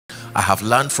I have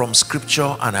learned from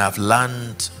scripture, and I have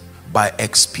learned by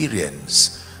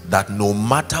experience, that no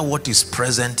matter what is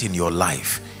present in your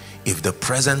life, if the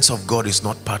presence of God is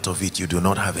not part of it, you do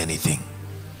not have anything.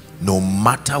 No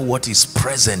matter what is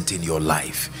present in your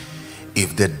life,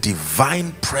 if the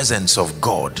divine presence of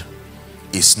God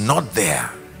is not there,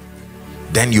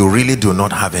 then you really do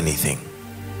not have anything.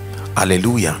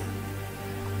 Hallelujah.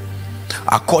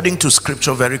 According to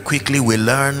scripture, very quickly, we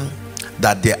learn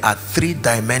that there are 3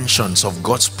 dimensions of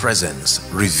God's presence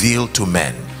revealed to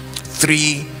men.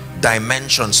 3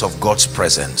 dimensions of God's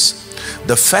presence.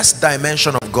 The first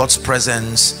dimension of God's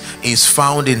presence is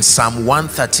found in Psalm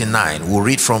 139. We'll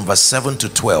read from verse 7 to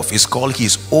 12. It's called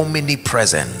his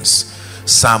omnipresence.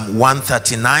 Psalm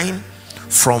 139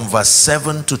 from verse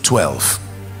 7 to 12.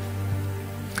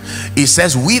 It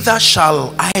says, whither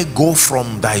shall I go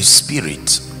from thy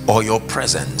spirit, or your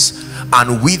presence,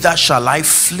 and whither shall I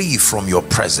flee from your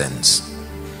presence?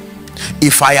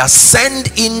 If I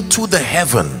ascend into the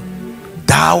heaven,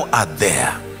 thou art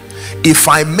there. If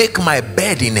I make my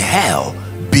bed in hell,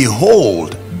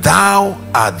 behold, thou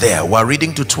art there. We're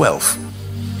reading to 12.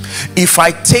 If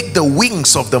I take the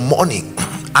wings of the morning,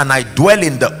 and I dwell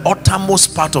in the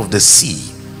uttermost part of the sea,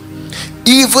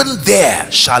 even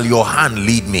there shall your hand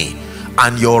lead me,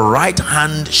 and your right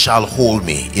hand shall hold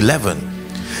me. 11.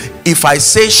 If I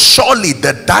say, surely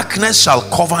the darkness shall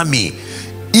cover me,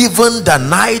 even the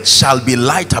night shall be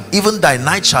light up, even thy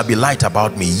night shall be light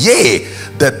about me. Yea,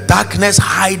 the darkness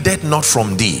hideth not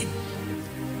from thee,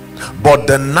 but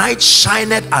the night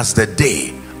shineth as the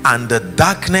day, and the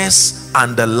darkness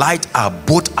and the light are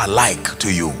both alike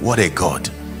to you. What a God.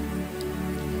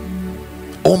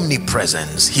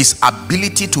 Omnipresence, his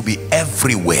ability to be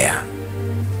everywhere.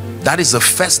 That is the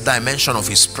first dimension of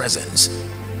his presence.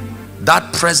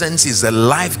 That presence is a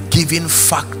life-giving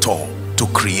factor to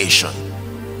creation.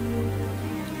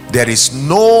 There is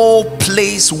no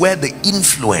place where the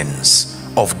influence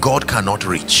of God cannot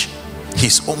reach.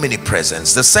 His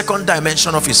omnipresence. The second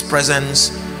dimension of his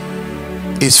presence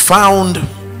is found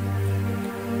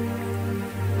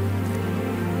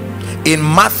in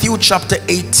Matthew chapter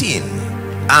 18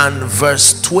 and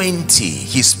verse 20.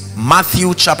 His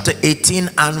Matthew chapter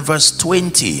 18 and verse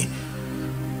 20.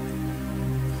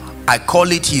 I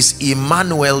call it his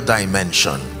Emmanuel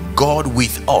dimension, God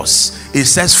with us. It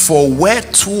says, for where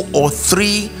 2 or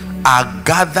 3 are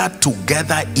gathered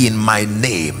together in my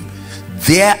name,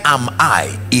 there am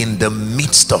I in the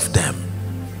midst of them.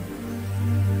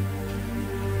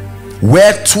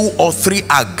 Where 2 or 3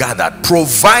 are gathered,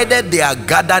 provided they are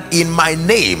gathered in my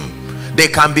name. They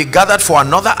can be gathered for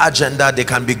another agenda, they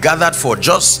can be gathered for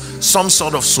just some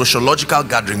sort of sociological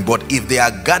gathering, but if they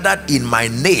are gathered in my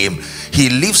name, he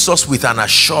leaves us with an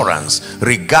assurance,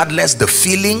 regardless the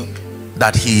feeling,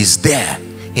 that he is there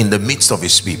in the midst of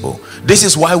his people. This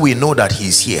is why we know that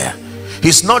he's here.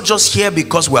 He's not just here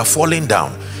because we are falling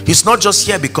down. He's not just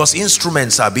here because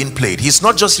instruments are being played. He's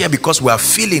not just here because we are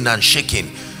feeling and shaking.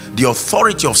 The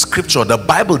authority of scripture, the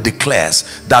Bible declares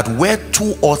that where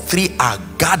 2 or 3 are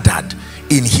gathered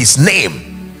in his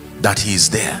name, that he is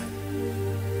there.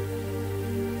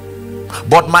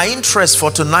 But my interest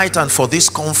for tonight and for this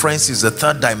conference is the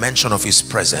third dimension of his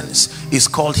presence. It's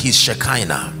called his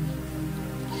Shekinah.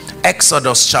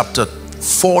 Exodus chapter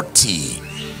 40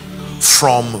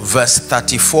 from verse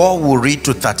 34, we'll read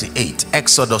to 38.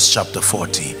 Exodus chapter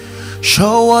 40.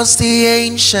 Show us the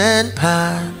ancient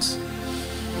paths.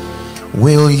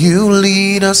 Will you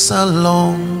lead us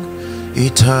along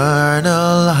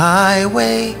eternal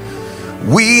highway?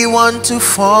 We want to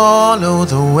follow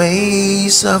the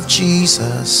ways of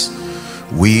Jesus.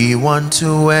 We want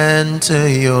to enter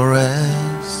your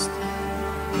rest.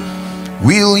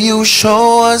 Will you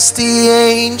show us the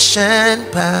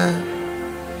ancient path?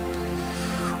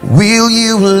 Will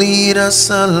you lead us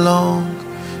along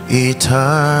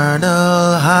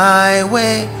eternal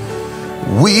highway?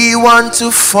 We want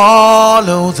to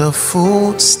follow the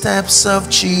footsteps of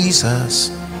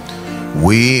Jesus.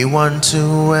 We want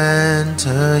to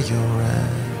enter your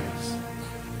rest.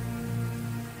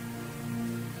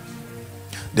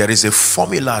 There is a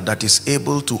formula that is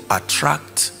able to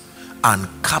attract and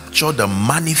capture the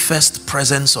manifest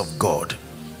presence of God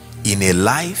in a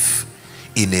life,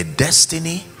 in a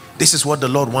destiny. This is what the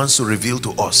Lord wants to reveal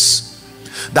to us.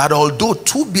 That although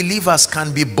 2 believers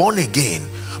can be born again,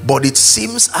 but it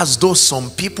seems as though some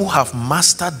people have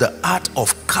mastered the art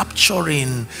of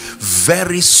capturing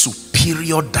very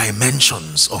superior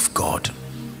dimensions of God.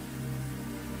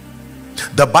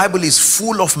 The Bible is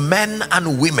full of men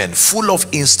and women, full of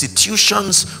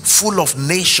institutions, full of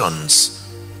nations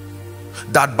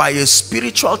that by a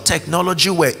spiritual technology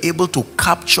we're able to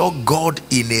capture God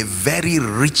in a very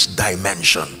rich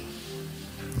dimension.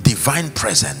 Divine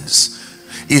presence.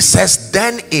 It says,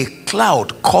 then a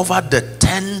cloud covered the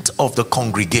tent of the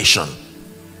congregation.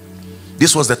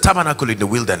 This was the tabernacle in the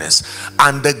wilderness,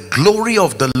 and the glory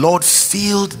of the Lord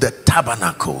filled the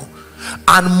tabernacle,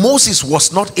 and Moses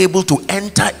was not able to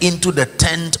enter into the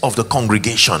tent of the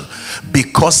congregation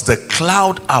because the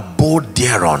cloud abode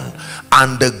thereon,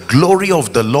 and the glory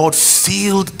of the Lord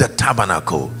filled the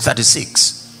tabernacle.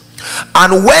 36.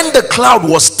 And when the cloud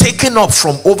was taken up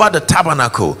from over the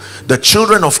tabernacle, the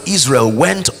children of Israel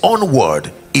went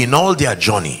onward in all their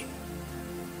journey.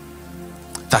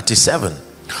 37.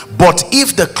 But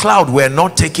if the cloud were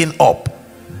not taken up,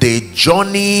 they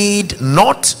journeyed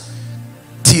not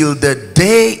till the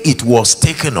day it was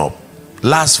taken up.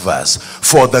 Last verse.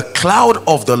 For the cloud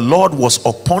of the Lord was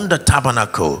upon the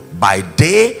tabernacle by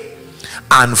day,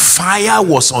 and fire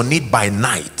was on it by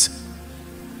night,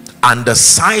 and the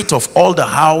sight of all the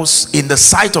house, in the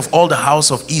sight of all the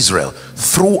house of Israel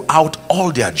throughout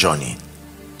all their journey.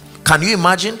 Can you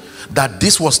imagine that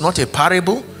this was not a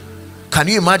parable? Can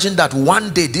you imagine that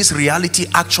one day this reality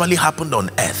actually happened on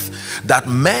earth, that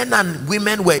men and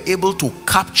women were able to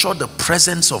capture the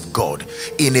presence of God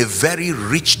in a very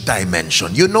rich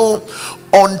dimension? You know,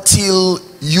 until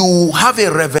you have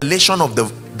a revelation of the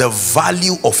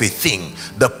value of a thing,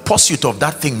 the pursuit of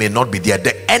that thing may not be there.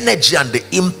 The energy and the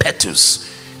impetus.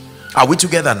 Are we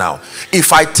together now?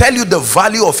 If I tell you the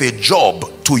value of a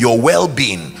job to your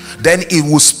well-being, then it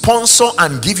will sponsor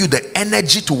and give you the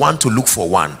energy to want to look for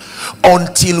one.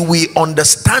 Until we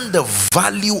understand the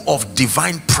value of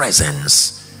divine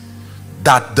presence,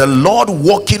 that the Lord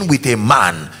walking with a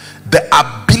man, the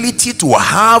ability to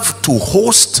have, to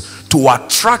host, to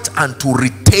attract and to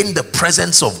retain the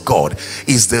presence of God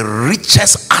is the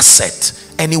richest asset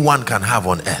anyone can have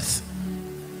on earth.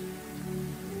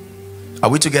 Are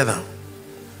we together?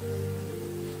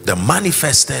 The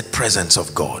manifested presence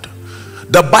of God.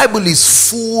 The Bible is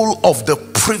full of the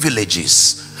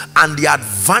privileges and the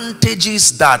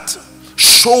advantages that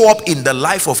show up in the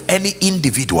life of any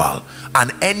individual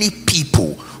and any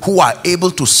people who are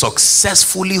able to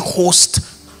successfully host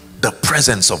the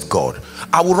presence of God.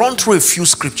 I will run through a few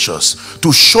scriptures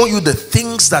to show you the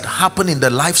things that happen in the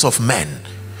lives of men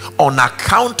on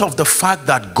account of the fact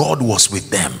that God was with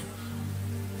them.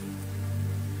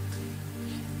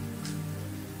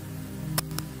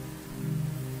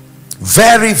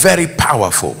 Very, very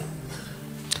powerful.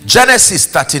 Genesis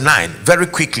 39, very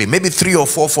quickly, maybe 3 or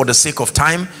 4 for the sake of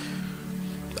time,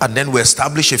 and then we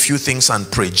establish a few things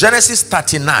and pray. Genesis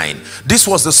 39, this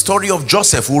was the story of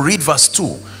Joseph. We'll read verse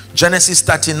 2. Genesis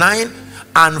 39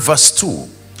 and verse 2.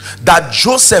 That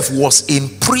Joseph was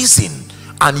in prison,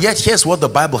 and yet here's what the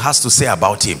Bible has to say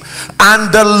about him.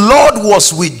 And the Lord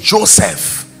was with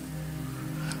Joseph,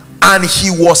 and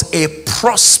he was a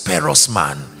prosperous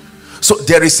man. So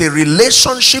there is a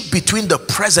relationship between the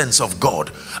presence of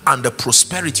God and the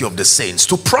prosperity of the saints.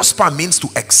 To prosper means to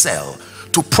excel.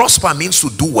 To prosper means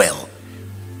to do well.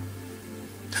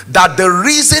 That the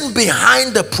reason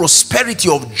behind the prosperity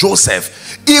of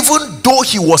Joseph, even though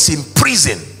he was in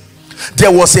prison,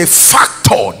 there was a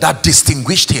factor that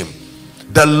distinguished him.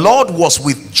 The Lord was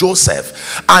with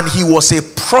Joseph, and he was a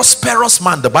prosperous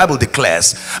man, the Bible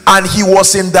declares, and he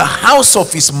was in the house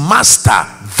of his master,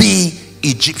 the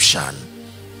Egyptian.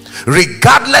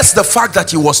 Regardless the fact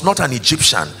that he was not an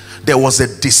Egyptian, there was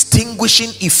a distinguishing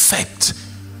effect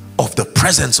of the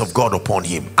presence of God upon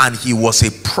him, and he was a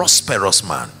prosperous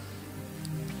man.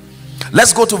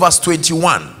 Let's go to verse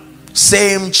 21,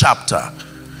 same chapter.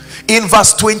 In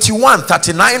verse 21,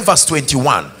 39 verse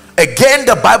 21, again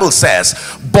the Bible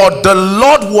says, but the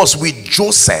Lord was with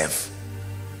Joseph.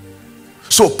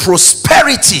 So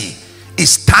prosperity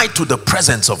is tied to the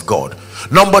presence of God.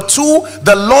 Number 2,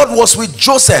 the Lord was with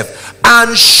Joseph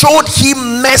and showed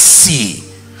him mercy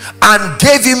and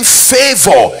gave him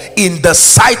favor in the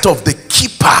sight of the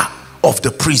keeper of the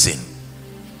prison.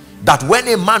 That when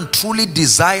a man truly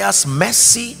desires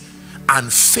mercy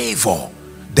and favor,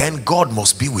 then God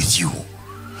must be with you.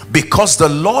 Because the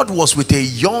Lord was with a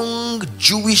young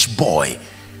Jewish boy,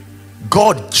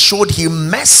 God showed him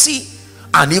mercy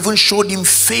and even showed him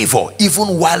favor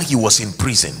even while he was in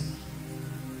prison.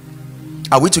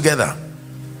 Are we together?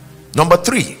 Number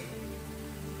 3.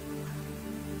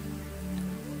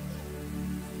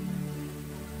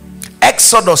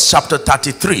 Exodus chapter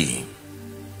 33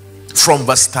 from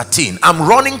verse 13. I'm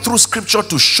running through scripture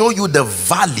to show you the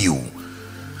value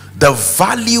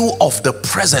of the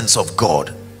presence of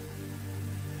God.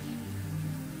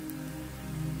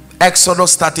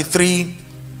 Exodus 33,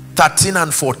 13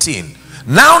 and 14.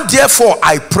 Now therefore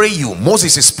I pray you,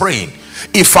 Moses is praying,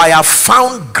 if I have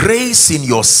found grace in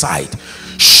your sight,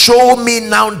 show me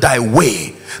now thy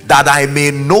way, that I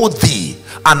may know thee,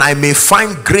 and I may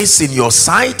find grace in your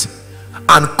sight,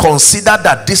 and consider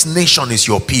that this nation is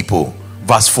your people.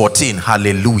 Verse 14,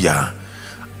 hallelujah.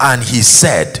 And he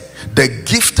said, the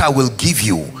gift I will give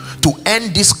you to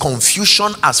end this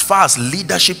confusion as far as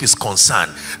leadership is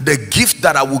concerned, the gift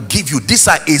that I will give you, these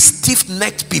are a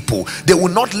stiff-necked people. They will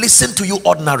not listen to you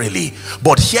ordinarily,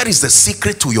 but here is the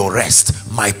secret to your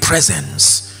rest: my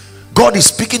presence. God is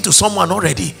speaking to someone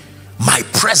already. My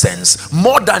presence,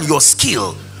 more than your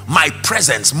skill, my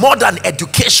presence, more than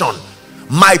education,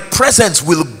 my presence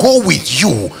will go with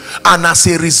you, and as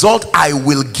a result I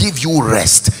will give you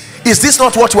rest. Is this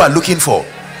not what we are looking for?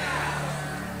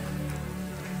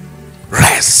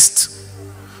 Rest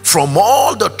from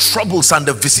all the troubles and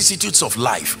the vicissitudes of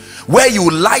life, where you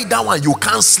lie down and you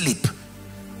can't sleep.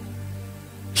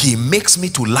 He makes me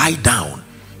to lie down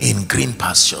in green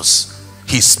pastures.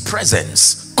 His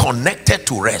presence connected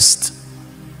to rest.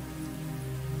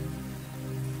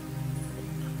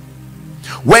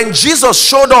 When Jesus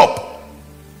showed up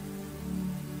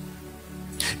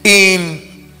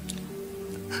in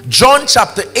John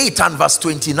chapter 8 and verse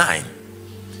 29,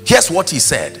 here's what he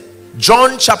said.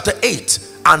 John chapter 8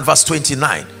 and verse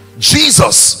 29.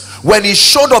 Jesus, when he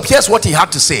showed up, here's what he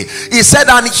had to say. He said,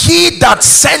 and he that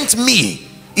sent me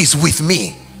is with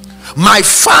me. My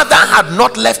Father had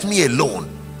not left me alone,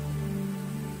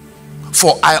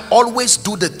 for I always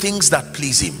do the things that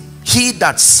please him. He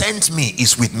that sent me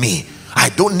is with me. I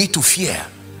don't need to fear.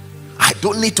 I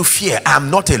don't need to fear. I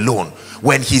am not alone.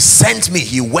 When he sent me,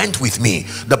 he went with me.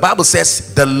 The Bible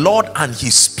says the Lord and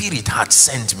his Spirit had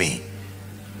sent me.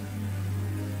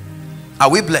 Are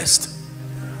we blessed?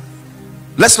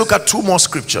 Let's look at two more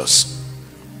scriptures.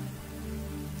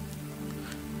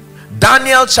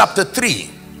 Daniel chapter 3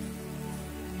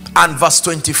 and verse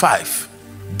 25.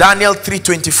 Daniel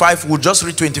 3:25. We'll just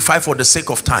read 25 for the sake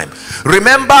of time.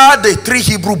 Remember the three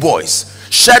Hebrew boys,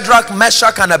 Shadrach,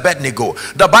 Meshach and Abednego.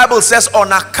 The Bible says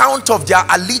on account of their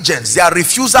allegiance, their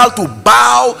refusal to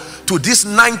bow to this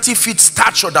 90-foot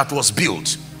stature that was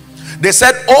built, they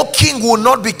said, O king, will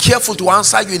not be careful to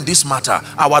answer you in this matter.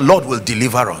 Our Lord will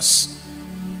deliver us.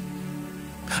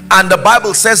 And the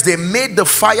Bible says they made the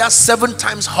fire 7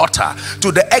 times hotter,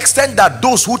 to the extent that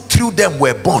those who threw them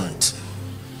were burnt.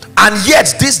 And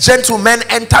yet these gentlemen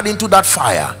entered into that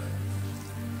fire.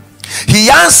 He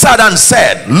answered and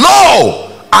said,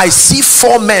 Lo, I see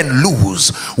 4 men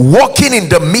loose, walking in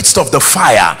the midst of the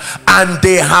fire, and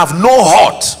they have no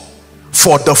hurt,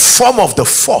 for the form of the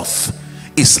 4th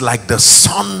is like the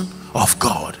Son of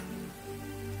God.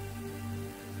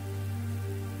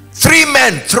 3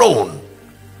 men thrown,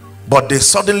 but they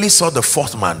suddenly saw the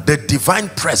 4th man, the divine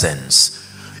presence.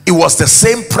 It was the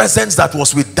same presence that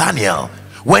was with Daniel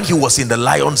when he was in the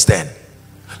lion's den.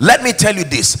 Let me tell you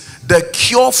this: the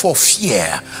cure for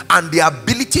fear and the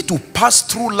ability to pass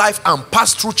through life and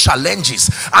pass through challenges,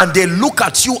 and they look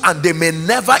at you and they may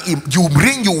never,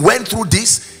 you went through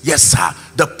this. Yes sir,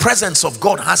 the presence of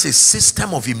God has a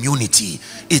system of immunity.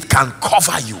 It can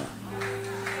cover you.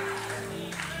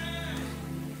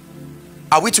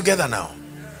 Are we together now?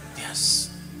 Yes.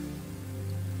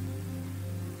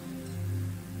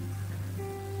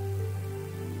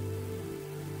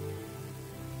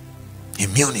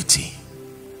 Immunity.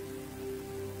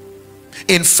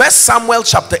 In 1 Samuel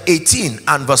chapter 18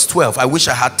 and verse 12, I wish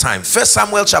I had time. 1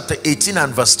 Samuel chapter 18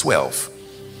 and verse 12.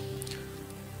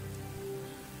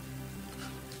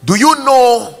 Do you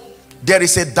know there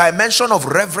is a dimension of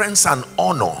reverence and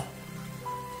honor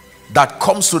that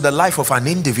comes to the life of an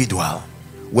individual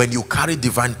when you carry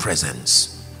divine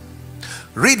presence?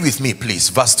 Read with me please,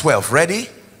 verse 12. Ready?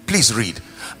 Please read.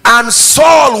 And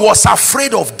Saul was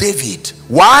afraid of David.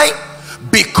 Why?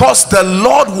 Because the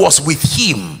Lord was with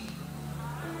him.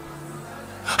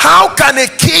 How can a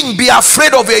king be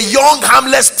afraid of a young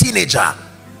harmless teenager?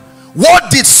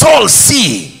 What did Saul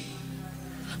see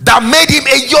that made him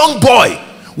a young boy?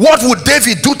 What would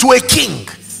David do to a king?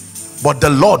 But the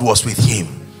Lord was with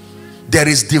him. There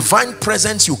is divine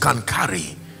presence you can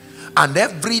carry, and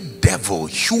every devil,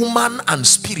 human and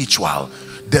spiritual,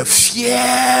 the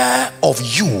fear of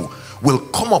you will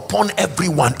come upon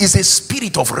everyone. Is a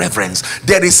spirit of reverence.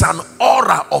 There is an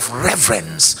aura of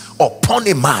reverence upon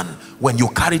a man when you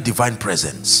carry divine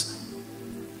presence.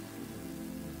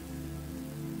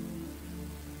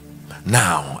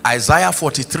 Now Isaiah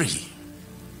 43.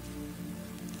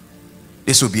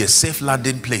 This will be a safe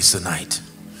landing place tonight.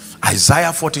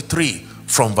 Isaiah 43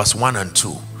 from verse 1 and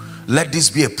 2. Let this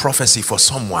be a prophecy for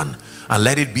someone, and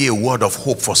let it be a word of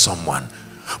hope for someone.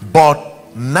 But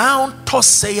now thus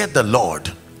saith the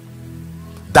Lord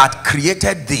that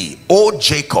created thee, O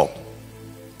Jacob,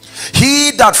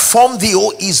 he that formed thee,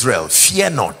 O Israel, fear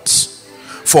not,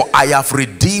 for I have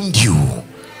redeemed you.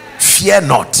 Fear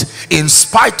not. In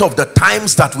spite of the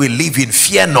times that we live in,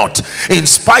 fear not. In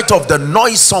spite of the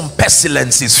noisome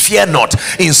pestilences, fear not.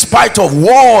 In spite of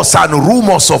wars and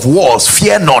rumors of wars,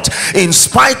 fear not. In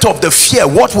spite of the fear,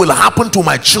 what will happen to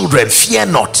my children, fear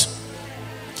not.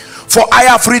 For I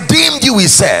have redeemed you, he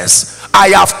says. I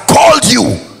have called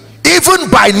you, even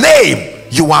by name,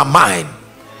 you are mine.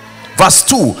 Verse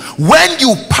 2, when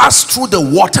you pass through the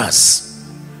waters,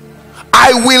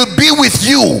 I will be with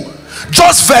you.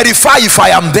 Just verify if I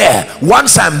am there.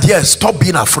 Once I'm there, stop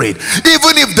being afraid.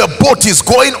 Even if the boat is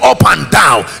going up and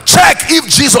down, check if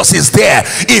Jesus is there.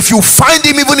 If you find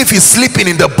him, even if he's sleeping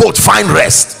in the boat, find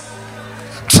rest.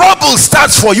 Trouble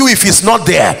starts for you if he's not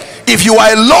there. If you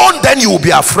are alone, then you will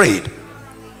be afraid.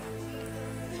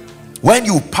 When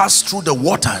you pass through the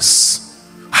waters,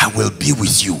 I will be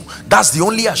with you. That's the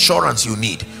only assurance you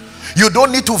need. You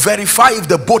don't need to verify if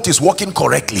the boat is working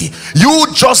correctly. You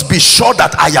just be sure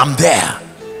that I am there.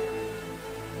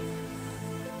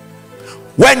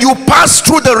 When you pass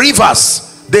through the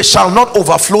rivers, they shall not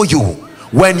overflow you.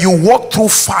 When you walk through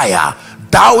fire,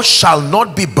 thou shalt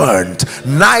not be burned,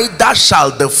 neither shall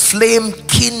the flame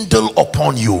kindle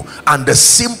upon you. And the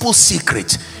simple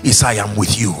secret is, I am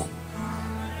with you.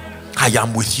 I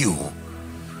am with you.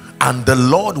 And the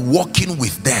Lord walking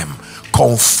with them,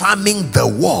 confirming the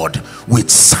word with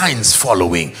signs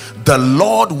following. The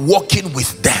Lord walking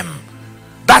with them.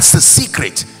 That's the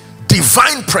secret.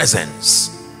 Divine presence.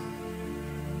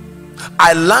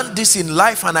 I learned this in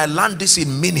life and I learned this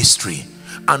in ministry,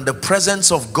 and the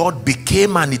presence of God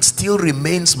became, and it still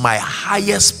remains, my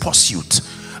highest pursuit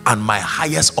and my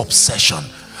highest obsession.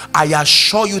 I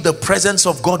assure you, the presence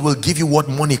of God will give you what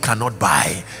money cannot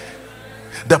buy.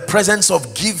 The presence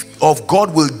of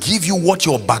God will give you what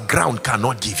your background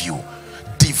cannot give you.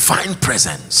 Divine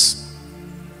presence.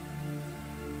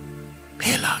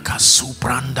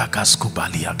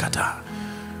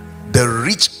 The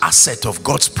rich asset of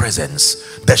God's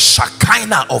presence, the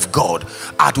Shekinah of God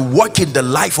at work in the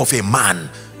life of a man,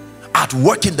 at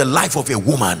work in the life of a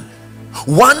woman.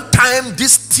 One time,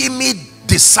 this timid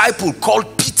disciple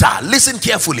called Peter, listen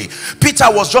carefully, Peter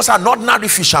was just an ordinary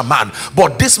fisherman,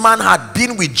 but this man had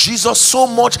been with Jesus so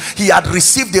much, he had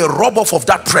received a rub-off of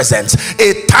that presence.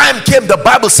 A time came, the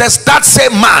Bible says, that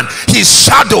same man, his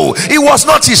shadow, it was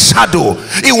not his shadow,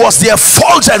 it was the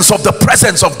effulgence of the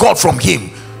presence of God from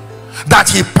him, that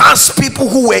he passed people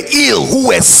who were ill, who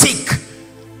were sick.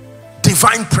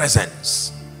 Divine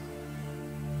presence.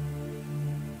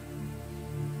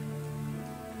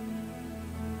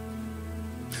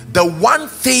 The one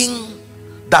thing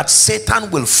that Satan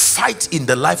will fight in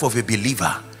the life of a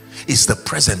believer is the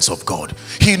presence of God.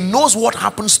 He knows what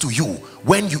happens to you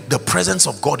when the presence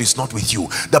of God is not with you.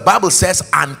 The Bible says,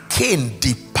 and Cain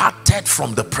departed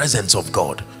from the presence of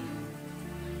God.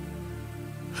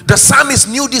 The psalmist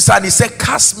knew this, and he said,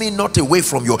 cast me not away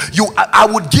from I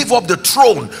would give up the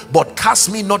throne, but cast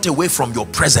me not away from your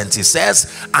presence. He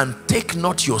says, and take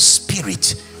not your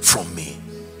spirit from me.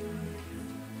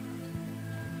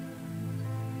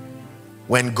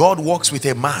 When God walks with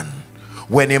a man,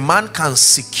 when a man can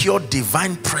secure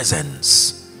divine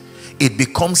presence, it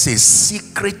becomes a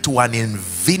secret to an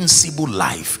invincible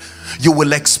life. You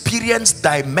will experience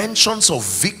dimensions of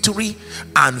victory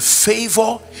and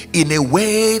favor in a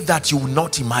way that you will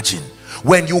not imagine.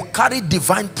 When you carry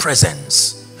divine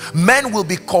presence, men will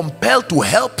be compelled to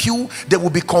help you. They will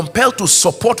be compelled to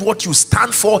support what you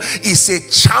stand for. It's a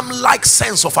charm-like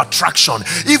sense of attraction.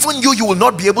 Even you will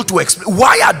not be able to explain.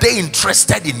 Why are they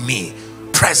interested in me?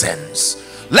 Presence.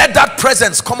 Let that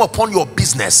presence come upon your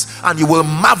business, and you will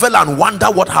marvel and wonder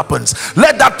what happens.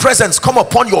 Let that presence come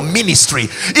upon your ministry.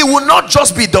 It will not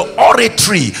just be the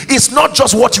oratory. It's not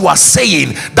just what you are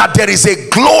saying, that there is a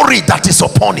glory that is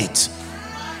upon it.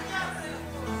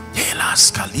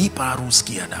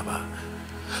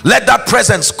 Let that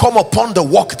presence come upon the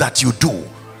work that you do.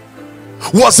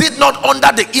 Was it not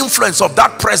under the influence of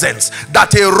that presence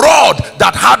that a rod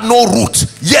that had no root,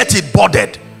 yet it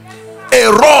budded? A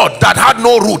rod that had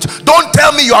no root. Don't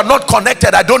tell me you are not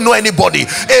connected. I don't know anybody.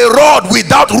 A rod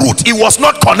without root, it was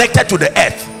not connected to the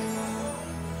earth.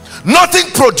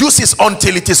 Nothing produces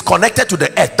until it is connected to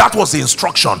the earth. That was the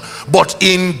instruction. But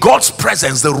in God's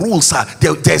presence, the rules are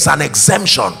there's an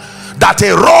exemption, that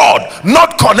a rod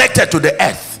not connected to the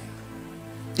earth,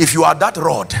 if you are that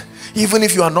rod, even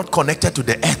if you are not connected to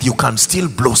the earth, you can still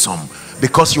blossom,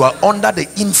 because you are under the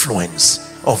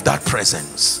influence of that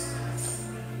presence.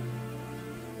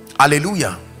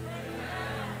 Hallelujah.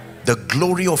 the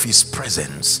glory of his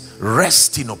presence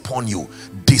resting upon you,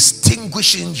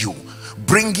 distinguishing you,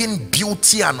 bringing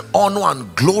beauty and honor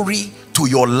and glory to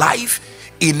your life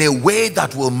in a way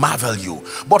that will marvel you.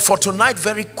 But for tonight,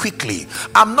 very quickly,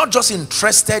 I'm not just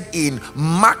interested in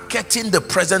marketing the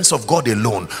presence of God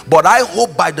alone, but I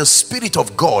hope by the Spirit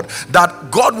of God that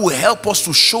God will help us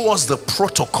to show us the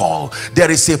protocol.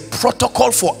 There is a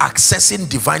protocol for accessing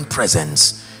divine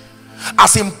presence.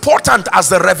 As important as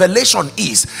the revelation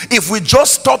is, if we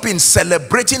just stop in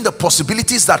celebrating the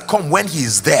possibilities that come when he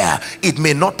is there, it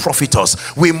may not profit us.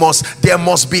 There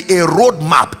must be a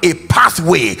roadmap, a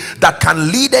pathway that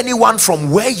can lead anyone from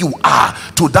where you are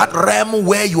to that realm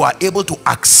where you are able to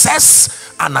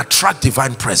access and attract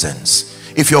divine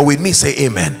presence. If you're with me, say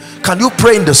amen. Can you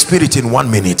pray in the Spirit in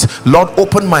 1 minute? Lord,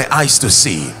 open my eyes to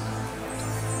see.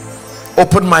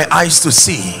 Open my eyes to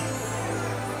see.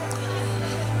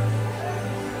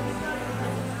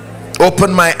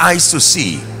 Open my eyes to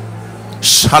see.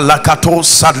 Shalakato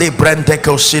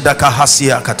salibrendeko shidaka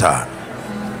hasiakata.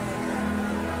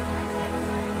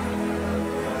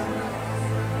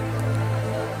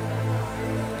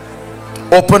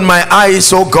 Open my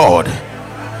eyes, oh God,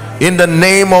 in the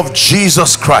name of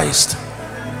Jesus Christ.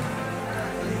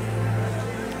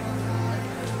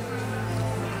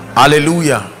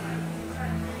 Hallelujah.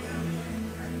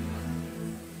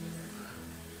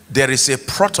 There is a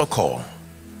protocol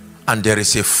and there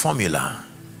is a formula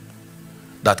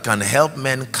that can help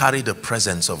men carry the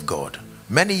presence of God.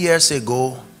 Many years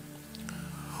ago,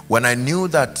 when I knew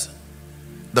that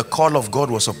the call of God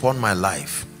was upon my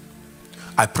life,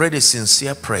 I prayed a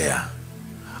sincere prayer.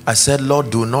 I said, Lord,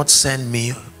 do not send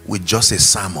me with just a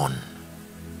sermon.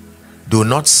 Do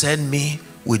not send me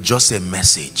with just a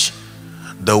message.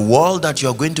 The world that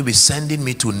you're going to be sending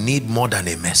me to need more than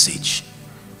a message,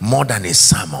 more than a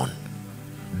sermon.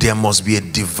 There must be a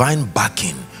divine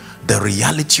backing, the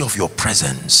reality of your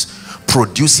presence,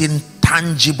 producing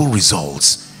tangible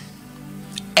results,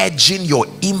 edging your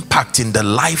impact in the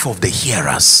life of the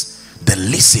hearers, the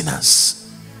listeners,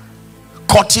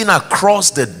 cutting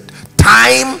across the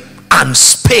time and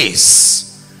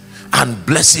space and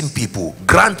blessing people.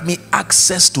 Grant me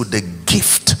access to the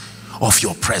gift of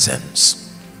your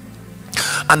presence.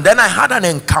 And then I had an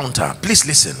encounter. Please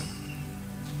listen.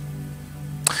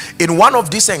 In one of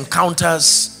these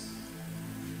encounters,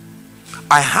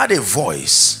 I had a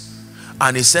voice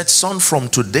and he said, son, from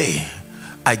today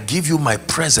I give you my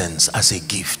presence as a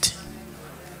gift.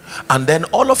 And then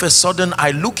all of a sudden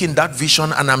I look in that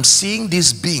vision and I'm seeing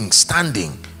this being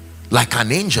standing like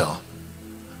an angel,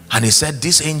 and he said,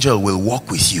 this angel will walk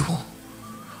with you.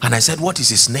 And I said, what is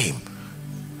his name?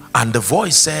 And the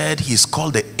voice said, he's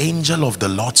called the angel of the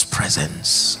Lord's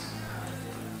presence.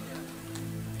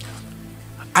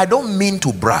 I don't mean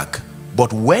to brag,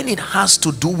 but when it has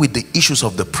to do with the issues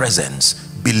of the presence,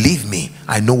 believe me,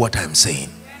 I know what I'm saying.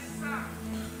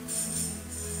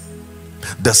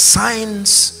 The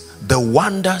signs, the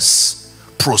wonders,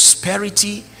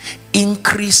 prosperity,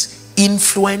 increase,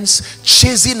 influence,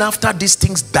 chasing after these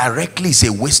things directly is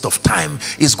a waste of time.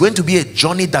 It's going to be a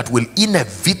journey that will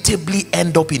inevitably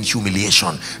end up in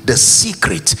humiliation. The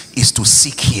secret is to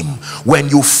seek him. When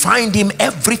you find him,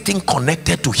 everything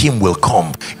connected to him will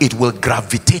come. It will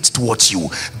gravitate towards you.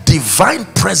 Divine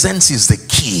presence is the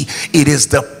key. It is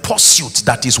the pursuit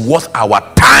that is worth our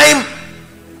time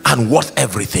and worth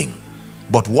everything.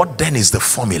 But what then is the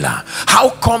formula? How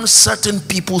come certain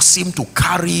people seem to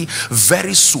carry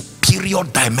very superior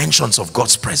dimensions of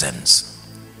God's presence?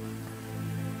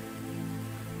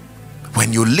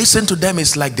 When you listen to them,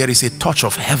 it's like there is a touch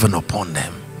of heaven upon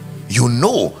them. You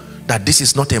know that this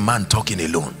is not a man talking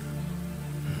alone.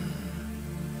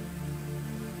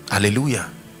 Hallelujah.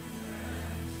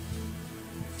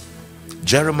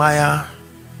 Jeremiah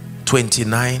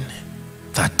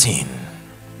 29:13.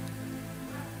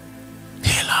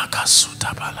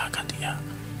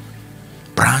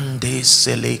 Brande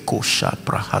seleko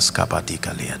shapra haskabati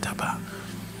kaliataba.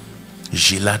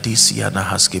 Jiladisiana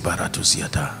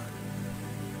haskibaratuziata.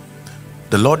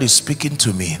 The Lord is speaking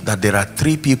to me that there are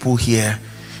 3 people here.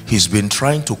 He's been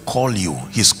trying to call you.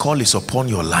 His call is upon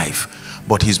your life,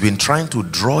 but he's been trying to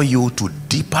draw you to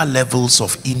deeper levels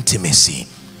of intimacy.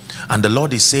 And the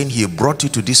Lord is saying he brought you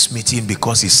to this meeting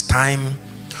because it's time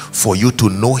for you to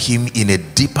know him in a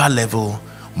deeper level,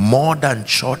 more than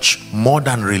church, more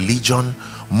than religion,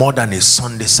 more than a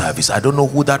Sunday service. I don't know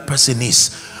who that person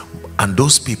is and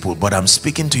those people, but I'm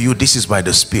speaking to you. This is by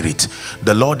the Spirit.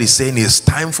 The Lord is saying it's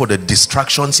time for the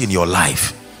distractions in your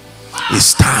life.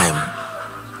 It's time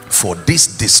for these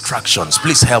distractions.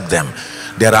 Please help them.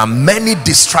 There are many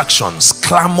distractions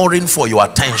clamoring for your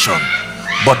attention.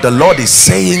 But the Lord is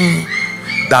saying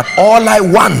that all I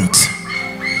want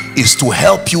is to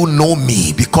help you know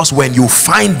me, because when you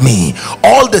find me,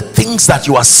 all the things that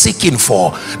you are seeking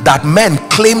for, that men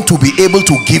claim to be able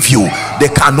to give you, they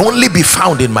can only be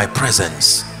found in my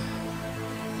presence.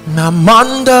 I'm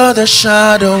under the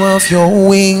shadow of your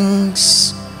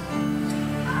wings.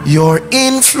 Your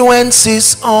influence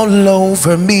is all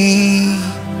over me.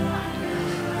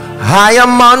 I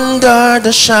am under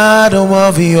the shadow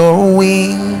of your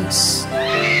wings.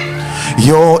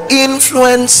 Your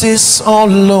influence is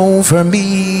all over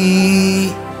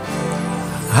me.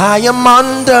 I am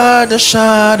under the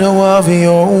shadow of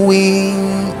your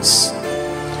wings.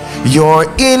 Your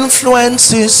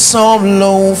influence is all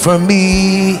over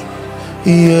me.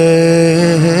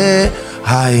 Yeah.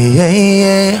 Hi,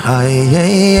 yeah, hi,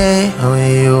 yeah,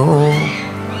 hi, yo.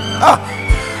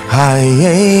 Hi,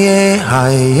 yeah,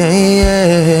 hi,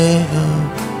 yeah.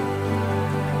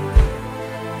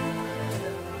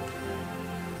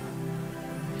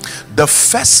 The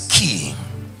first key,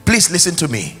 please listen to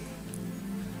me.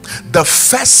 The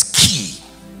first key,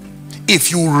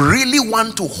 if you really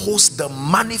want to host the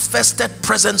manifested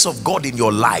presence of God in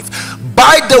your life,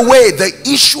 by the way, the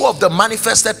issue of the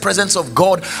manifested presence of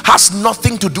God has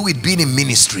nothing to do with being in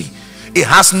ministry. It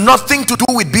has nothing to do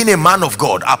with being a man of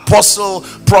God, apostle,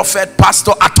 prophet,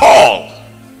 pastor at all.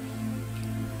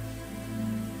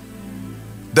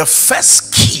 The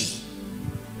first key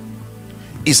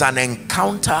is an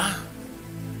encounter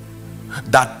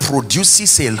that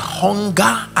produces a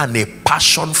hunger and a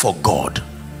passion for God.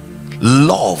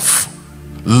 Love.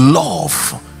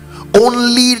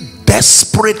 Only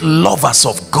desperate lovers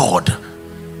of God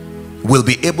will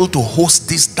be able to host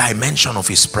this dimension of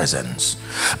his presence.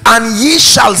 And ye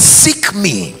shall seek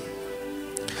me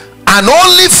and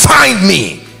only find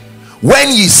me when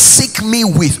ye seek me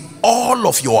with all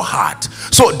of your heart.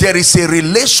 So there is a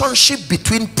relationship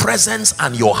between presence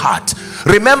and your heart.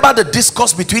 Remember the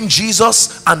discourse between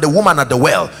Jesus and the woman at the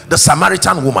well, the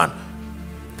Samaritan woman.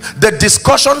 The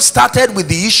discussion started with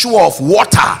the issue of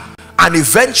water, and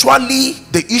eventually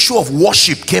the issue of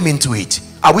worship came into it.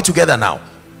 Are we together now?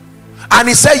 And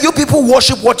he said, you people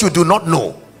worship what you do not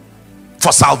know,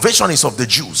 for salvation is of the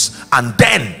Jews. And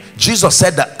then Jesus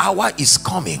said, the hour is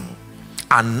coming,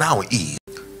 and now is.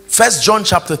 1 John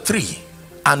chapter 3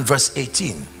 and verse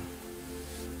 18.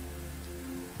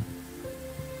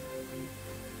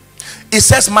 It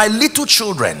says, my little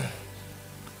children,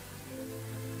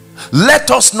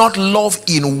 let us not love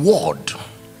in word,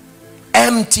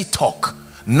 empty talk,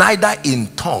 neither in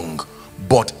tongue,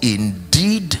 but in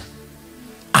deed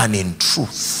and in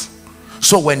truth.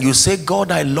 So when you say,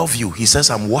 God, I love you, he says,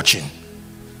 I'm watching.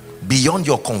 Beyond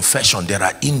your confession, there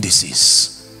are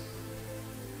indices.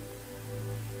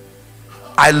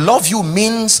 I love you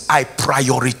means I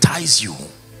prioritize you.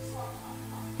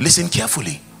 Listen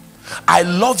carefully. I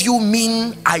love you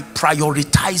mean I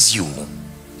prioritize you.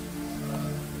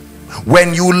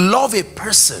 When you love a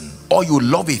person or you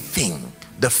love a thing,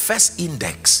 the first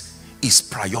index is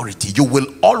priority. You will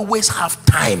always have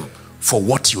time for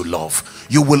what you love.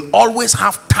 You will always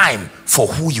have time for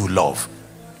who you love.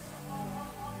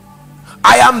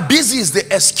 I am busy is the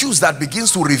excuse that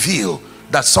begins to reveal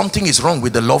that something is wrong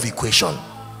with the love equation.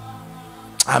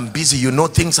 I'm busy, you know,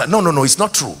 things are no, it's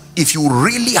not true. If you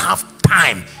really have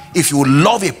time, if you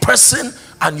love a person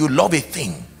and you love a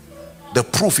thing, the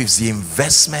proof is the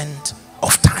investment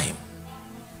of time.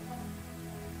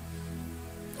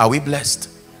 Are we blessed?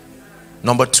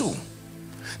 Number two,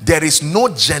 there is no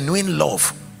genuine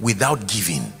love without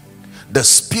giving. The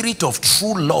spirit of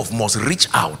true love must reach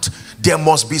out. There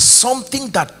must be something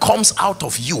that comes out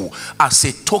of you as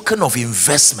a token of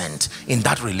investment in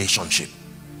that relationship.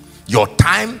 Your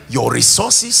time, your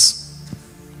resources.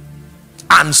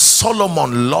 And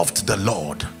Solomon loved the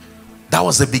Lord. That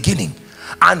was the beginning.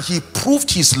 And he proved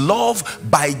his love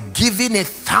by giving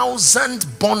 1,000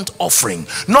 burnt offering.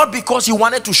 Not because he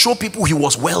wanted to show people he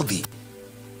was wealthy.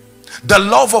 The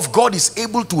love of God is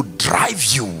able to drive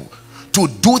you to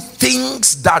do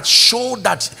things that show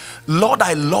that, Lord,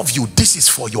 I love you. This is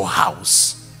for your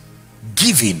house.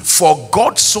 Giving. For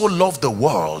God so loved the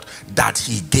world that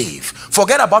he gave.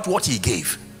 Forget about what he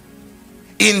gave.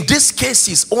 In this case,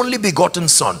 his only begotten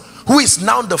son, who is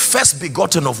now the first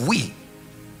begotten of we,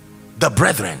 the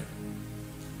brethren.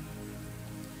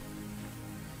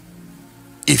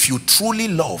 If you truly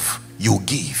love, you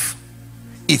give.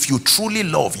 If you truly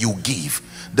love, you give.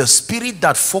 The spirit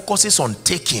that focuses on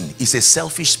taking is a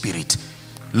selfish spirit.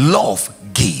 Love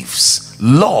gives.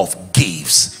 Love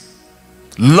gives.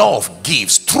 Love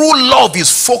gives. True love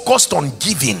is focused on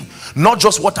giving, not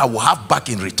just what I will have back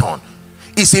in return.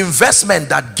 It's investment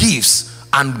that gives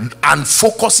and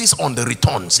focuses on the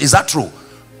returns. Is that true?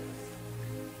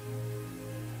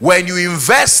 When you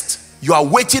invest, you are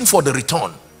waiting for the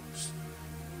return.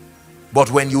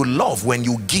 But when you love, when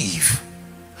you give,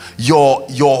 your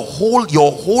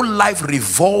whole life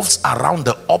revolves around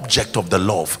the object of the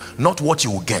love, not what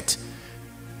you will get.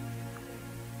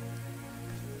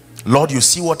 Lord, you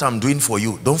see what I'm doing for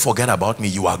you. Don't forget about me.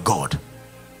 You are God.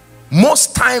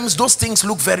 Most times those things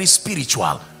look very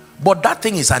spiritual, but that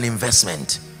thing is an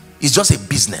investment. It's just a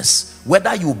business.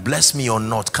 Whether you bless me or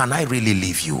not, can I really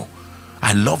leave you?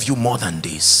 I love you more than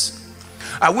this.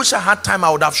 I wish I had time. I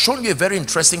would have shown you a very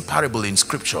interesting parable in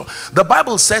scripture. The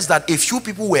Bible says that a few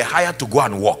people were hired to go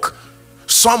and work.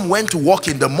 Some went to work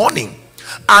in the morning,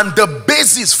 and the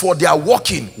basis for their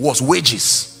working was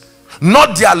wages,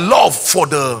 not their love for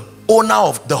the owner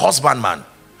of the husbandman.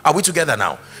 Are we together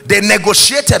now? They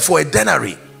negotiated for a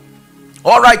denary.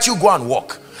 All right, you go and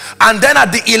work. And then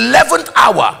at the 11th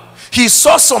hour, he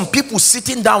saw some people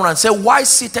sitting down and said, why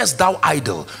sittest thou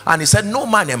idle? And he said, no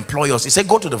man employ us. He said,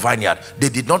 go to the vineyard. They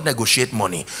did not negotiate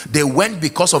money. They went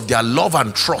because of their love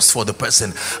and trust for the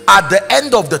person. At the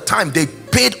end of the time, they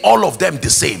paid all of them the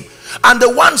same. And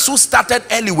the ones who started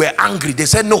early were angry. They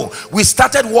said, no, we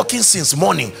started working since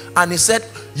morning. And he said,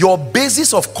 your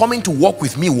basis of coming to work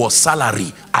with me was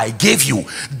salary. I gave you.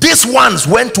 These ones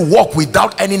went to work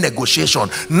without any negotiation.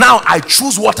 Now I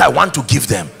choose what I want to give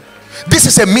them. This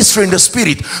is a mystery in the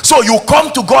spirit. So you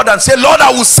come to God and say, Lord,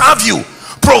 I will serve you,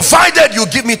 provided you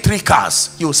give me 3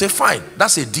 cars. You will say, fine,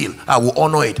 that's a deal. I will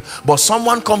honor it. But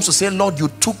someone comes to say, Lord, you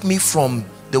took me from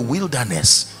the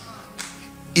wilderness.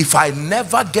 If I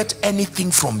never get anything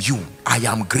from you, I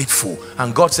am grateful.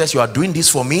 And God says, you are doing this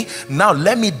for me. Now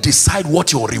let me decide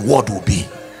what your reward will be.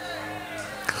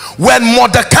 When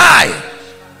Mordecai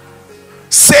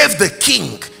saved the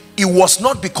king, it was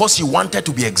not because he wanted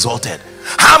to be exalted.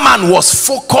 Haman was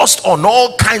focused on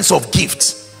all kinds of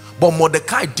gifts, but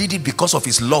Mordecai did it because of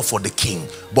his love for the king.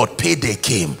 But payday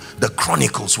came. The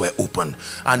chronicles were opened,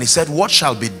 and he said, what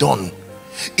shall be done?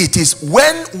 It is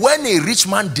when a rich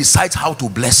man decides how to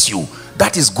bless you,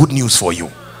 that is good news for you.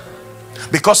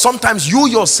 Because sometimes you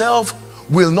yourself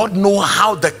will not know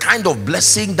how the kind of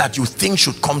blessing that you think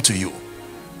should come to you.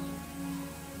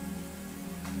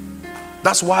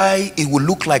 That's why it will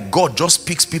look like God just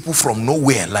picks people from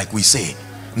nowhere, like we say.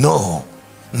 No,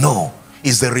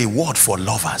 it's the reward for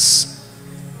lovers.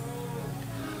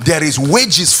 There is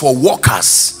wages for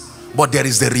workers, but there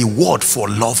is the reward for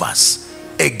lovers.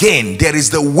 Again, there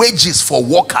is the wages for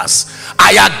workers.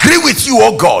 I agree with you,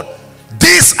 oh God.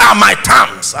 These are my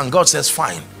terms. And God says,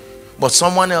 fine. But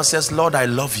someone else says, Lord, I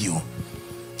love you.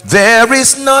 There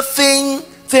is nothing,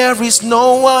 there is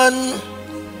no one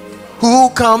who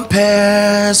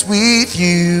compares with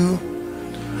you.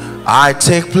 I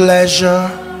take pleasure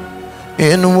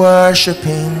in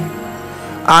worshiping.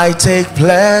 I take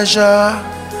pleasure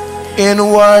in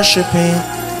worshiping.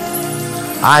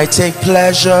 I take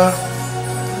pleasure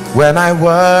when I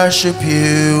worship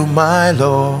you, my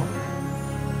Lord.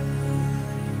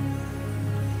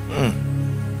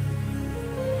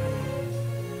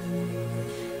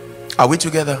 Are we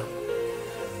together?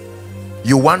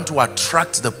 You want to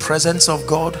attract the presence of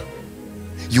God?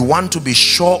 You want to be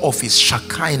sure of his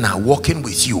Shekinah walking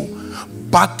with you,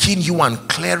 backing you and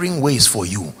clearing ways for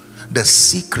you. The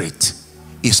secret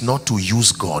is not to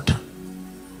use God.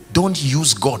 Don't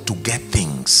use God to get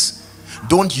things.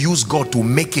 Don't use God to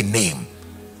make a name.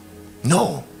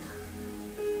 No.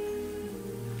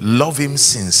 Love him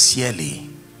sincerely.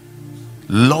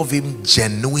 Love him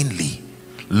genuinely.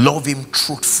 Love him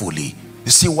truthfully.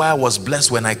 You see why I was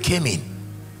blessed when I came in,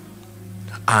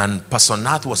 and Pastor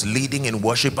Nath was leading in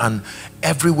worship, and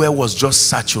everywhere was just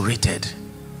saturated.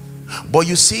 But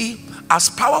you see, as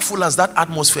powerful as that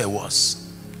atmosphere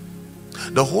was,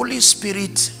 the Holy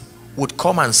Spirit would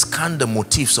come and scan the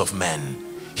motives of men.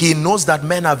 He knows that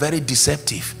men are very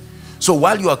deceptive. So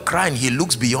while you are crying, he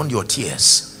looks beyond your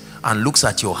tears and looks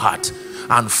at your heart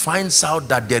and finds out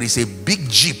that there is a big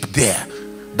jeep there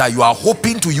that you are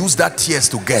hoping to use that tears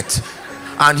to get.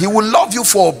 And he will love you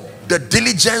for the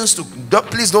diligence to,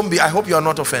 please don't be, I hope you are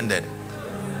not offended.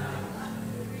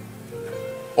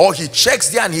 Or he checks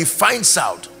there and he finds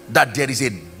out that there is a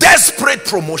desperate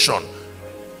promotion.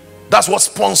 That's what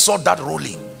sponsored that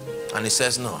rolling. And he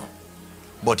says no.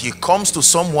 But he comes to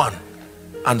someone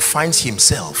and finds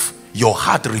himself. Your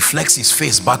heart reflects his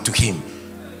face back to him.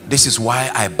 This is why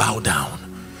I bow down.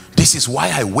 This is why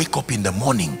I wake up in the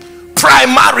morning.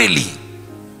 Primarily.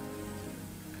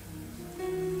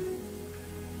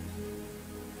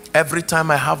 Every time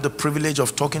I have the privilege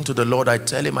of talking to the Lord, I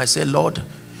tell him, I say, Lord,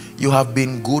 you have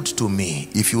been good to me.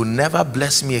 If you never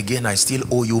bless me again, I still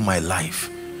owe you my life,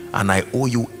 and I owe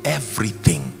you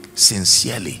everything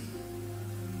sincerely.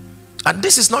 And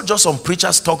this is not just some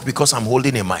preacher's talk because I'm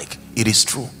holding a mic. It is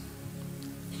true.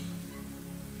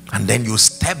 And then you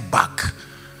step back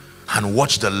and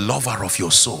watch the lover of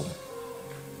your soul.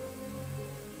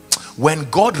 When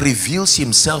God reveals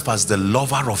himself as the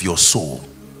lover of your soul,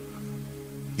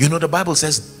 you know, the Bible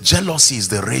says jealousy is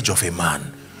the rage of a man.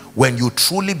 When you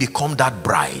truly become that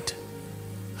bride,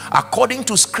 according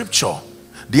to scripture,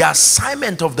 the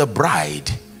assignment of the bride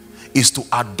is to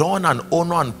adorn and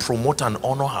honor and promote and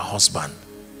honor her husband.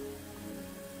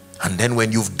 And then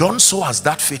when you've done so as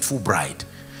that faithful bride,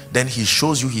 then he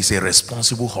shows you he's a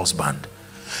responsible husband.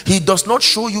 He does not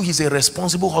show you he's a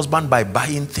responsible husband by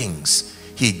buying things.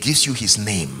 He gives you his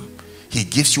name. He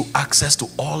gives you access to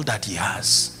all that he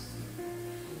has.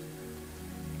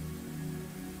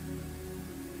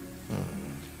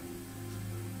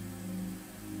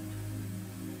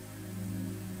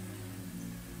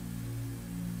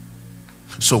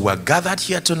 So we're gathered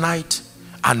here tonight,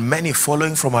 and many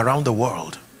following from around the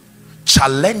world,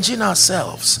 challenging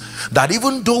ourselves that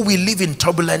even though we live in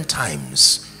turbulent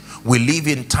times, we live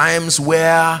in times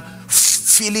where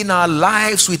filling our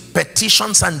lives with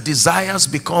petitions and desires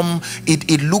become,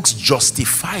 it looks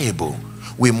justifiable.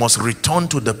 We must return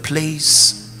to the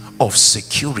place of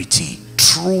security,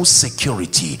 true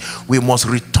security. We must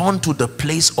return to the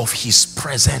place of his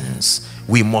presence.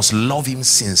 We must love him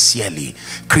sincerely.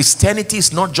 Christianity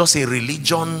is not just a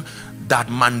religion that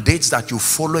mandates that you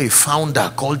follow a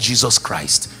founder called Jesus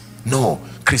Christ. No,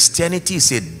 Christianity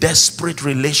is a desperate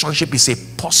relationship, it's a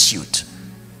pursuit.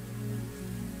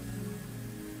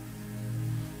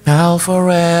 I'll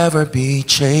forever be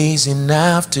chasing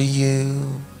after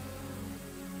you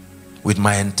with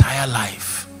my entire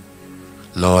life.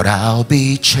 Lord, I'll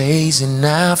be chasing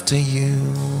after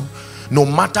you. No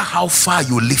matter how far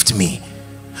you lift me,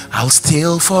 I'll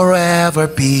still forever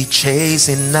be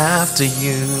chasing after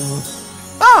you.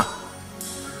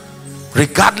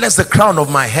 Regardless the crown of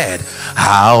my head,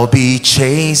 I'll be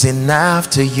chasing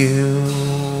after you.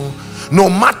 No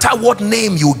matter what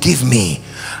name you give me,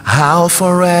 I'll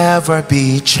forever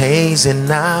be chasing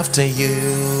after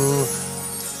you.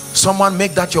 Someone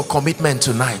make that your commitment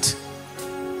tonight.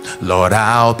 Lord,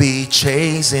 I'll be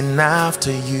chasing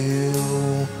after you.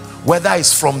 Whether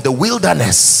it's from the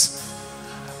wilderness,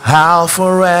 I'll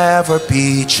forever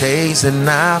be chasing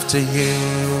after you.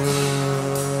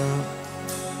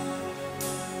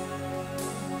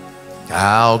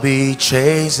 I'll be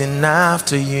chasing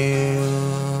after you.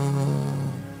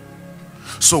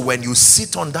 So when you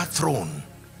sit on that throne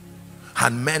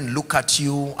and men look at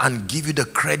you and give you the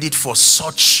credit for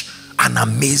such an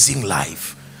amazing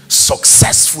life,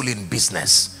 successful in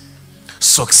business,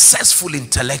 successful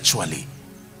intellectually,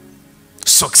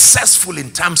 successful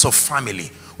in terms of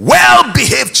family,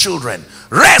 well-behaved children,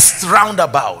 rest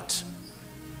roundabout,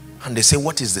 and they say,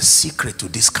 what is the secret to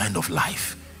this kind of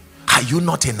life? Are you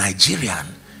not a Nigerian?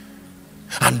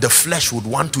 And the flesh would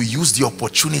want to use the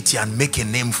opportunity and make a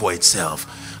name for itself.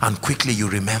 And quickly you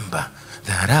remember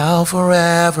that I'll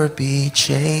forever be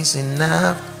chasing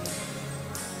after.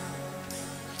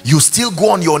 You still go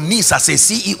on your knees as a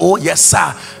CEO. Yes,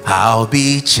 sir. I'll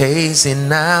be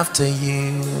chasing after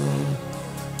you.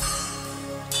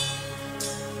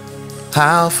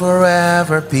 I'll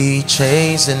forever be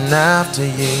chasing after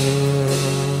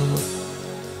you.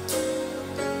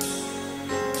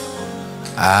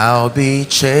 I'll be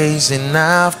chasing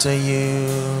after you.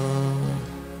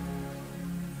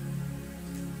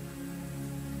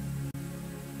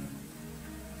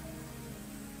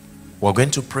 We're going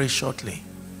to pray shortly.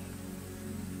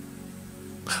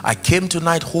 I came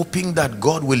tonight hoping that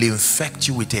God will infect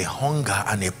you with a hunger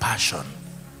and a passion.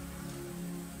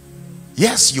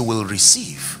 Yes, you will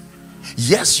receive.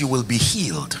 Yes, you will be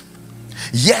healed.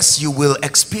 Yes, you will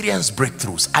experience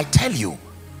breakthroughs. I tell you,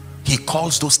 he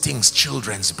calls those things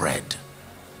children's bread.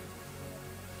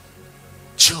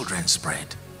 Children's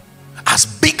bread. As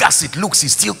big as it looks, he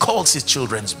still calls it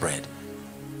children's bread.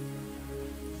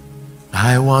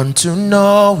 I want to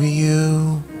know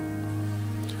you.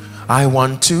 I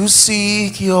want to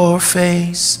seek your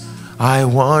face. I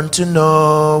want to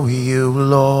know you,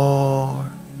 Lord.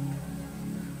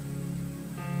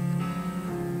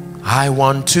 I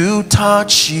want to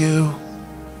touch you.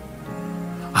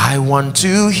 I want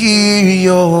to hear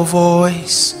your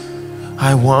voice.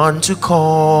 I want to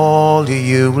call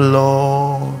you,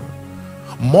 Lord.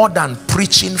 More than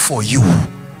preaching for you,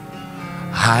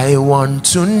 I want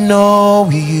to know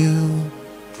you.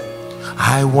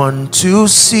 I want to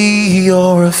see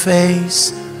your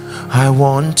face. I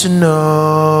want to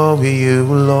know you,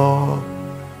 Lord.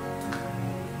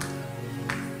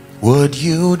 Would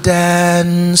you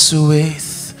dance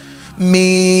with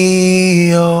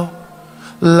me, oh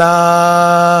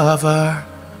lover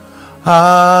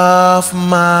of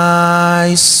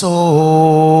my soul,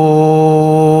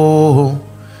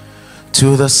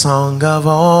 to the song of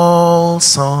all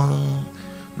song,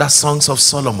 the songs of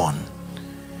Solomon?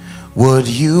 Would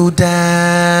you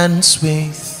dance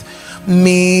with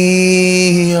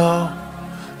me, oh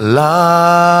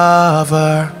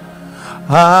lover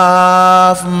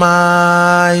of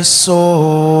my soul,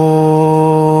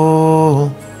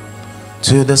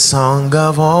 to the song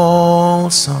of all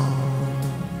song?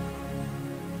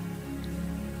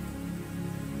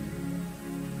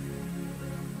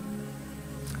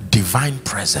 Divine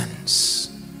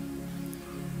presence,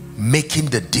 making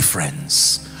the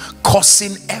difference,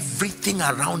 causing everything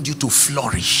around you to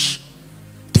flourish.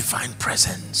 Divine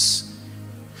presence.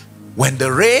 When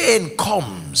the rain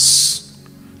comes,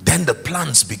 then the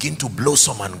plants begin to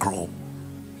blossom and grow.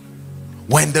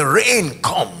 When the rain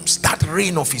comes, that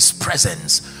rain of his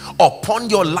presence upon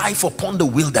your life, upon the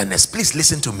wilderness, please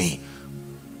listen to me.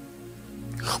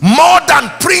 More than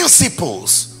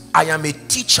principles, I am a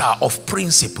teacher of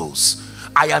principles.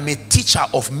 I am a teacher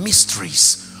of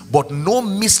mysteries, but no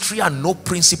mystery and no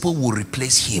principle will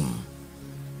replace him.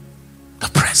 The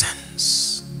presence.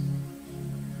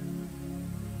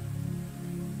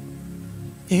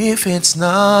 If it's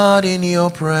not in your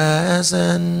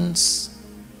presence,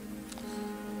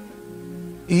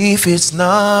 if it's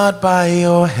not by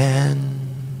your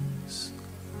hands,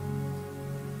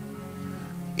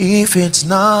 if it's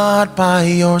not by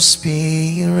your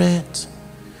spirit,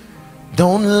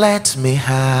 don't let me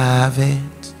have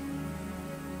it.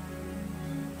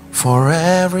 For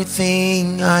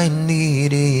everything I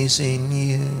need is in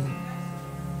you.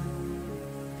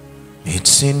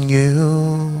 It's in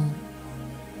you.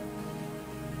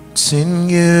 It's in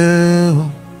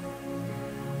you.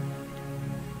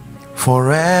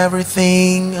 For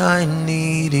everything I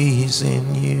need is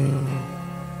in you.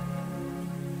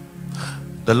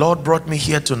 The Lord brought me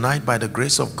here tonight by the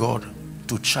grace of God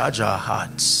to charge our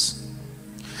hearts.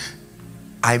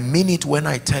 I mean it when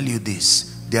I tell you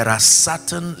this. There are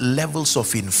certain levels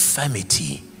of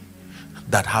infirmity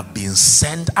that have been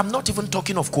sent. I'm not even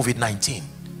talking of COVID-19.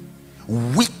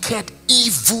 Wicked,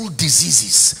 evil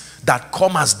diseases that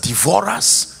come as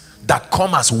devourers, that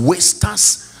come as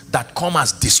wasters, that come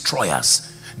as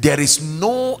destroyers. There is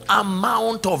no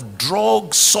amount of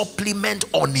drug supplement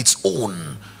on its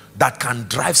own that can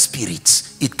drive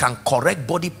spirits. It can correct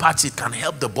body parts, it can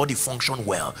help the body function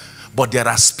well, but there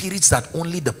are spirits that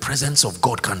only the presence of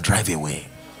God can drive away.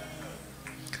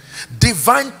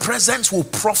 Divine presence will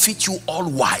profit you all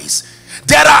wise.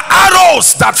 There are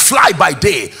arrows that fly by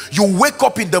day. You wake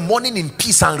up in the morning in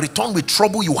peace and return with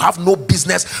trouble you have no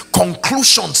business.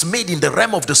 Conclusions made in the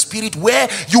realm of the spirit where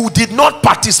you did not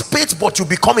participate, but you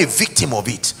become a victim of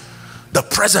it. The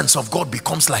presence of God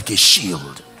becomes like a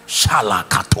shield. Shala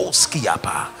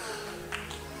katoskiapa.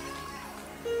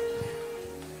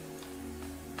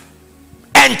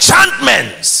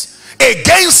 Enchantments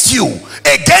against you,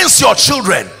 against your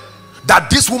children,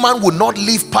 that this woman will not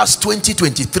live past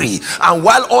 2023, and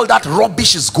while all that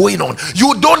rubbish is going on,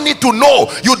 you don't need to know,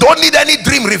 you don't need any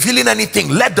dream revealing anything.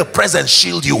 Let the presence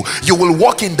shield you. You will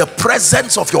walk in the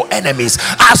presence of your enemies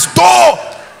as though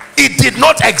it did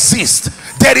not exist.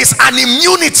 There is an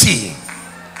immunity.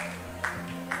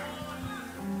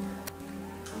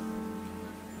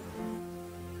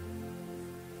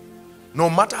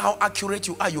 No matter how accurate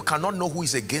you are, you cannot know who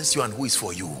is against you and who is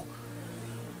for you.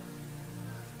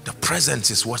 The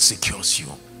presence is what secures you.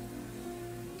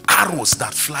 Arrows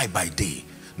that fly by day,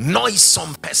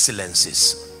 noisome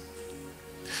pestilences.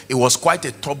 It was quite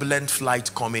a turbulent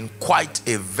flight coming, quite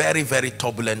a very, very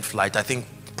turbulent flight. I think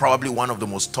probably one of the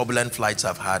most turbulent flights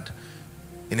I've had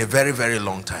in a very, very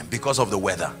long time because of the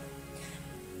weather.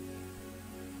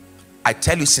 I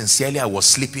tell you sincerely, I was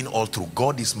sleeping all through.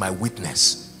 God is my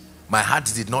witness. My heart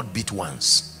did not beat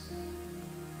once.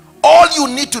 All you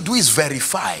need to do is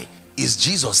verify, is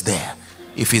Jesus there?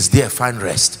 If he's there, find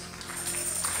rest.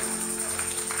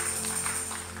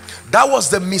 That was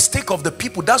the mistake of the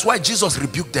people. That's why Jesus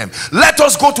rebuked them. Let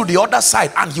us go to the other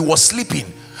side. And he was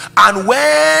sleeping. And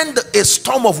when a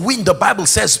storm of wind, the Bible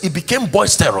says, it became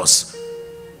boisterous.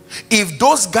 If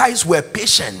those guys were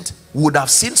patient, would have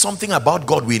seen something about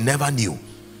God we never knew.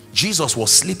 Jesus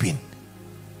was sleeping.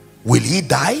 Will he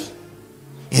die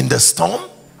in the storm?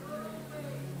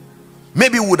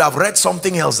 Maybe we would have read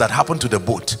something else that happened to the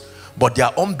boat. But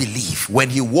their unbelief, when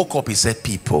he woke up, he said,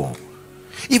 people,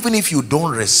 even if you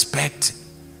don't respect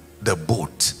the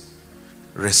boat.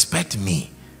 Respect me,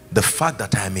 the fact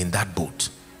that I am in that boat.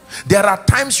 There are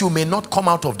times you may not come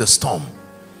out of the storm.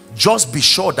 Just be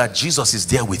sure that Jesus is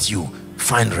there with you.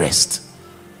 Find rest.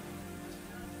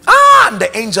 And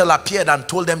the angel appeared and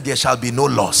told them there shall be no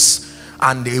loss.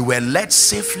 And they were led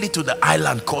safely to the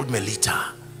island called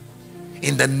Melita.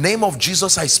 In the name of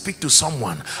Jesus, I speak to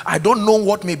someone. I don't know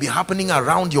what may be happening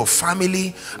around your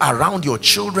family, around your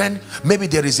children. Maybe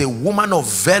there is a woman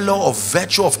of valor, of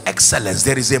virtue, of excellence.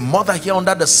 There is a mother here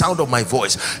under the sound of my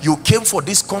voice. You came for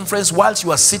this conference whilst you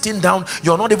are sitting down.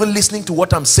 You're not even listening to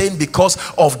what I'm saying because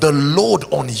of the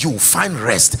load on you. Find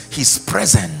rest. His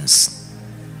presence.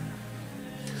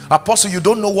 Apostle, you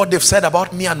don't know what they've said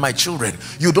about me and my children.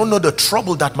 You don't know the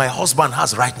trouble that my husband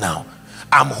has right now.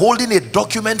 I'm holding a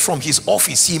document from his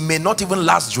office. He may not even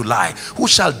last July. Who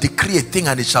shall decree a thing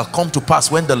and it shall come to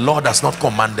pass when the Lord has not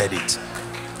commanded it?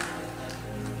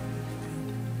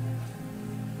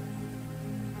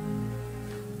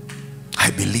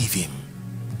 I believe him.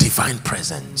 Divine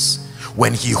presence.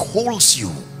 When he holds you,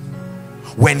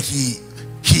 when he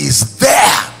is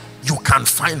there, you can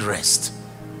find rest.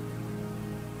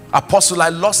 Apostle, I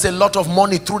lost a lot of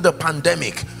money through the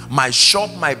pandemic. My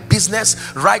shop, my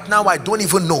business, right now I don't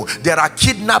even know. There are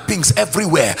kidnappings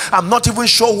everywhere. I'm not even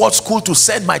sure what school to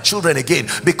send my children again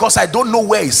because I don't know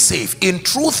where is safe. In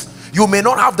truth, you may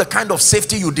not have the kind of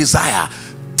safety you desire.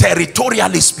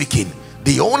 Territorially speaking,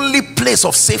 the only place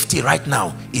of safety right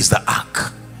now is the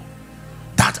ark.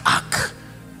 That ark.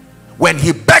 When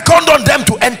he beckoned on them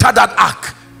to enter that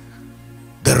ark,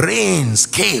 the rains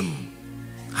came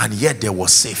and yet there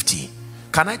was safety.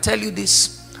 Can I tell you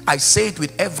this? I say it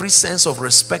with every sense of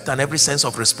respect and every sense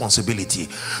of responsibility.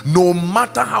 No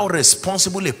matter how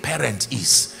responsible a parent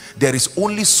is, there is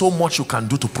only so much you can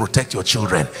do to protect your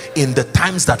children in the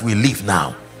times that we live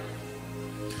now.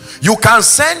 You can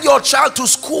send your child to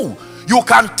school. You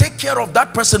can take care of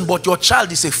that person, but your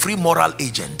child is a free moral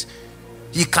agent.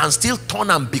 He can still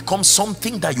turn and become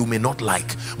something that you may not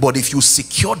like. But if you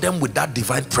secure them with that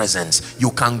divine presence, you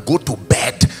can go to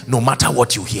bed no matter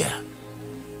what you hear.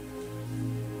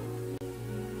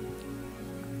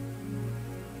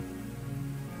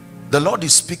 The Lord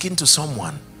is speaking to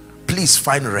someone. Please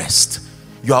find rest.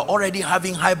 You are already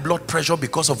having high blood pressure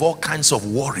because of all kinds of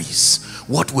worries.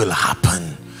 What will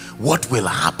happen? What will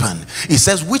happen? He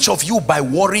says, which of you by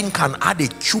worrying can add a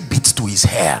cubit to his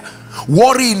hair?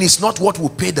 Worrying is not what will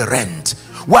pay the rent.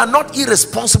 We are not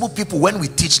irresponsible people when we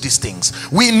teach these things.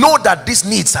 We know that these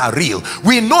needs are real.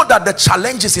 We know that the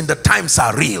challenges in the times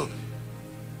are real.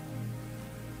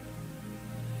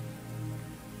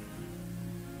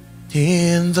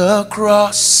 In the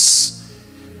cross,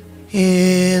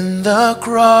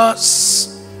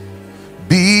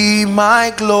 be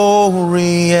my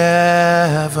glory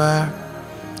ever,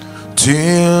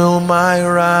 till my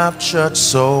raptured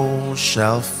soul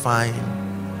shall find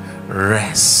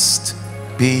rest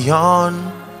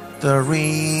beyond the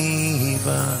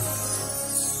river.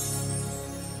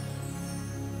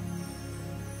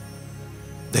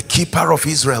 The keeper of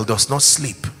Israel does not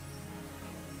sleep.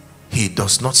 He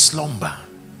does not slumber.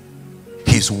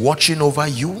 He's watching over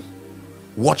you,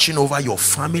 watching over your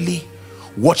family,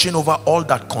 watching over all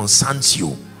that concerns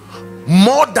you,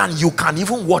 more than you can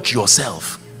even watch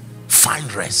yourself.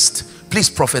 Find rest. Please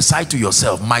prophesy to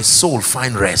yourself, my soul,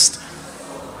 find rest.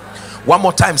 One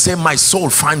more time, say, my soul,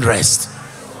 find rest.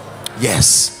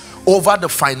 Yes, over the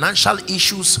financial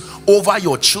issues, over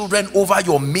your children, over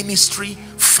your ministry,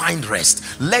 find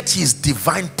rest. Let his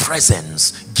divine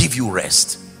presence give you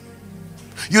rest.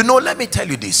 You know, let me tell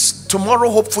you this. Tomorrow,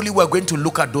 hopefully, we're going to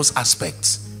look at those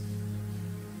aspects.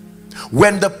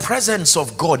 When the presence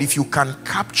of God, if you can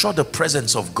capture the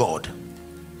presence of God,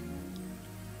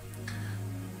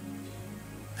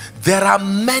 there are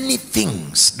many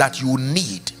things that you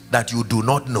need that you do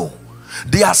not know.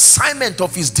 The assignment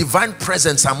of his divine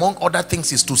presence, among other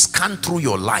things, is to scan through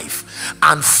your life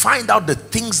and find out the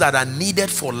things that are needed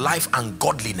for life and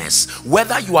godliness.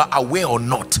 Whether you are aware or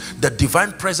not, the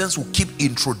divine presence will keep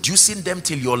introducing them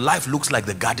till your life looks like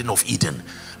the Garden of Eden.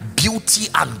 Beauty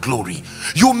and glory.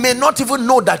 You may not even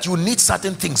know that you need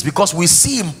certain things because we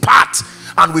see in part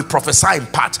and we prophesy in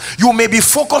part. You may be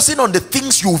focusing on the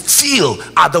things you feel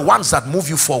are the ones that move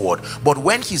you forward, but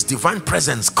when his divine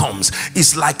presence comes,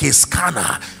 it's like a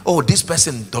scanner. Oh, this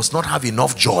person does not have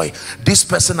enough joy. This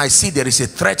person, I see there is a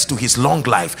threat to his long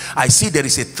life. I see there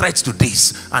is a threat to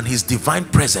this, and his divine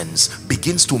presence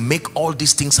begins to make all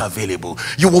these things available.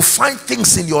 You will find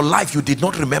things in your life you did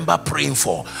not remember praying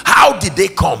for. How did they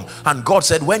come? And God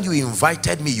said, when you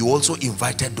invited me, you also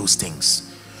invited those things.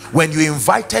 When you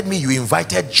invited me, you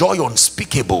invited joy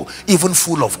unspeakable, even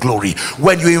full of glory.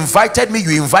 When you invited me,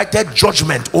 you invited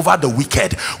judgment over the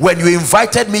wicked. When you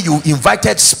invited me, you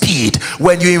invited speed.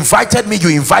 When you invited me, you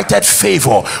invited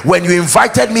favor. When you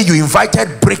invited me, you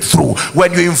invited breakthrough.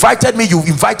 When you invited me, you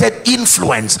invited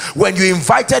influence. When you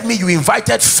invited me, you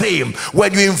invited fame.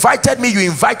 When you invited me, you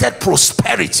invited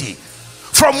prosperity.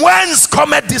 From whence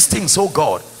cometh these things, oh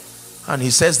God? And he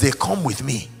says, they come with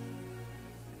me.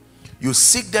 You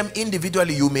seek them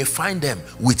individually, you may find them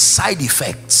with side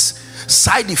effects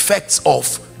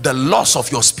of the loss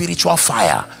of your spiritual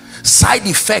fire, side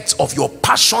effects of your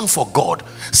passion for God,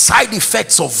 side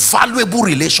effects of valuable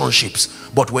relationships.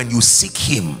 But when you seek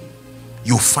him,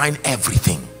 you find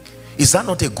everything. Is that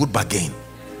not a good bargain?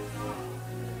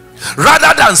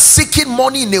 Rather than seeking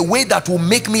money in a way that will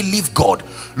make me leave God,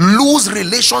 lose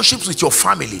relationships with your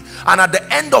family, and at the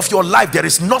end of your life there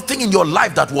is nothing in your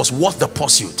life that was worth the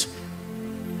pursuit.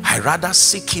 I rather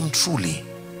seek him truly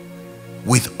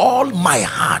with all my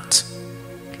heart,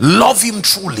 love him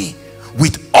truly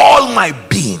with all my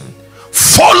being,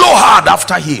 follow hard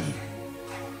after him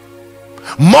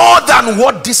more than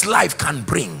what this life can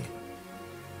bring.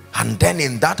 And then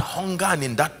in that hunger and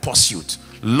in that pursuit,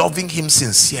 loving him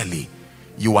sincerely,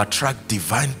 you attract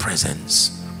divine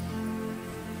presence.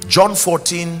 John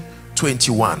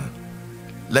 14:21.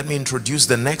 Let me introduce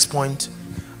the next point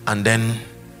and then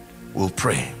we'll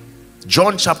pray.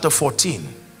 John chapter 14,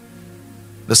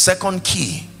 the second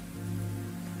key.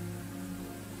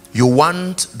 You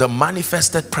want the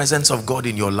manifested presence of God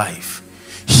in your life.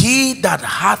 He that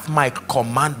hath my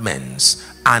commandments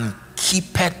and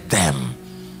keepeth them,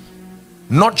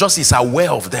 not just is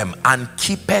aware of them, and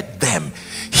keepeth them,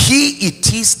 he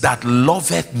it is that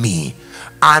loveth me,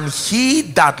 and he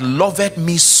that loveth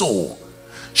me so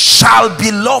shall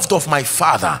be loved of my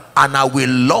Father, and I will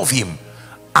love him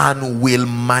and will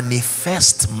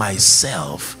manifest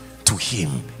myself to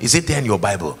him. Is it there in your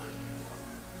Bible?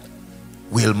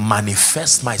 Will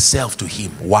manifest myself to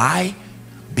him. Why?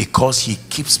 Because he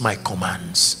keeps my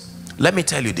commands. Let me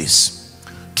tell you this.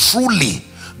 Truly,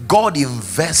 God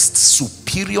invests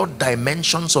superior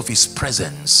dimensions of his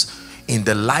presence in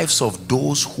the lives of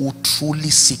those who truly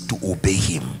seek to obey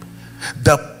him.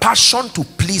 The passion to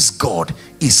please God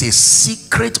is a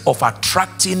secret of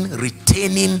attracting,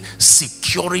 retaining,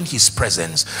 securing his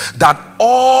presence. That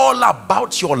all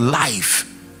about your life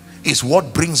is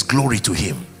what brings glory to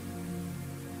him.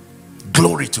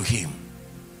 Glory to him.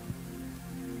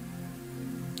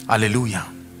 Hallelujah.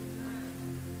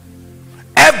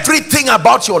 Everything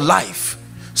about your life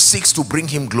seeks to bring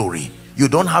him glory. You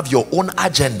don't have your own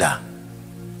agenda.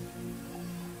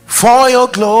 For your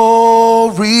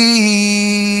glory,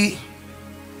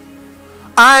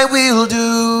 I will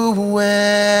do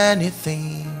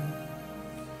anything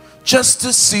just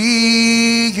to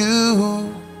see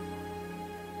you,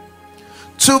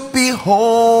 to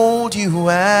behold you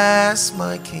as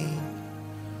my King.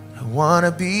 I want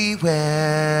to be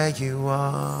where you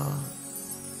are.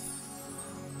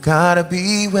 Gotta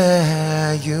be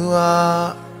where you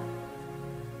are.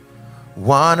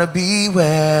 Wanna be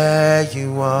where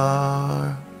you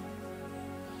are.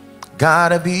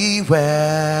 Gotta be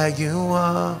where you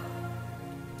are.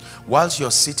 Whilst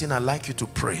you're sitting, I'd like you to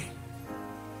pray.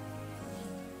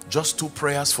 Just 2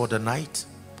 prayers for the night.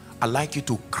 I'd like you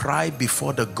to cry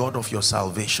before the God of your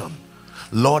salvation.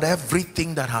 Lord,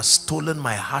 everything that has stolen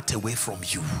my heart away from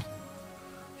you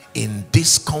in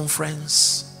this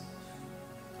conference,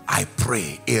 I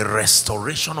pray a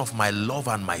restoration of my love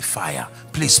and my fire.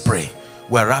 Please pray.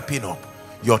 We're wrapping up.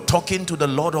 You're talking to the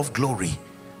Lord of glory,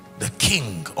 the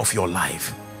King of your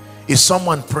life. Is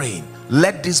someone praying?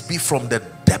 Let this be from the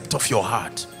depth of your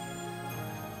heart.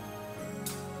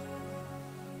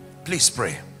 Please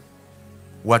pray.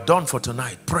 We're done for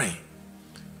tonight. Pray.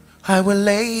 I will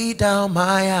lay down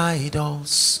my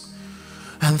idols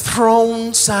and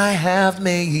thrones I have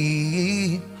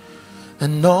made,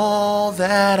 and all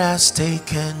that has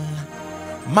taken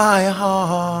my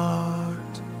heart.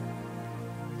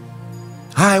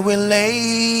 I will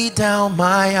lay down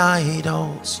my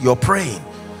idols. You're praying.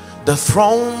 The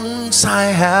thrones I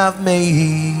have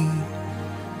made,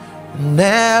 and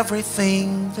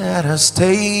everything that has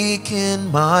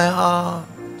taken my heart.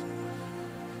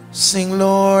 Sing,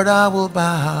 Lord, I will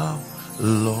bow.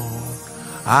 Lord,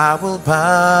 I will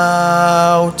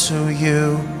bow to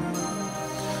you.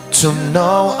 To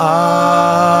no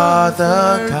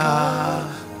other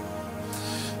God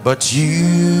but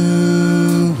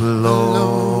you,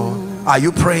 Lord. Are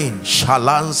you praying?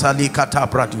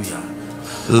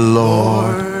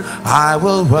 Lord, I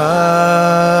will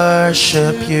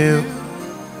worship you.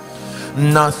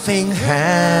 nothing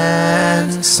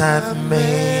hands have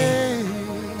made,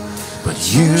 but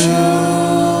you,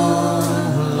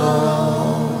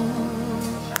 Lord.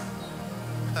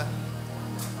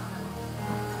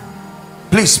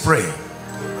 Please pray.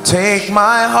 Take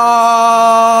my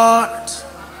heart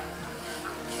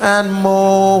and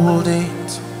mold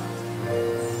it.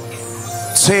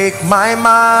 Take my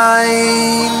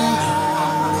mind,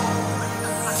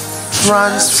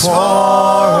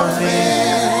 transform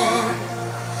it.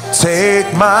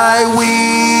 Take my will,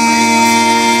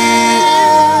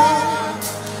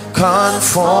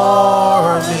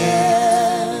 conform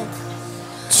it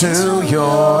to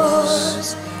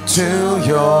yours,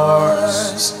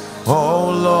 oh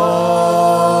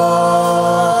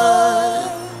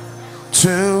Lord,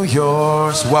 to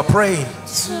yours. We're praying.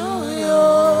 To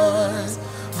yours,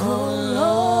 oh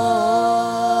Lord.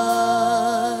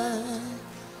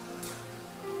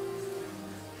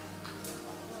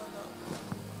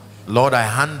 Lord, I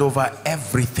hand over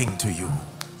everything to you.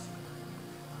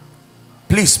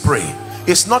 Please pray.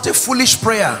 It's not a foolish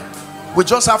prayer. We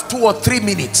just have 2 or 3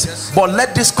 minutes, but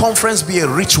let this conference be a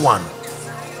rich one.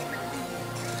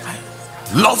 I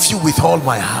love you with all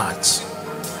my heart.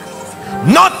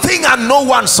 Nothing and no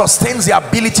one sustains the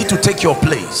ability to take your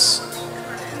place.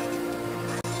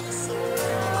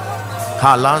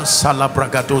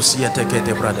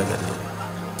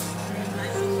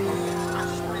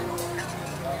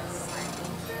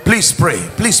 Please pray.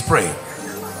 Please pray.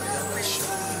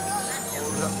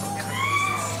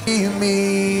 Carry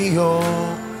me,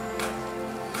 oh.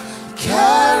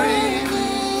 Carry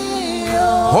me,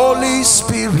 oh. Holy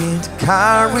Spirit,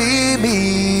 carry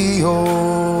me,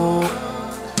 oh.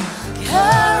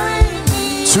 Carry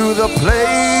me to the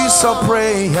place of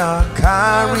prayer.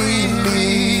 Carry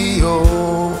me,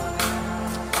 oh.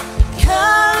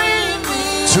 Carry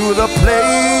me to the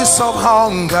place of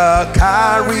hunger.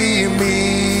 Carry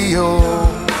me,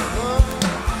 oh.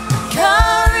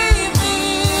 Carry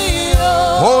me,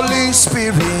 oh. Holy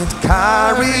Spirit,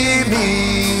 carry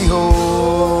me,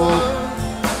 oh.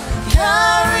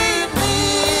 Carry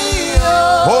me,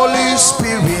 oh. Holy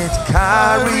Spirit,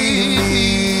 carry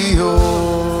me,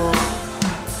 oh.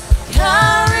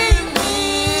 Carry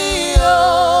me,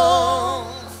 oh.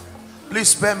 Please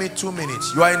spare me 2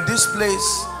 minutes. You are in this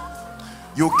place.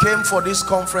 You came for this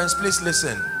conference. Please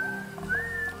listen.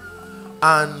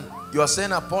 And you are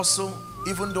saying, Apostle,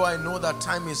 even though I know that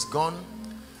time is gone,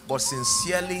 but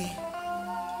sincerely,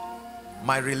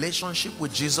 my relationship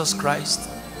with Jesus Christ,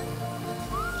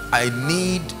 I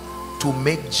need to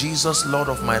make Jesus Lord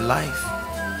of my life.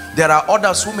 There are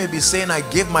others who may be saying, I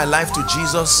gave my life to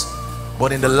Jesus,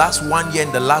 but in the last 1 year,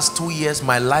 in the last 2 years,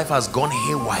 my life has gone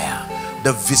haywire.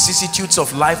 The vicissitudes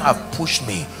of life have pushed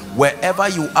me. Wherever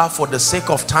you are, for the sake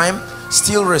of time,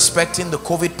 still respecting the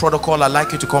COVID protocol, I'd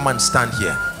like you to come and stand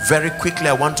here. Very quickly,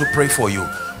 I want to pray for you.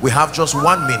 We have just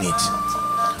 1 minute.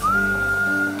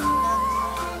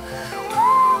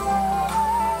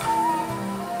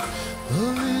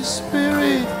 Holy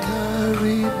Spirit,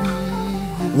 carry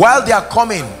me. While they are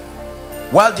coming,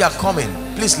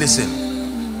 please listen.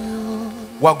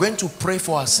 We are going to pray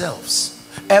for ourselves.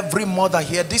 Every mother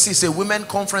here, this is a women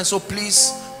conference, so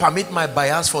please permit my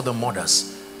bias for the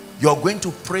mothers. You're going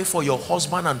to pray for your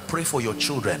husband and pray for your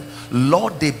children.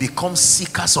 Lord, they become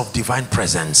seekers of divine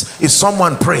presence. Is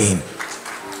someone praying?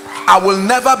 I will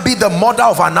never be the mother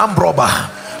of an armed robber.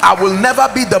 I will never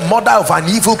be the mother of an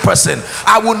evil person.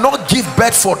 I will not give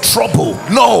birth for trouble.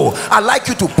 No, I'd like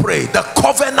you to pray the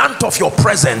covenant of your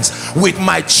presence with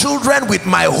my children, with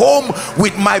my home,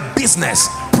 with my business.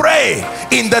 Pray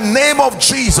in the name of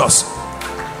Jesus.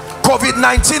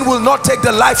 COVID-19 will not take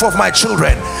the life of my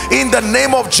children. In the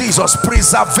name of Jesus,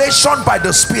 preservation by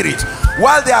the Spirit.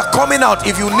 While they are coming out,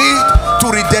 if you need to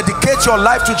rededicate your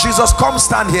life to Jesus, come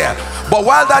stand here. But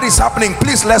while that is happening,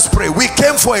 please, let's pray. We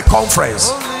came for a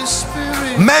conference.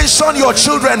 Mention your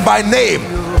children by name.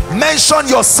 Mention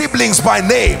your siblings by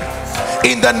name.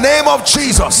 In the name of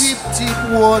Jesus.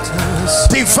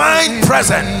 Divine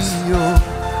presence.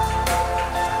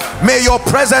 May your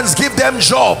presence give them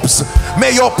jobs.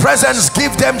 May your presence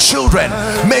give them children.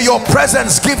 May your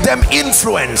presence give them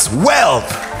influence, wealth.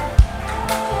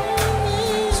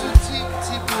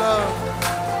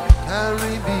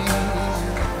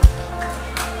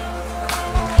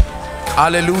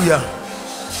 Hallelujah.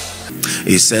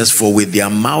 It says, for with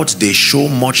their mouth they show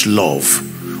much love,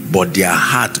 but their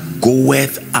heart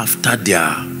goeth after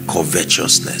their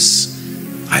covetousness.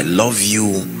 I love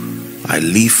you. I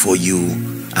live for you.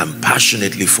 I'm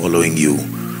passionately following you,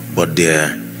 but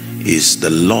there is the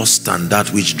lust and that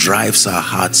which drives our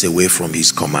hearts away from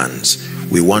his commands.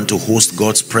 we want to host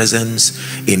God's presence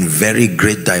in very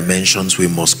great dimensions, we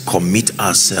must commit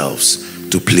ourselves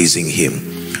to pleasing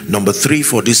him. Number 3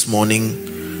 for this morning,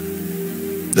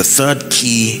 the third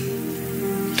key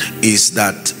is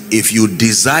that if you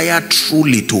desire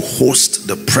truly to host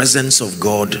the presence of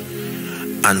God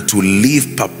and to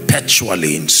live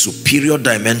perpetually in superior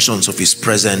dimensions of his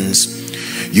presence,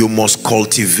 you must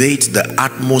cultivate the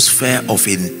atmosphere of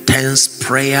intense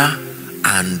prayer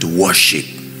and worship.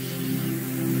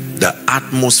 The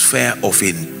atmosphere of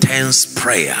intense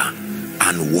prayer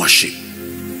and worship.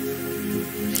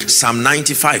 Psalm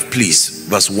 95, please,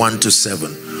 verse 1 to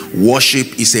 7.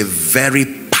 Worship is a very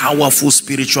powerful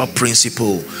spiritual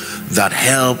principle that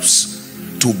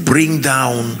helps to bring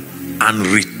down and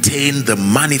retain the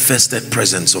manifested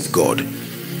presence of God.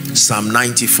 Psalm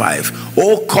 95.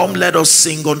 Oh, come, let us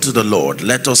sing unto the Lord.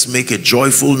 Let us make a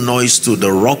joyful noise to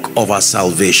the rock of our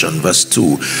salvation. Verse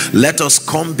 2. Let us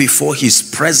come before his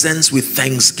presence with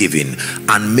thanksgiving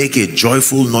and make a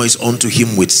joyful noise unto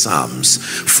him with psalms.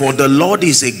 For the Lord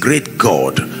is a great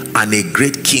God and a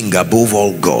great King above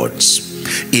all gods.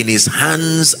 In his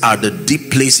hands are the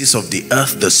deep places of the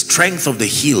earth. The strength of the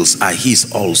hills are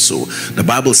his also. The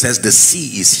Bible says the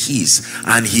sea is his,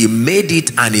 and he made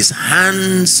it, and his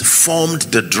hands formed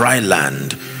the dry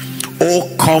land.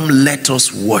 Oh, come, let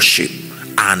us worship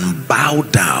and bow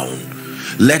down.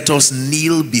 Let us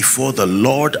kneel before the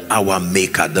Lord our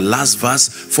Maker. The last verse,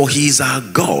 for he is our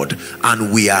God,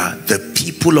 and we are the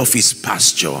people of his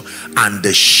pasture and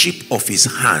the sheep of his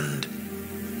hand.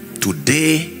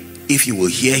 Today, if you will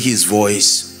hear his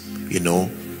voice, you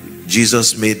know,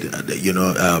 Jesus made,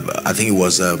 I think it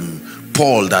was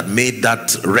Paul that made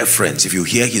that reference. If you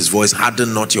hear his voice,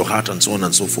 harden not your heart, and so on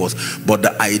and so forth. But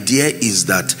the idea is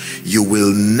that you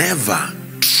will never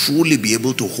truly be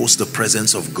able to host the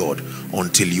presence of God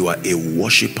until you are a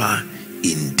worshiper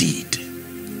indeed.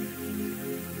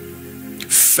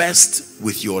 First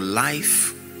with your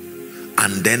life,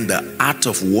 and then the art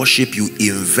of worship, you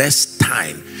invest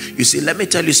time. You see, let me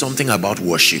tell you something about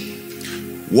worship.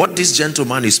 What this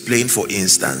gentleman is playing, for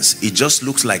instance, it just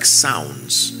looks like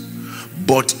sounds.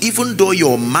 But even though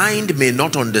your mind may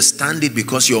not understand it,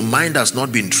 because your mind has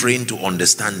not been trained to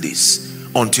understand this,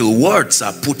 until words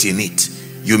are put in it,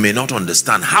 you may not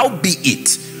understand. How be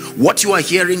it, what you are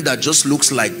hearing that just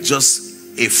looks like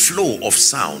just a flow of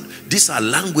sound, these are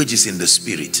languages in the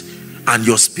spirit, and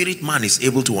your spirit man is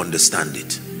able to understand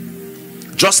it.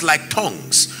 Just like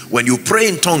tongues, when you pray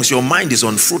in tongues, your mind is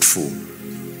unfruitful.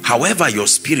 However, your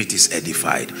spirit is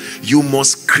edified. You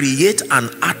must create an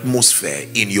atmosphere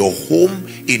in your home,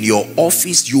 in your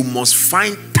office. You must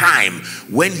find time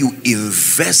when you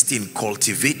invest in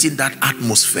cultivating that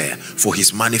atmosphere for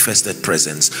his manifested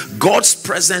presence. God's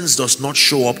presence does not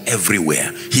show up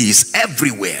everywhere. He is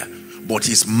everywhere. But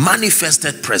his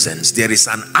manifested presence, there is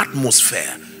an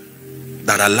atmosphere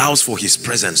that allows for his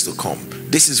presence to come.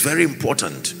 This is very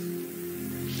important.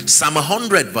 Psalm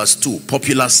 100 verse 2,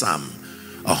 popular psalm.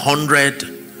 100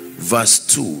 verse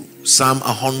 2. Psalm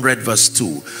 100 verse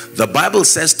 2. The Bible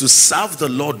says to serve the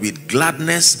Lord with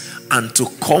gladness and to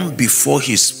come before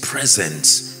his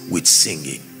presence with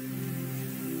singing.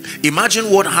 Imagine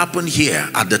what happened here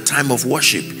at the time of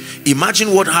worship.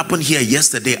 Imagine what happened here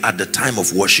yesterday at the time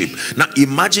of worship. Now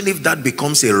imagine if that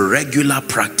becomes a regular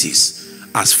practice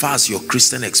as far as your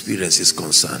Christian experience is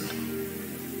concerned.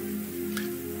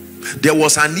 There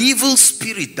was an evil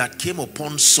spirit that came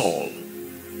upon Saul.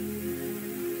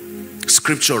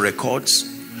 Scripture records,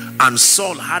 and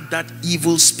Saul had that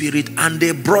evil spirit, and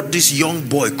they brought this young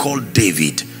boy called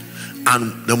David.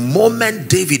 And the moment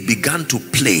David began to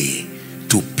play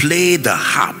the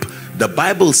harp, the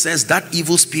Bible says that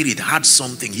evil spirit had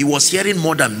something. He was hearing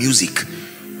more than music.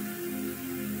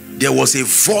 There was a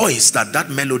voice that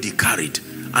melody carried,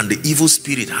 and the evil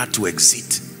spirit had to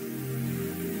exit.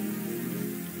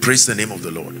 Praise the name of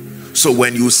the Lord. So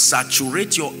when you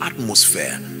saturate your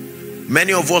atmosphere,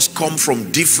 many of us come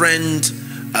from different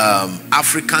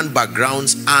African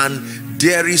backgrounds, and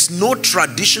there is no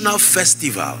traditional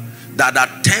festival that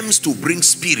attempts to bring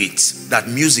spirits that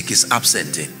music is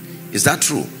absent in. Is that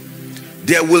true?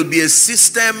 There will be a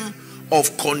system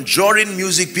of conjuring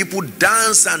music. People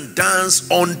dance and dance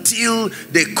until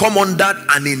they come under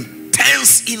an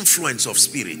intense influence of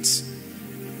spirits.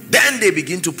 Then they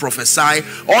begin to prophesy,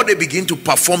 or they begin to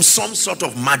perform some sort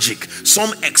of magic,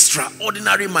 some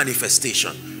extraordinary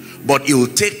manifestation. But it will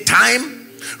take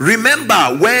time.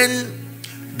 Remember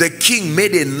when the king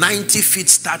made a 90-foot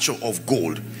statue of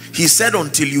gold, he said,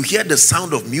 until you hear the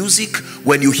sound of music,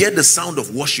 when you hear the sound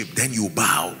of worship, then you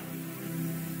bow.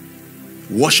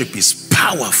 Worship is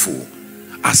powerful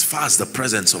as far as the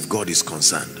presence of God is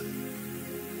concerned.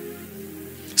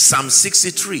 Psalm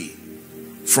 63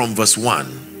 from verse 1.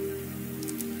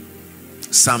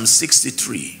 Psalm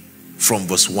 63 from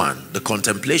verse 1. The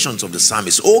contemplations of the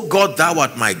psalmist. O God, thou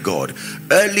art my God.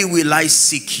 Early will I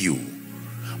seek you.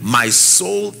 My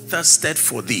soul thirsted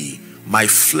for thee. My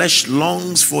flesh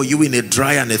longs for you in a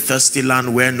dry and a thirsty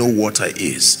land where no water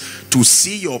is, to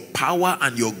see your power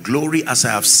and your glory as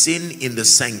I have seen in the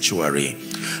sanctuary.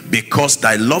 Because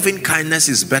thy loving kindness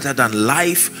is better than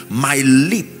life, my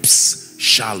lips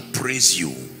shall praise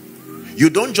you. You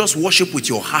don't just worship with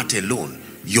your heart alone.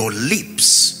 Your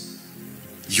lips.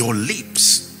 Your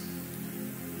lips.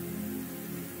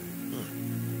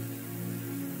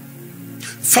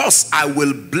 First, I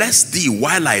will bless thee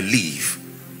while I live,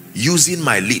 using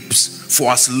my lips.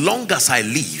 For as long as I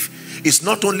live, it's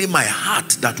not only my heart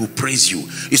that will praise you,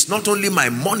 it's not only my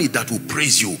money that will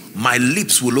praise you, my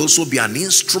lips will also be an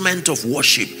instrument of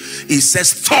worship. It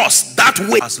says, thus, that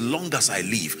way, as long as I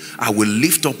live, I will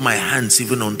lift up my hands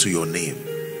even unto your name.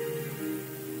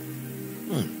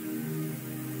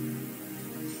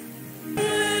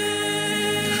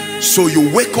 So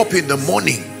you wake up in the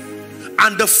morning,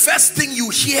 and the first thing you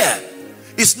hear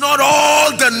is not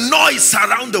all the noise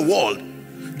around the world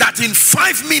that in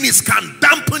 5 minutes can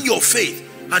dampen your faith,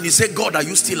 and you say, God, are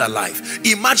you still alive?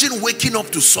 Imagine waking up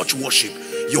to such worship.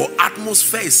 Your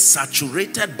atmosphere is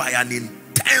saturated by an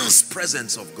intense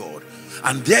presence of God,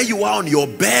 and there you are on your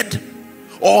bed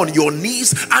or on your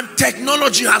knees, and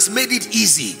technology has made it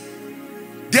easy.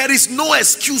 There is no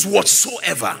excuse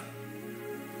whatsoever.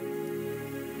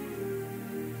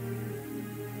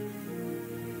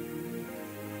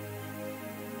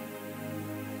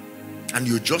 And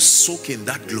you just soak in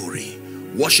that glory.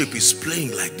 Worship is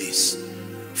playing like this.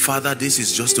 Father, this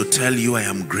is just to tell you I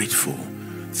am grateful.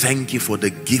 Thank you for the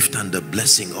gift and the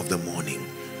blessing of the morning.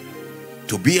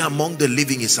 To be among the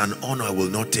living is an honor I will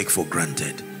not take for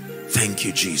granted. Thank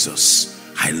you, Jesus.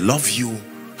 I love you.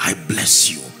 I bless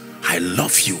you. I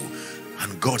love you.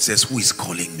 And God says, who is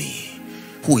calling me?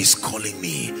 Who is calling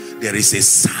me? There is a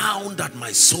sound that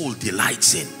my soul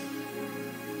delights in.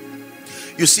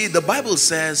 You see, the Bible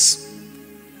says,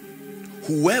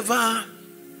 whoever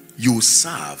you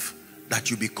serve,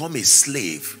 that you become a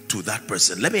slave to that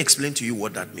person. Let me explain to you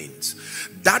what that means.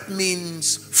 That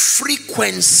means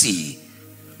frequency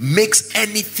makes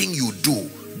anything you do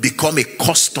become a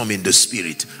custom in the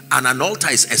spirit, and an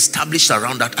altar is established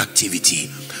around that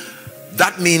activity.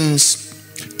 That means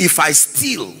if I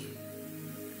steal,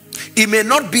 it may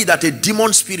not be that a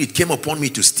demon spirit came upon me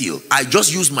to steal. I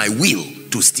just use my will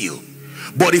to steal.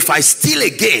 But if I steal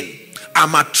again,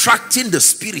 I'm attracting the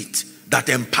spirit that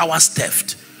empowers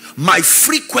theft. My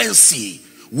frequency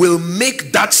will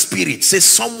make that spirit say,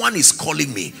 someone is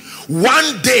calling me.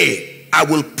 One day I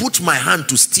will put my hand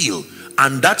to steal,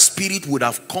 and that spirit would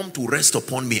have come to rest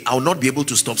upon me. I'll not be able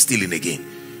to stop stealing again.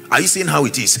 Are you seeing how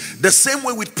it is? The same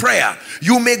way with prayer.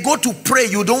 You may go to pray,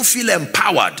 you don't feel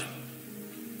empowered,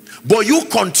 but you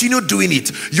continue doing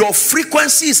it. Your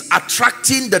frequency is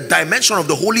attracting the dimension of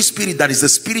the Holy Spirit, that is the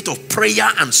spirit of prayer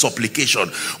and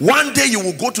supplication. One day you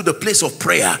will go to the place of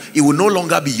prayer. It will no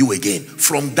longer be you again.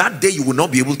 From that day you will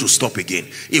not be able to stop again.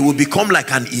 It will become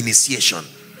like an initiation.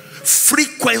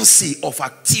 Frequency of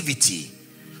activity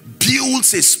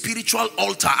builds a spiritual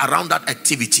altar around that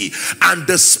activity, and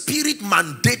the spirit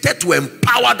mandated to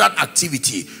empower that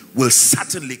activity will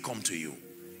certainly come to you.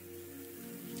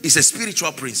 It's a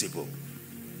spiritual principle.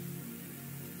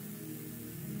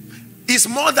 It's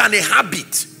more than a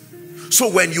habit. So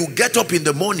when you get up in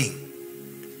the morning,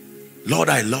 Lord,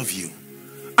 I love you.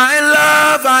 I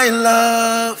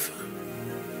love.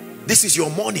 This is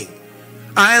your morning.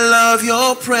 I love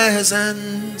your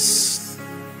presence.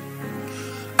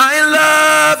 I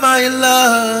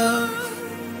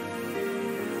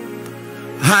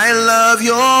love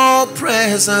your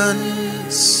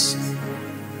presence.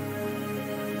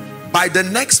 By the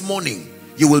next morning,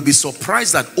 you will be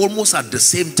surprised that almost at the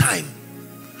same time,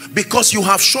 because you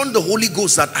have shown the Holy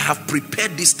Ghost that I have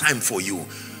prepared this time for you,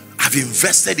 I've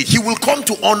invested it. He will come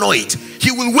to honor it. He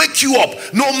will wake you up.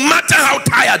 No matter how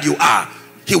tired you are,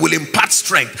 he will impart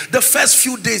strength. The first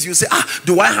few days you say,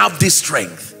 do I have this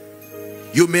strength?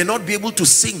 You may not be able to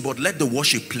sing, but let the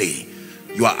worship play.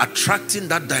 You are attracting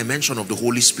that dimension of the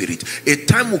Holy Spirit. A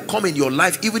time will come in your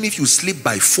life, even if you sleep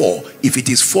by 4, if it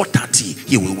is 4:30,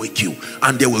 he will wake you,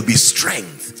 and there will be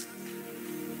strength.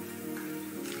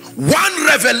 One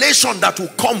revelation that will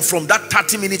come from that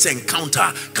 30 minutes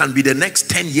encounter can be the next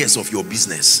 10 years of your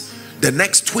business, the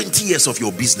next 20 years of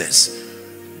your business.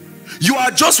 You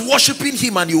are just worshiping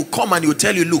him, and he will come and he will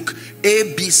tell you, look,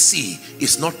 ABC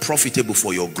is not profitable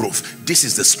for your growth. This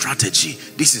is the strategy.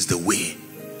 This is the way.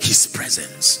 his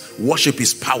presence. Worship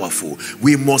is powerful.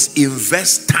 We must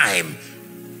invest time.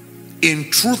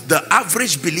 In truth, the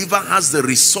average believer has the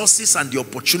resources and the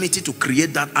opportunity to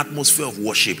create that atmosphere of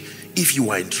worship if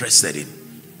you are interested in.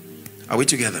 Are we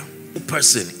together? A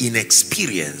person in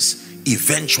experience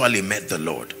eventually met the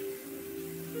Lord.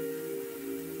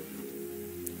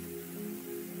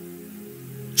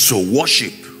 So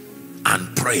worship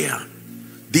and prayer,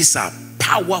 these are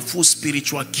powerful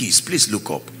spiritual keys. Please look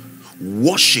up.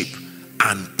 Worship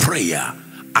and prayer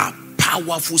are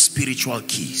powerful spiritual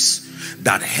keys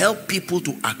that help people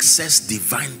to access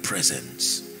divine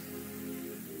presence.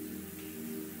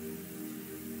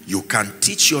 You can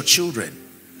teach your children.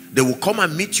 They will come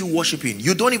and meet you worshiping.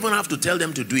 You don't even have to tell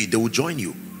them to do it. They will join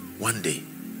you one day.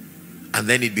 And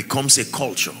then it becomes a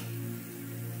culture.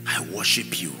 I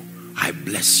worship you. I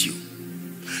bless you.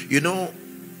 You know,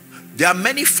 there are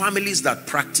many families that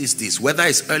practice this, whether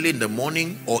it's early in the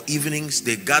morning or evenings.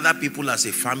 They gather people as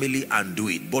a family and do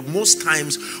it. But most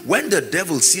times, when the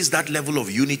devil sees that level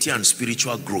of unity and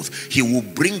spiritual growth, he will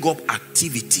bring up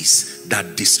activities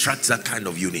that distract that kind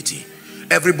of unity.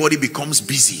 Everybody becomes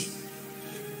busy,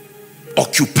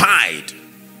 occupied.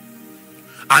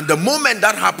 And the moment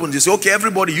that happens, you say, okay,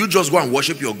 everybody, you just go and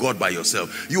worship your God by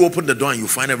yourself. You open the door and you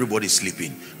find everybody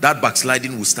sleeping. That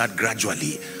backsliding will start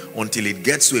gradually until it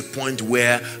gets to a point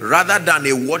where rather than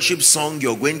a worship song,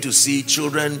 you're going to see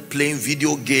children playing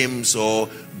video games or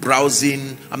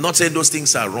browsing. I'm not saying those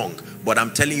things are wrong, but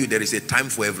I'm telling you there is a time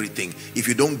for everything. If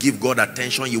you don't give God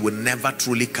attention, you will never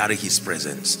truly carry his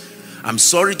presence. I'm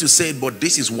sorry to say it, but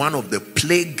this is one of the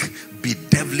plague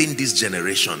bedeviling this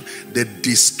generation. The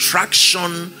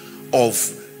distraction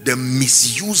of the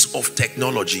misuse of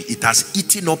technology. It has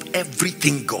eaten up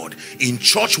everything God. In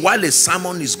church, while a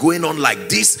sermon is going on like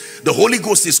this, the Holy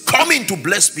Ghost is coming to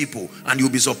bless people, and you'll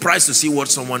be surprised to see what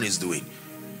someone is doing.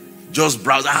 Just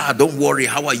browse. Don't worry,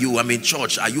 how are you? I'm in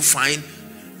church. Are you fine?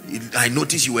 I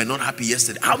noticed you were not happy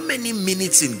yesterday. How many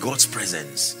minutes in God's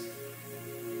presence?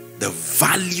 The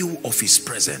value of his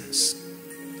presence.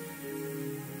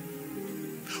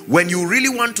 When you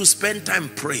really want to spend time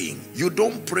praying, you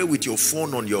don't pray with your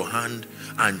phone on your hand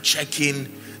and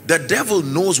checking. The devil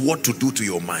knows what to do to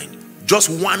your mind. Just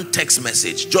one text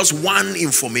message, just one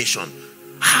information.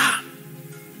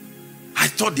 I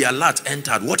thought the alert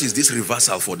entered. What is this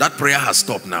reversal for? That prayer has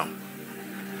stopped now.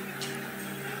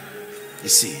 You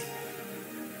see,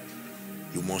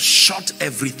 you must shut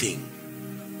everything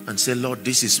and say, Lord,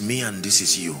 this is me and this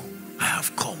is you. I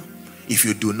have come. If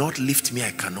you do not lift me,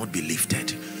 I cannot be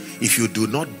lifted. If you do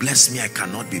not bless me, I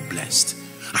cannot be blessed.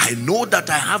 I know that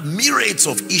I have myriads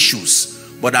of issues,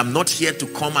 but I'm not here to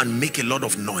come and make a lot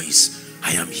of noise.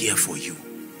 I am here for you.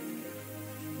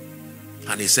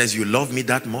 And he says, you love me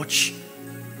that much?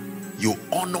 You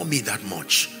honor me that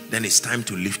much? Then it's time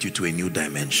to lift you to a new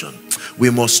dimension. We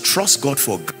must trust God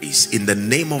for grace in the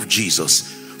name of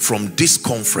Jesus from this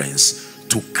conference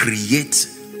to create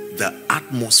the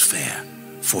atmosphere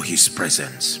for his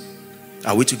presence.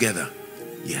 Are we together?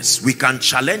 Yes, we can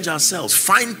challenge ourselves.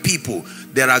 Find people.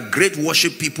 There are great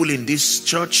worship people in this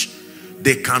church.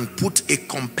 They can put a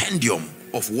compendium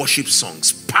of worship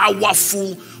songs,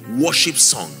 powerful worship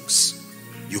songs.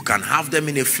 You can have them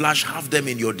in a flash, have them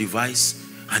in your device,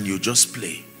 and you just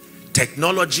play.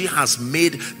 Technology has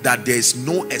made that there is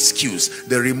no excuse.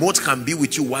 The remote can be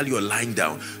with you while you're lying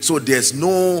down. So there's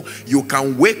no, you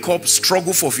can wake up,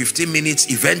 struggle for 15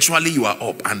 minutes, eventually you are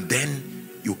up, and then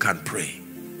you can pray.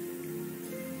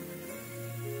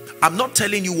 I'm not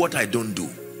telling you what I don't do.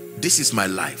 This is my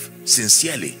life.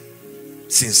 Sincerely.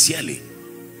 Sincerely.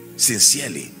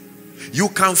 Sincerely. You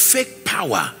can fake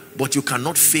power, but you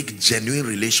cannot fake genuine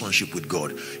relationship with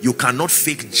God. You cannot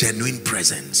fake genuine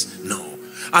presence. No.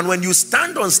 And when you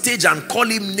stand on stage and call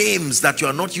him names that you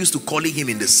are not used to calling him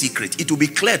in the secret, it will be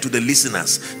clear to the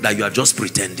listeners that you are just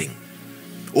pretending.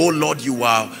 Oh Lord, you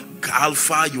are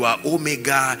Alpha, you are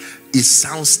Omega. It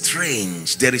sounds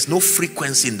strange. There is no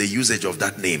frequency in the usage of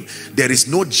that name. There is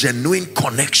no genuine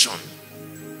connection.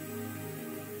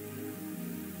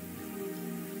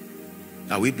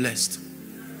 Are we blessed?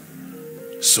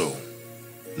 So,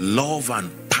 love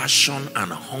and passion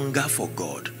and hunger for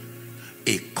God,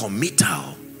 a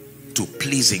committal to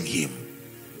pleasing him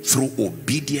through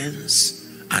obedience,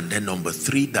 and then number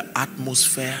 3, the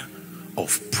atmosphere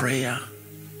of prayer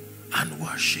and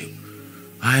worship.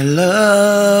 I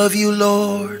love you,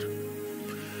 Lord,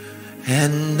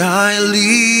 and I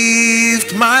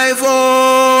lift my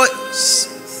voice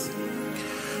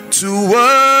to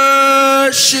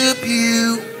worship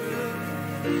you.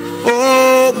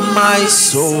 Oh, my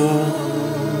soul,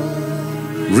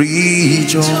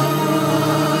 rejoice.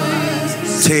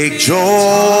 Take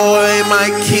joy, my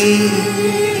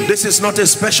King. This is not a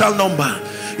special number.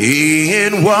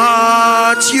 In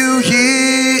what you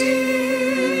hear,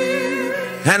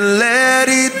 and let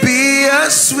it be a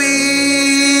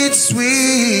sweet,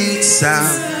 sweet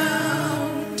sound.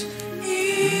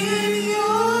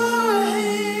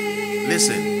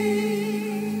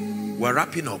 Listen, we're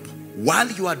wrapping up. While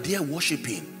you are there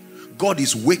worshiping, God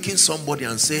is waking somebody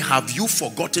and say, have you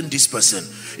forgotten this person?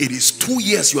 It is 2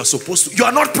 years you are supposed to. You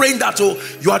are not praying that, oh,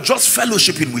 you are just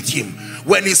fellowshipping with him.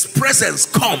 When his presence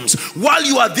comes, while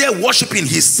you are there worshiping,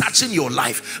 he's searching your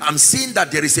life. I'm seeing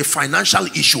that there is a financial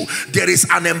issue. There is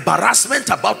an embarrassment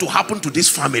about to happen to this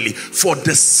family. For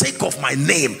the sake of my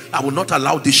name, I will not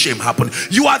allow this shame happen.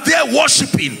 You are there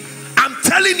worshiping. I'm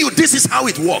telling you, this is how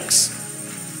it works.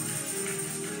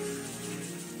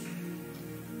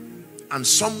 And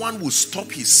someone will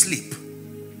stop his sleep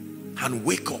and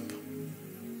wake up.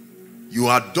 You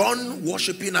are done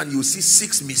worshiping and you see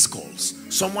 6 missed calls.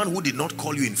 Someone who did not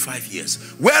call you in 5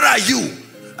 years. Where are you?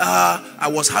 I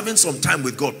was having some time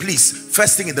with God. Please,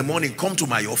 first thing in the morning, come to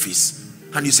my office.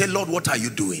 And you say, Lord, what are you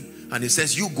doing? And he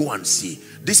says, you go and see.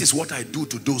 This is what I do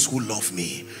to those who love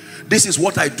me. This is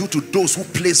what I do to those who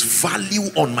place value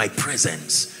on my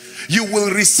presence. You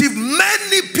will receive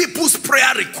many people's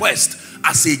prayer requests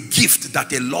as a gift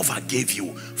that a lover gave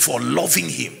you for loving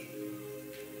him.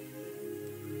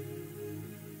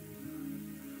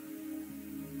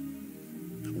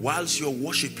 Whilst you're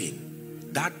worshiping,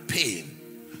 that pain,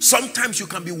 sometimes you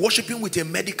can be worshiping with a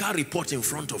medical report in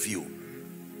front of you.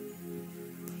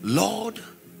 Lord,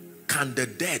 can the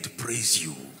dead praise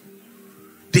you?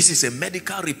 This is a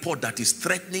medical report that is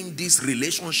threatening this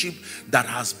relationship that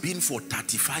has been for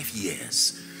 35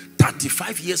 years.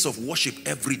 35 years of worship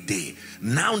every day.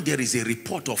 Now there is a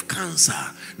report of cancer.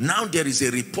 Now there is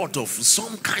a report of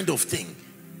some kind of thing.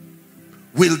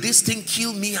 Will this thing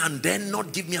kill me and then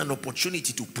not give me an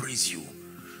opportunity to praise you?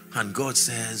 And God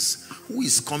says, who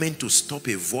is coming to stop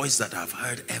a voice that I've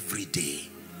heard every day?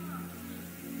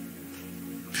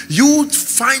 You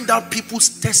find out people's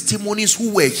testimonies who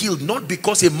were healed, not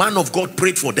because a man of God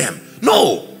prayed for them.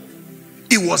 No,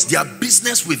 it was their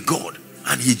business with God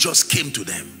and he just came to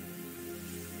them.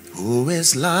 Who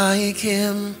is like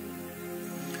him,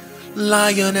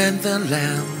 Lion and the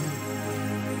Lamb,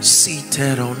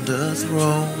 seated on the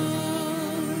throne?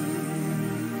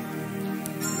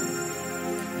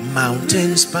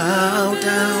 Mountains bow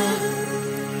down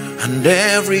and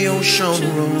every ocean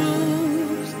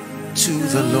rolls to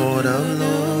the Lord of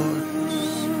Lords.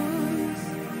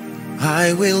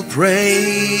 I will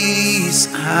praise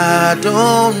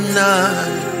Adonai.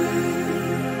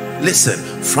 Listen,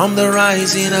 from the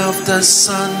rising of the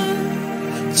sun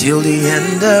till the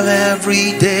end of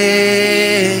every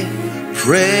day,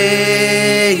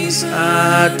 praise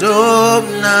Adonai.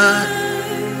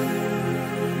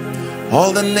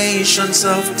 All the nations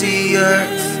of the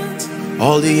earth,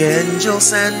 all the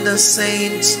angels and the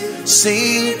saints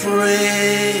sing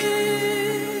praise.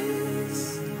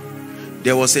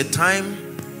 There was a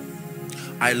time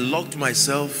I locked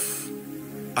myself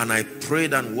and I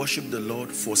prayed and worshiped the Lord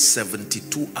for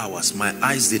 72 hours. My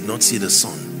eyes did not see the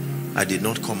sun. I did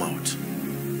not come out.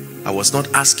 I was not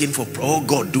asking for, oh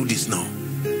God, do this now.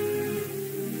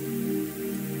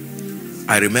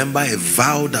 I remember a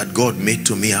vow that God made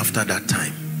to me after that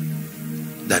time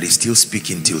that is still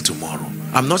speaking till tomorrow.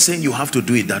 I'm not saying you have to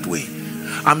do it that way.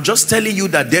 I'm just telling you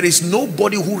that there is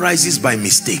nobody who rises by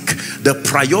mistake. The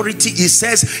priority, it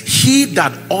says, he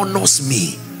that honors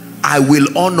me, I will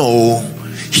honor.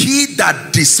 He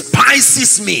that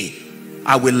despises me,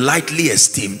 I will lightly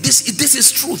esteem. This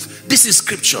is truth. This is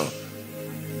scripture.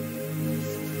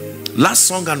 Last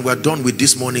song and we're done with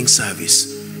this morning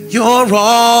service. You're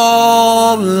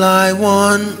all I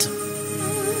want.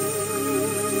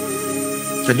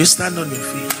 Can you stand on your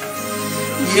feet?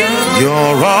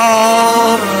 You're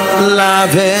all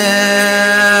I've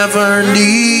ever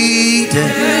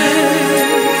needed.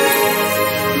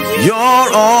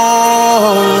 You're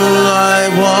all I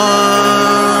want.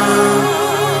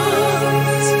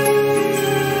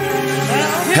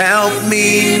 Help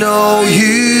me know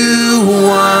you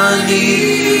are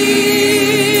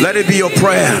near. Let it be your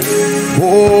prayer.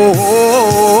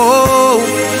 Oh,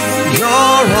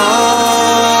 you're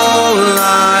all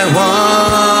I want.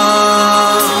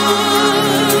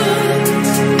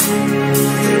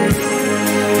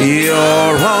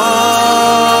 You're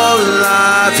all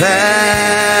I've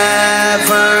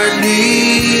ever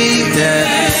needed.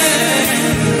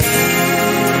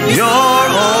 You're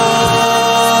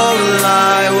all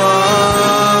I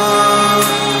want.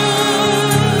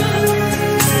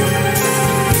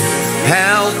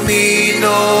 Help me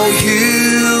know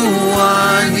you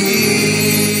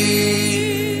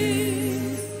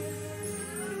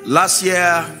Last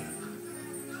year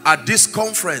at this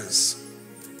conference,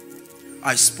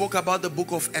 I spoke about the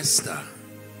book of Esther,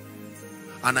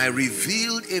 and I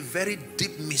revealed a very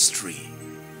deep mystery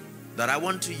that I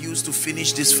want to use to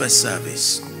finish this first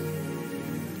service.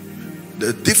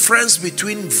 The difference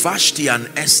between Vashti and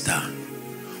Esther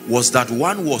was that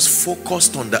one was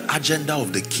focused on the agenda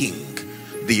of the king,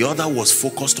 the other was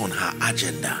focused on her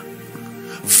agenda.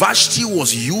 Vashti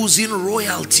was using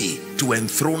royalty to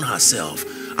enthrone herself,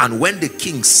 and when the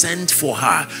king sent for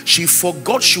her, she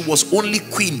forgot she was only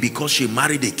queen because she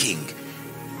married a king.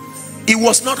 It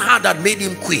was not her that made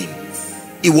him queen.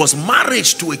 It was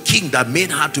marriage to a king that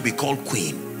made her to be called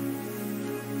queen.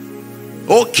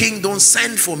 Oh king, don't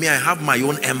send for me, I have my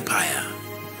own empire.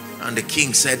 And the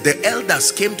king said, the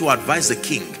elders came to advise the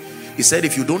king. He said,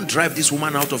 if you don't drive this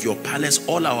woman out of your palace,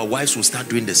 all our wives will start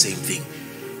doing the same thing.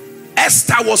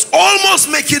 Esther was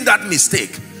almost making that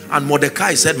mistake. And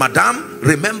Mordecai said, Madam,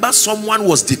 remember someone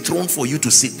was dethroned for you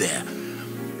to sit there.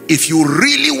 If you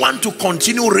really want to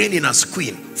continue reigning as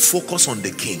queen, focus on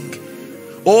the king.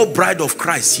 Oh bride of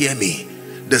Christ, hear me.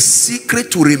 The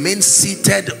secret to remain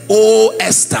seated, oh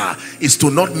Esther, is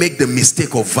to not make the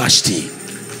mistake of Vashti.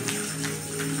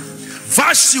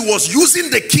 Vashti was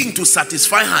using the king to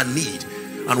satisfy her need.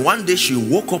 And one day she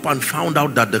woke up and found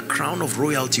out that the crown of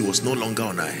royalty was no longer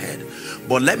on her head.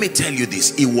 But let me tell you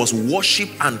this, it was worship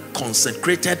and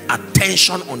consecrated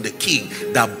attention on the king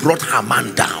that brought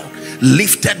Haman down,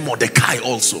 lifted Mordecai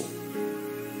also.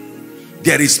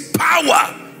 There is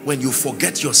power when you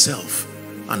forget yourself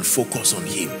and focus on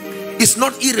him. It's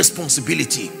not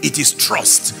irresponsibility, it is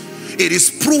trust. It is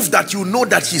proof that you know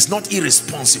that he's not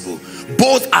irresponsible,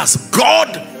 both as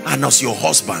God and as your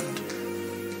husband.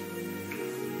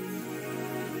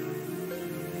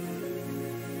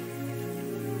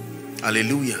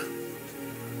 Hallelujah.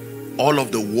 All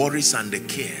of the worries and the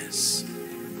cares.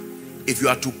 If you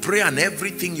are to pray and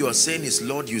everything you are saying is,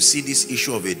 Lord, you see this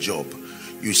issue of a job,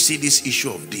 you see this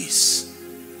issue of this,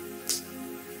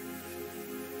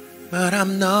 but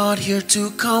I'm not here to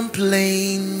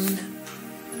complain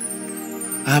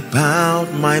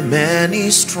about my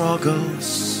many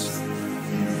struggles.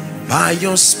 By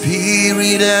your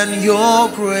spirit and your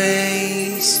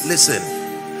grace, listen,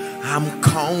 I'm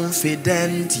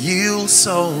confident you'll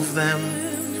solve them,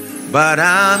 but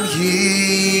I'm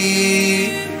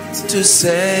here to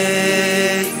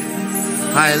say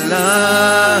I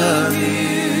love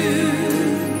you.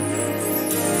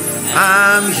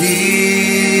 I'm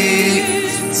here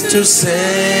to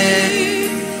say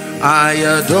I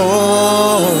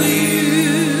adore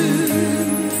you.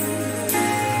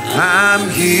 I'm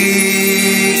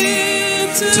here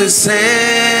to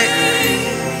say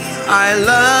I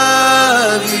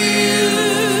love you.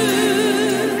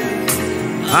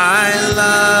 I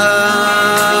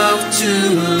love to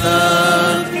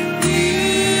love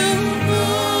you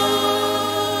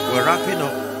more. We're wrapping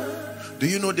up. Do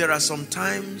you know there are some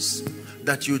times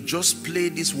that you just play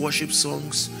these worship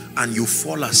songs and you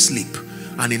fall asleep,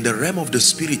 and in the realm of the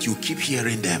spirit you keep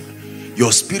hearing them?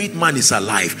 Your spirit man is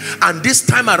alive, and this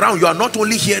time around you are not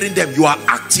only hearing them, you are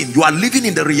acting, you are living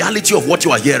in the reality of what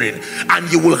you are hearing,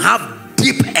 and you will have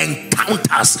deep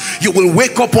encounters. You will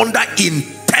wake up under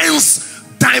intense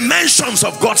dimensions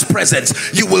of God's presence.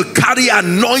 You will carry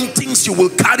anointings, you will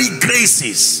carry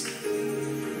graces.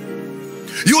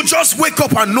 You just wake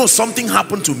up and know something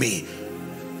happened to me.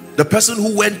 The person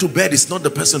who went to bed is not the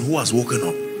person who has woken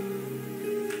up.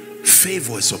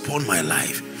 Favor is upon my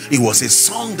life. It was a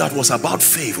song that was about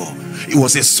favor. It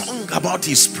was a song about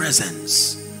his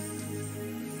presence.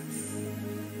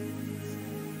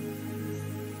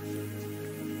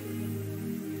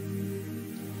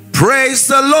 Praise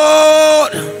the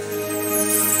Lord.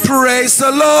 Praise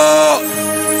the Lord.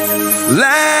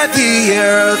 Let the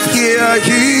earth hear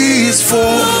his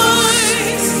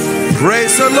voice.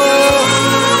 Praise the Lord.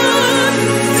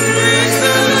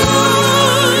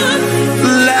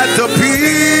 Let the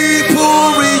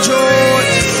people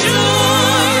rejoice.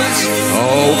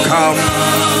 Oh, come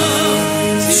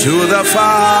to the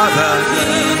Father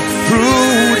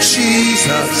through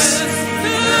Jesus.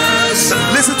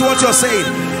 Listen to what you're saying.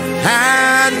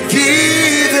 And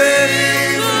give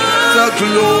him the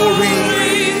glory.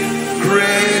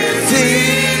 Great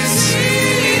things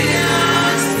he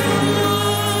has done.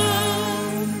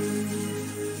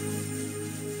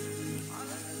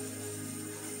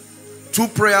 2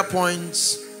 prayer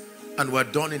points and we're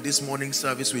done in this morning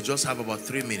service. We just have about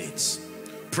 3 minutes.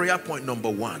 Prayer point number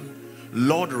 1.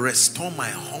 Lord, restore my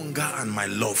hunger and my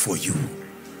love for you.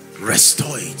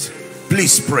 Restore it.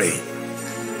 Please pray.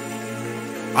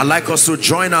 I'd like us to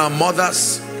join our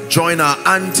mothers, Join our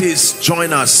aunties,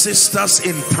 join our sisters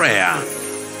in prayer.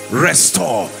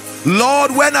 Restore.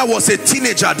 Lord, when I was a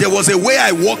teenager, there was a way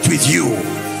I walked with you.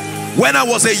 When I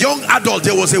was a young adult,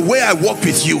 there was a way I walked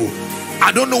with you.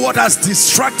 I don't know what has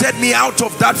distracted me out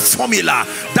of that formula,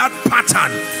 that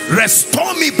pattern.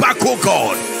 Restore me back, oh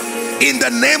God. In the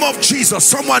name of Jesus.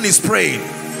 Someone is praying.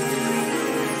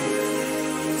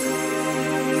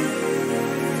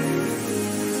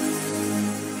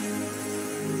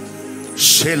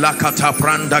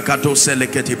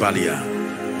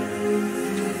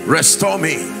 Restore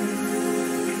me.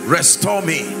 Restore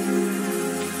me.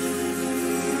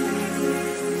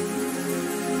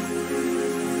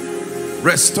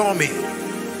 Restore me.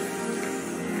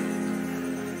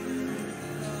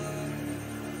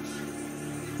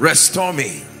 Restore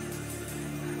me.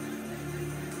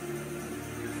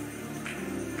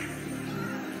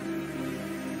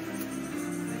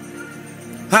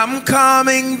 I'm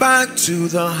coming back to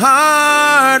the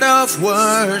heart of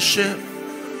worship,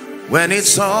 when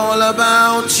it's all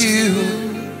about you.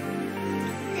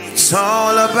 It's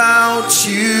all about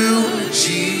you,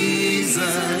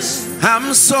 Jesus.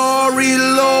 I'm sorry,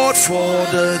 Lord, for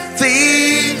the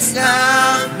things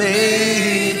I've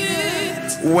made.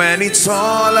 When it's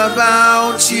all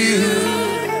about you,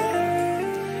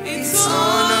 it's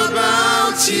all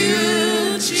about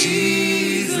you,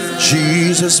 Jesus.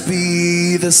 Jesus,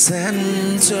 be the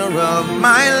center of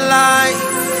my life.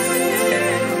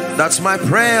 That's my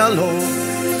prayer, Lord.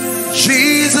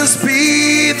 Jesus,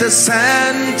 be the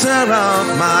center of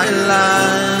my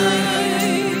life.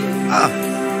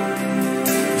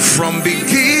 From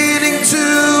beginning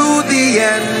to the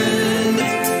end,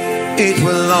 it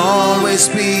will always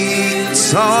be,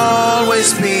 it's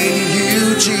always been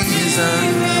you, Jesus.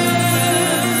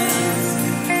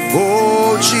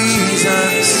 Oh,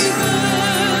 Jesus,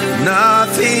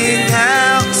 nothing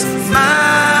else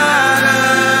matters.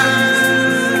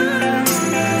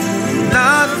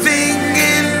 Nothing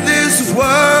in this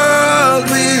world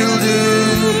will do.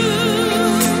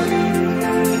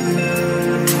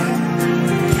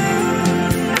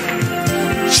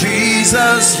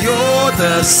 Jesus, you're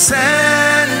the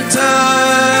center,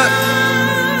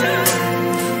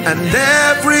 and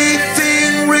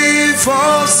everything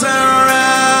revolves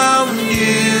around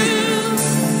you,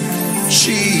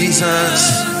 Jesus.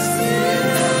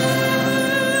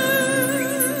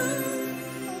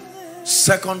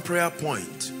 Second prayer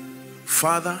point.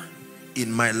 Father,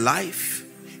 in my life,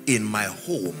 in my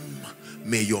home,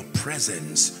 may your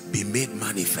presence be made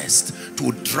manifest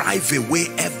to drive away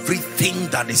everything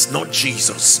that is not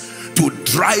Jesus, to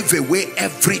drive away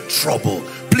every trouble.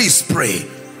 Please pray.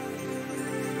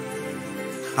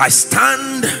 I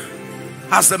stand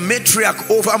as the matriarch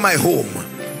over my home.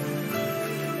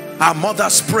 Our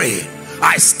mothers pray.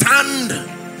 I stand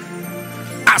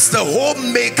as the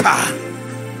homemaker.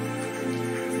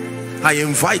 I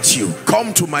invite you,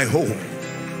 come to my home.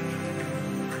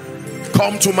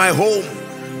 Come to my home.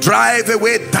 Drive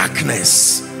away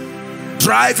darkness.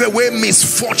 Drive away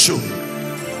misfortune.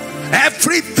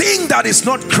 Everything that is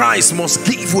not Christ must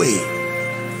give way.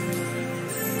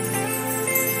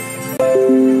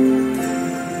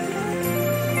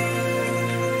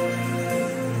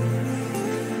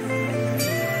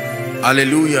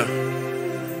 Hallelujah.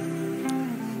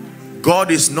 God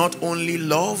is not only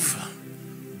love,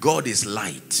 God is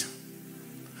light.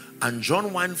 And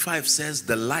John 1:5 says,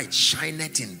 the light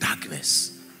shineth in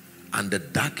darkness, and the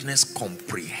darkness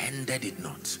comprehended it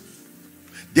not.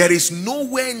 There is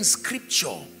nowhere in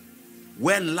scripture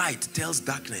where light tells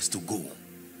darkness to go.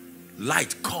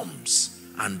 Light comes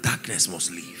and darkness must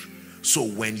leave. So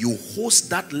when you host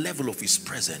that level of his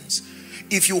presence,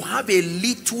 if you have a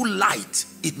little light,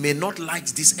 it may not light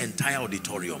this entire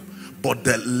auditorium, but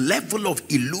the level of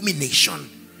illumination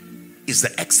is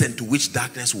the extent to which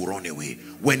darkness will run away.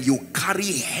 When you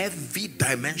carry heavy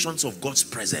dimensions of God's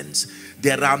presence,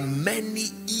 there are many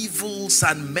evils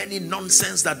and many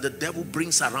nonsense that the devil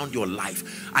brings around your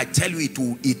life. I tell you,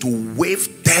 it will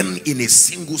wave them in a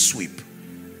single sweep.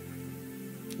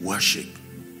 Worship.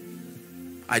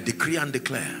 I decree and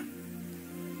declare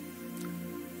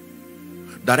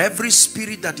that every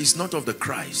spirit that is not of the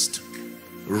Christ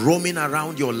roaming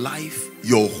around your life,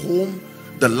 your home,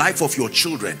 the life of your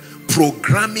children,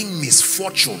 programming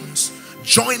misfortunes,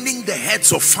 joining the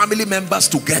heads of family members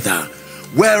together,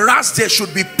 whereas there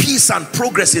should be peace and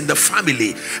progress in the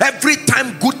family. Every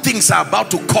time good things are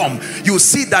about to come, you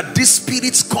see that these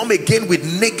spirits come again with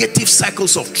negative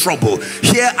cycles of trouble.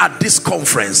 Here at this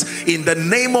conference, in the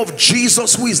name of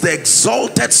Jesus, who is the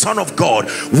exalted Son of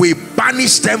God, we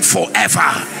banish them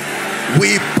forever.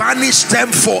 We banish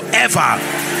them forever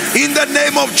in the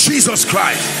name of Jesus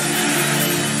Christ.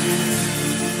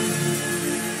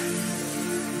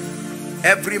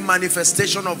 Every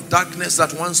manifestation of darkness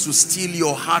that wants to steal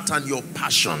your heart and your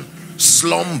passion,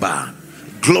 slumber,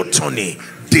 gluttony,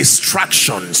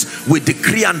 distractions, we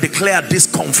decree and declare at this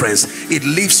conference, it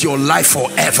lives your life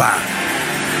forever.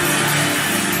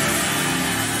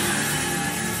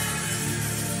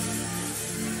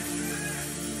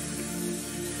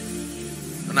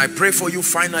 And I pray for you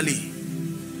finally,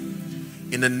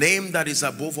 in the name that is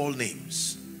above all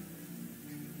names,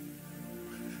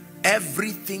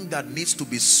 everything that needs to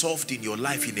be solved in your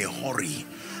life in a hurry,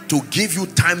 to give you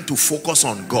time to focus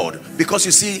on God. Because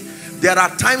you see, there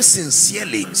are times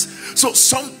sincerely, so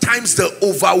sometimes the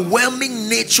overwhelming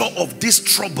nature of these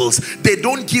troubles, they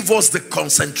don't give us the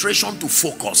concentration to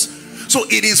focus. So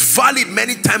it is valid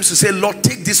many times to say, Lord,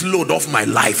 take this load off my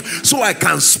life so I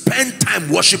can spend time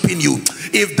worshiping you.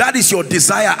 If that is your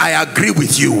desire, I agree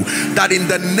with you that in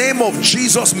the name of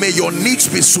Jesus, may your needs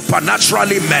be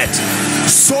supernaturally met,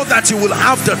 so that you will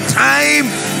have the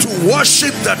time to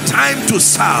worship, the time to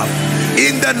serve.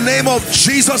 In the name of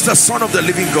Jesus, the Son of the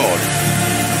living God.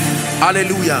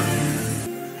 Hallelujah.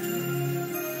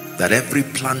 That every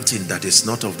planting that is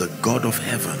not of the God of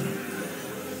heaven,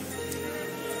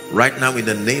 right now in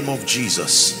the name of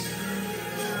Jesus,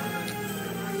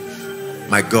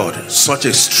 my God, such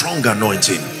a strong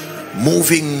anointing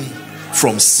moving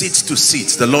from seat to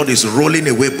seat. The Lord is rolling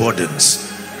away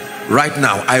burdens. Right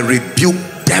now I rebuke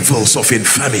devils of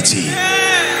infirmity.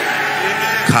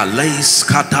 Kalais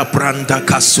katabranda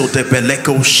kasote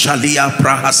beleko shalia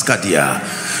prahaskadia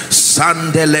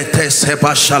sandelete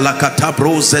seba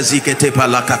shalakatabro zezikete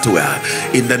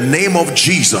palakatua. In the name of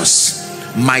Jesus,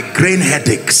 migraine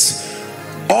headaches,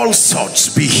 all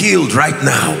sorts, be healed right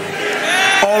now.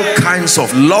 All kinds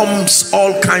of lumps,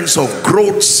 all kinds of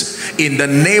growths, in the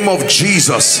name of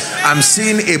Jesus. I'm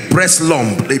seeing a breast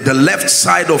lump, the left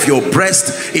side of your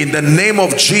breast. In the name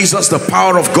of Jesus, the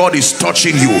power of God is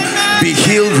touching you. Be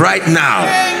healed right now.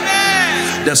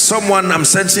 There's someone, I'm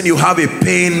sensing you have a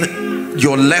pain,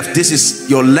 your left, this is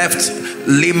your left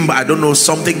limb, I don't know,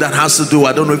 something that has to do,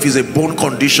 I don't know if it's a bone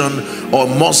condition or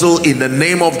muscle. In the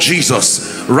name of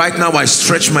Jesus, right now I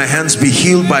stretch my hands, be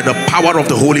healed by the power of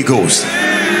the Holy Ghost.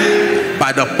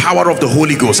 By the power of the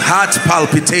Holy Ghost. Heart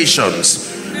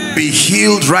palpitations, be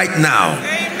healed right now.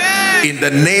 In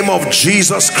the name of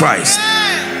Jesus Christ.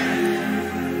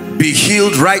 Be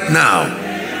healed right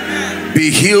now.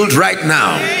 Be healed right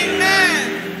now.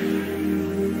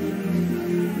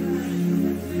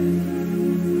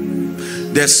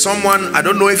 There's someone, I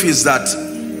don't know if it's that,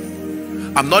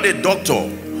 I'm not a doctor,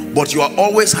 but you are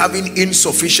always having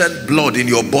insufficient blood in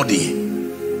your body.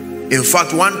 In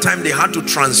fact, one time they had to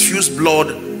transfuse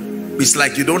blood. It's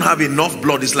like you don't have enough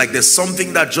blood. It's like there's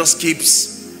something that just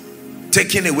keeps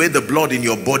taking away the blood in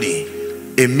your body.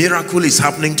 A miracle is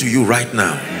happening to you right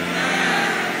now.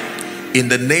 In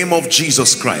the name of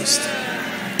Jesus Christ.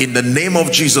 In the name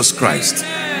of Jesus Christ.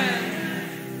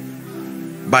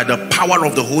 By the power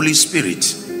of the Holy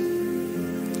Spirit.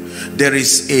 There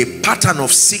is a pattern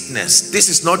of sickness. This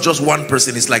is not just one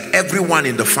person, it's like everyone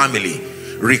in the family.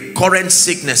 Recurrent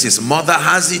sicknesses. Mother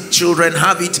has it, children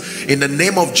have it. In the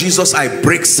name of Jesus, I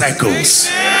break cycles.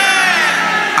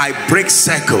 I break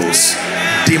cycles.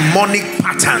 Demonic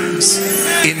patterns.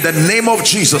 In the name of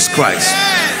Jesus Christ.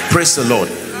 Praise the Lord.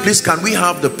 Please, can we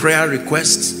have the prayer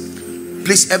requests?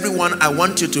 Please, everyone, I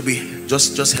want you to be,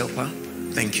 just help her.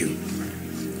 Thank you.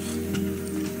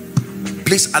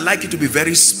 Please, I'd like you to be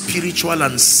very spiritual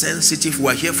and sensitive.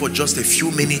 We're here for just a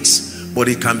few minutes, but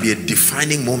it can be a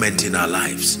defining moment in our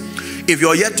lives. If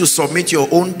you're yet to submit your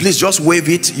own, please just wave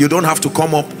it. You don't have to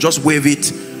come up, just wave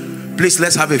it. Please,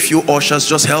 let's have a few ushers,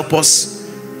 just help us.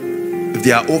 If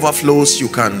there are overflows, you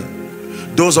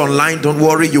can. Those online, don't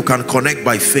worry, you can connect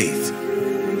by faith.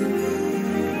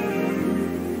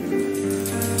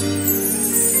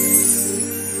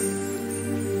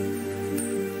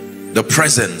 The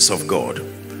presence of God.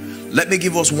 Let me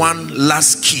give us one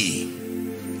last key.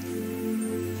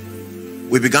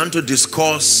 We began to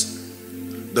discuss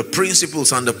the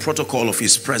principles and the protocol of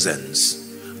his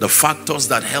presence, the factors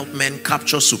that help men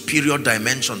capture superior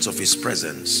dimensions of his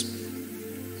presence.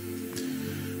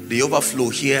 The overflow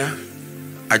here,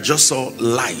 I just saw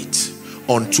light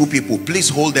on two people. Please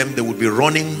hold them. They will be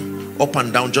running up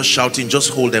and down, just shouting.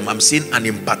 Just hold them. I'm seeing an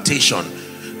impartation.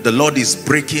 The Lord is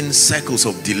breaking circles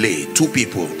of delay. Two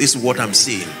people. This is what I'm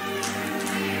seeing.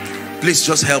 Please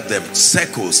just help them.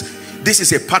 Circles. This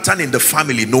is a pattern in the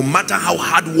family. No matter how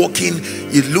hardworking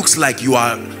it looks like, you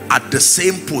are at the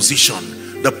same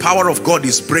position. The power of God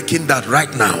is breaking that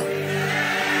right now.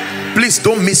 Please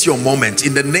don't miss your moment.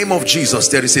 In the name of Jesus,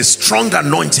 there is a strong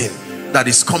anointing that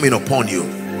is coming upon you.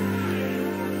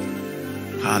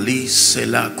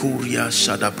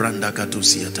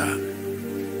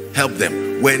 Help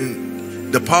them.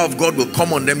 When the power of God will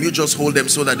come on them, you just hold them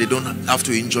so that they don't have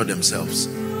to injure themselves.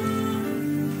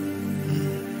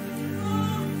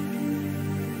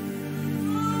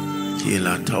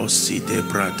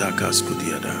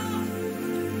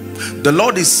 The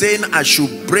Lord is saying I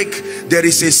should break. There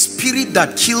is a spirit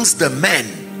that kills the men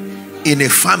in a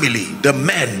family. The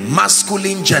men,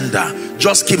 masculine gender,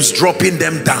 just keeps dropping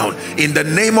them down. In the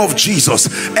name of Jesus,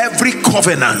 every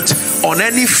covenant on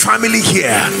any family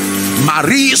here, in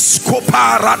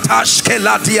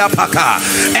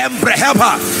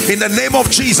the name of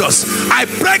Jesus, I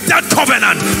break that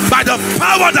covenant by the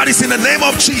power that is in the name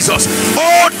of Jesus.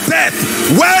 Oh death,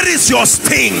 where is your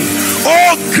sting?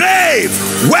 Oh grave,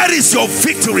 where is your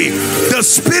victory? The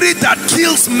spirit that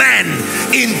kills men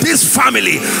in this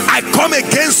family, I come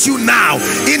against you now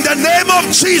in the name of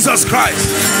Jesus Christ.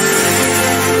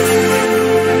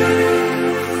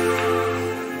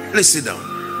 Let's sit down.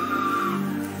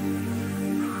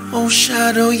 Oh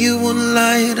shadow, you won't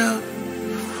light up.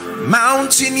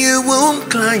 Mountain, you won't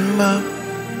climb up.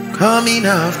 Coming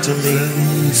after me.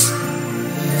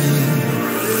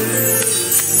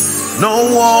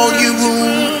 No wall you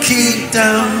won't kick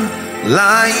down.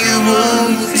 Lie you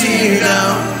won't tear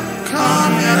down.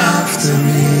 Coming after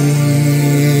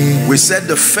me. We said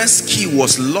the first key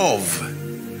was love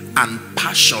and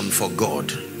passion for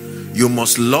God. You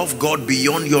must love God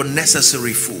beyond your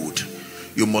necessary food.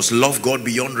 You must love God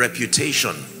beyond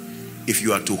reputation if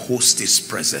you are to host His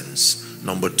presence.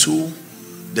 Number two,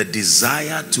 the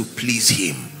desire to please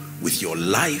Him with your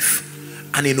life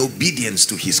and in obedience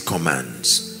to His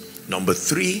commands. Number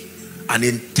three, an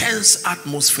intense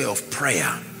atmosphere of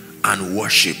prayer and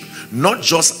worship, not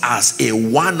just as a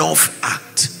one-off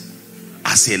act,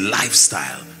 as a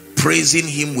lifestyle, praising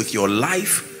Him with your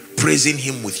life, praising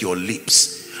Him with your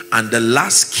lips. And the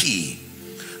last key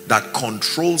that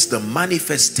controls the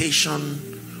manifestation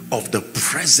of the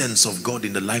presence of God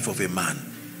in the life of a man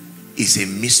is a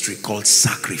mystery called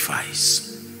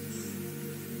sacrifice.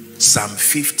 Psalm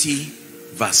 50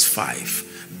 verse 5.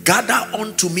 Gather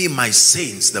unto me my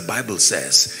saints, the Bible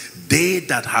says, they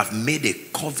that have made a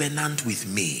covenant with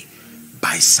me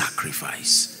by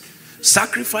sacrifice.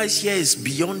 Sacrifice here is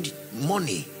beyond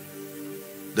money.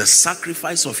 The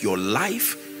sacrifice of your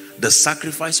life, the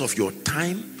sacrifice of your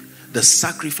time, the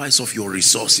sacrifice of your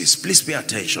resources. Please pay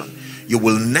attention. You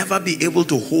will never be able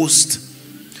to host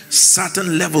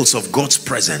certain levels of God's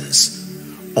presence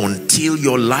until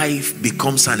your life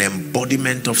becomes an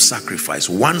embodiment of sacrifice.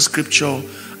 One scripture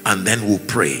and then we'll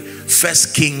pray. 1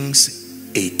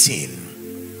 Kings 18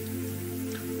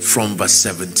 from verse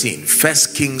 17. 1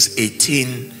 Kings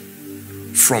 18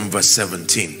 from verse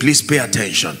 17. Please pay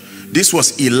attention. This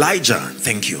was Elijah.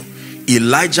 Thank you.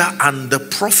 Elijah and the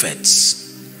prophets.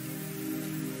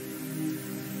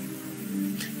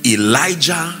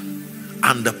 Elijah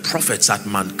and the prophets at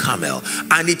Mount Carmel.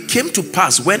 And it came to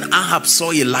pass when Ahab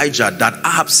saw Elijah that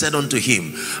Ahab said unto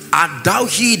him, art thou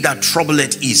he that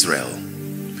troubleth Israel?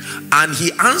 And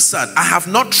he answered, I have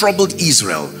not troubled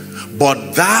Israel,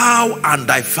 but thou and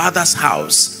thy father's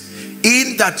house,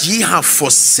 in that ye have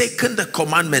forsaken the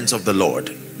commandments of the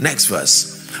Lord. Next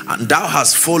verse. And thou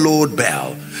hast followed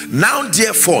Baal. Now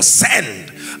therefore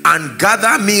send and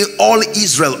gather me all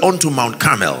Israel unto Mount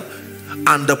Carmel.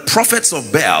 And the prophets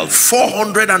of Baal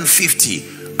 450,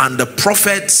 and the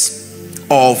prophets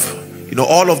of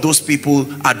all of those people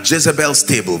at Jezebel's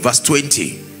table. Verse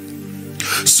 20.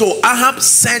 So Ahab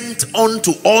sent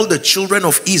unto all the children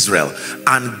of Israel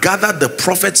and gathered the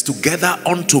prophets together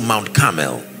unto Mount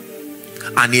Carmel.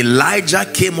 And Elijah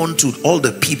came unto all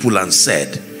the people and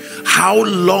said, how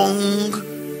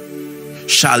long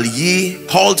shall ye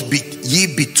halt ye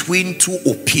between two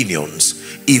opinions?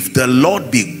 If the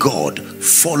Lord be God,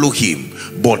 follow him,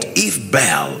 but if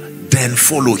Baal, then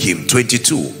follow him.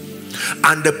 22.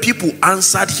 And the people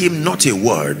answered him not a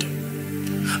word.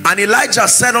 And Elijah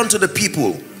said unto the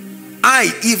people,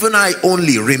 I, even I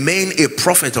only, remain a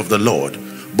prophet of the Lord,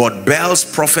 but Baal's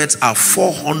prophets are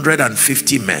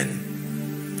 450 men.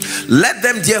 Let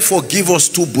them therefore give us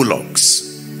 2 bullocks.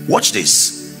 Watch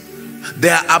this. They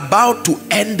are about to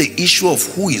end the issue of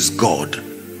who is God,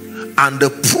 and the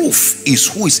proof is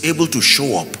who is able to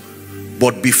show up.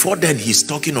 But before then, he's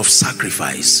talking of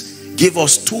sacrifice. Give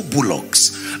us 2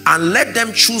 bullocks, and let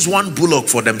them choose 1 bullock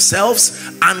for themselves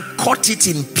and cut it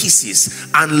in pieces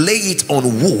and lay it on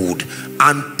wood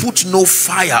and put no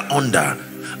fire under,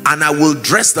 and I will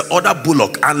dress the other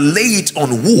bullock and lay it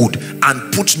on wood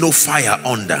and put no fire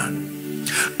under.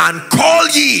 And call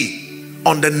ye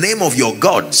on the name of your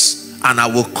gods, and I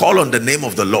will call on the name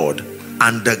of the Lord,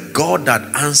 and the God that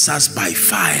answers by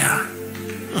fire.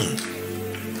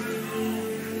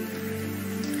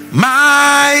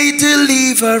 My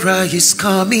deliverer is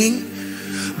coming.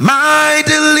 My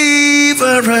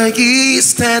deliverer is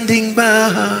standing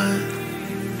by.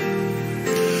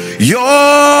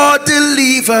 Your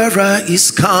deliverer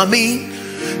is coming.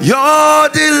 Your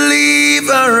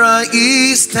deliverer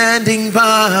is standing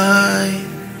by.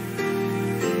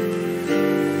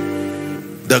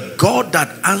 The God that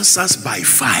answers by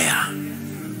fire,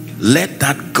 let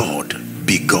that God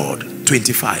be God.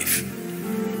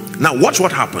 25. Now watch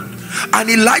what happened. And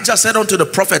Elijah said unto the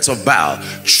prophets of Baal,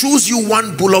 choose you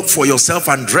one bullock for yourself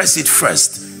and dress it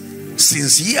first,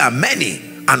 since ye are many,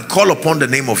 and call upon the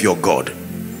name of your God.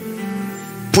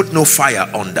 Put no fire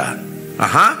under.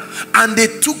 And they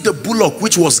took the bullock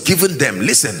which was given them,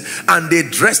 listen, and they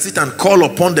dressed it and called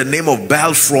upon the name of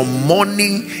Baal from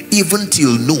morning even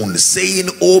till noon, saying,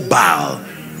 O Baal,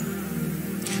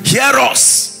 hear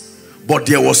us. But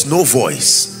there was no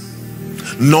voice,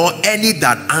 nor any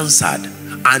that answered,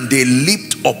 and they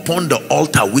leaped upon the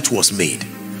altar which was made.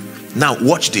 Now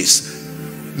watch this.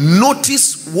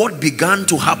 Notice what began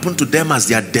to happen to them as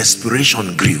their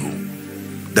desperation grew.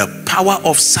 The power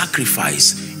of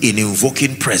sacrifice in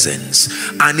invoking presence.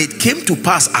 And it came to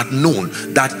pass at noon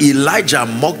that Elijah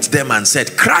mocked them and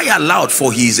said, cry aloud,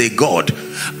 for he is a God.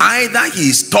 Either he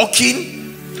is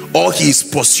talking, or he is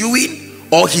pursuing,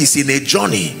 or he is in a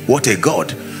journey. What a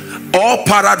God. Or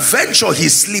peradventure he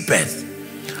sleepeth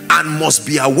and must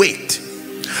be awaked.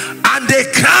 And they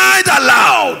cried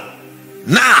aloud.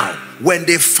 Now when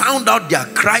they found out their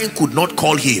crying could not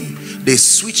call him, they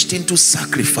switched into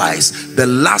sacrifice, the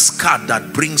last card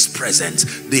that brings presence.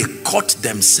 They cut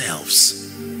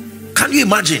themselves. Can you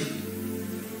imagine?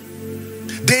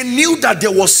 They knew that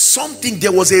there was something,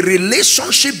 there was a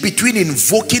relationship between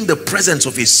invoking the presence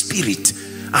of his spirit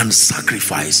and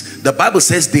sacrifice. The Bible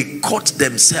says they cut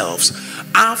themselves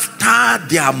after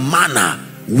their manner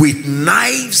with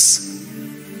knives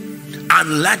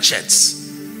and latchets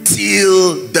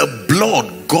till the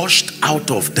blood gushed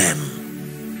out of them.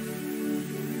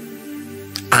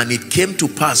 And it came to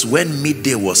pass when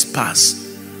midday was past,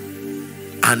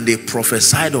 and they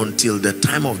prophesied until the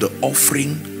time of the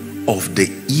offering of the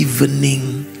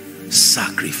evening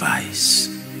sacrifice.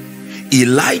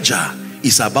 Elijah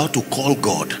is about to call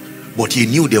God, but he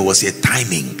knew there was a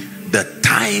timing, the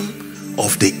time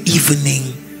of the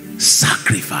evening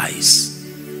sacrifice.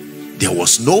 There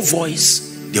was no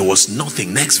voice, there was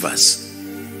nothing. Next verse.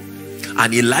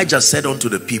 And Elijah said unto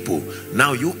the people,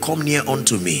 now you come near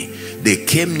unto me. They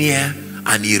came near,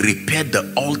 and he repaired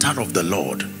the altar of the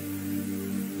Lord.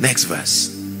 Next verse.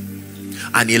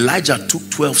 And Elijah took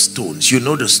 12 stones. You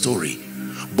know the story.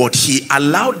 But he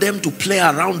allowed them to play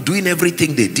around doing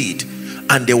everything they did.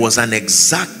 And there was an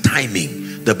exact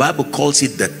timing. The Bible calls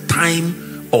it the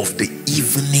time of the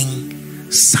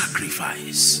evening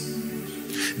sacrifice.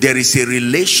 There is a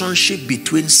relationship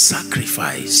between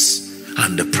sacrifice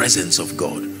and the presence of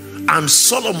God. And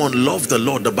Solomon loved the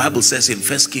Lord. The Bible says in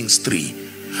 1 Kings 3,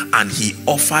 and he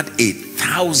offered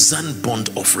 1,000 burnt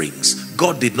offerings.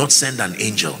 God did not send an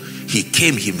angel. He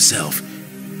came himself.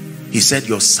 He said,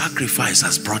 your sacrifice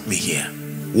has brought me here.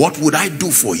 What would I do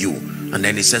for you? And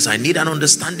then he says, I need an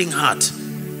understanding heart.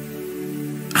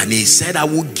 And he said, I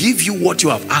will give you what you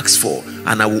have asked for,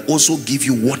 and I will also give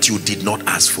you what you did not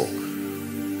ask for.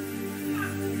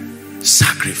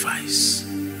 Sacrifice.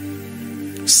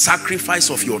 Sacrifice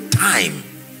of your time,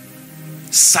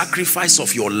 sacrifice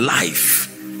of your life.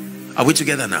 Are we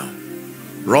together now?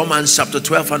 Romans chapter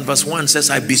 12 and verse 1 says,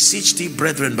 I beseech thee,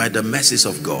 brethren, by the mercies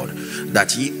of God,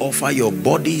 that ye offer your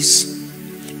bodies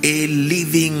a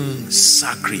living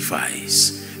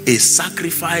sacrifice. A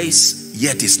sacrifice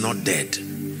yet is not dead.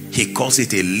 He calls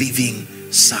it a living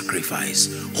sacrifice,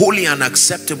 holy and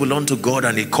acceptable unto God,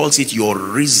 and he calls it your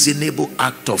reasonable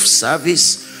act of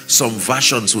service. Some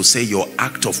versions will say your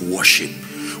act of worship.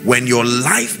 When your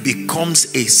life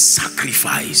becomes a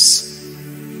sacrifice,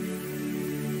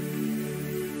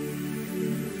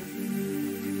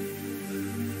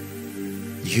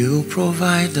 you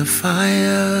provide the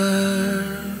fire,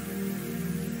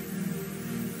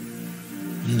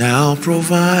 now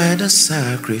provide a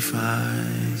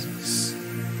sacrifice.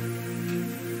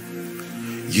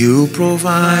 You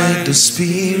provide the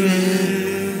Spirit,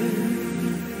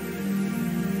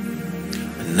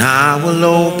 and I will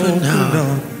open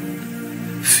up.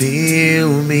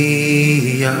 Fill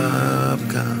me up,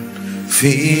 God.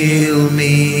 Fill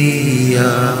me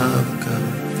up,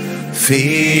 God.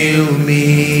 Fill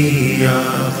me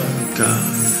up,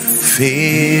 God.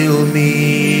 Fill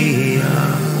me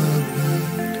up.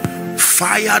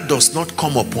 Fire does not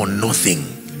come upon nothing.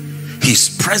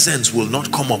 His presence will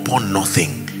not come upon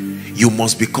nothing. You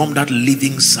must become that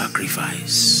living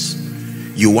sacrifice.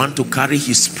 You want to carry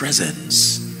his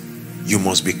presence, you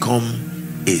must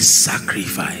become a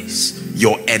sacrifice.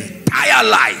 Your entire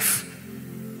life,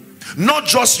 not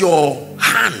just your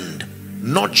hand,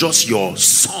 not just your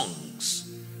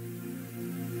songs,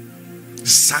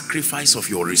 sacrifice of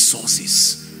your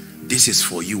resources. This is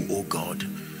for you, oh God.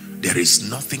 There is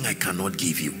nothing I cannot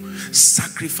give you.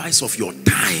 Sacrifice of your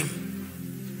time.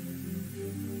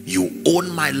 You own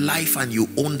my life and you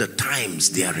own the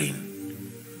times therein.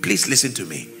 Please listen to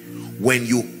me. When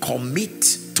you commit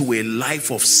to a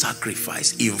life of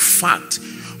sacrifice, in fact,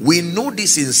 we know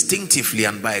this instinctively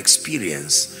and by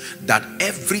experience, that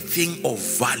everything of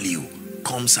value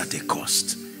comes at a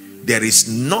cost. There is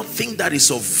nothing that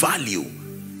is of value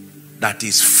that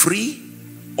is free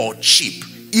or cheap.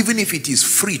 Even if it is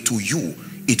free to you,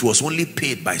 it was only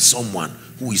paid by someone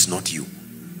who is not you.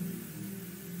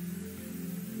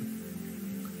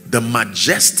 The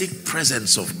majestic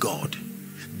presence of God,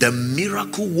 the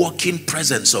miracle working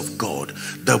presence of God,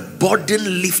 the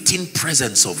burden lifting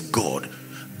presence of God,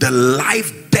 the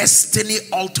life destiny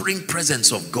altering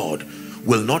presence of God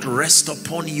will not rest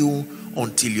upon you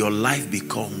until your life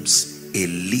becomes a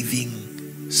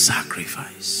living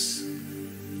sacrifice.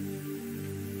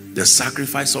 The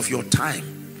sacrifice of your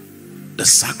time, the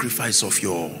sacrifice of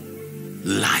your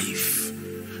life,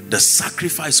 the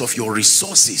sacrifice of your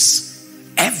resources,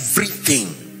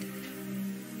 everything.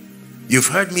 You've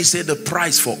heard me say the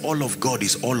price for all of God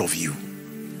is all of you.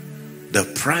 The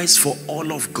price for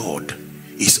all of God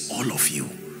is all of you.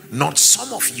 Not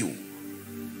some of you,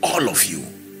 all of you,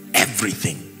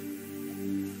 everything.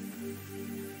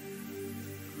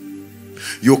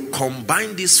 You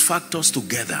combine these factors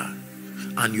together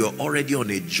and you're already on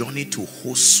a journey to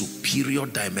host superior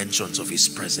dimensions of his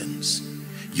presence.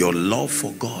 Your love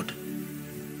for God,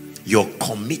 your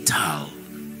committal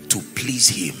to please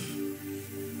him,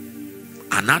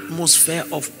 an atmosphere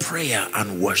of prayer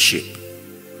and worship,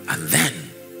 and then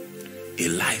a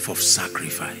life of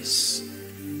sacrifice.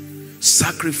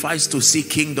 Sacrifice to see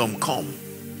kingdom come.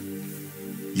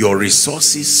 Your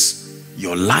resources,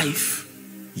 your life,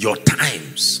 your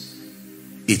times.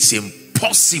 It's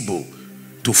impossible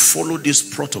to follow this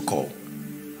protocol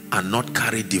and not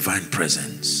carry divine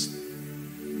presence.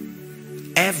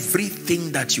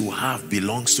 Everything that you have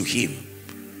belongs to him,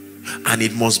 and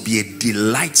it must be a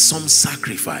delightsome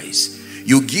sacrifice.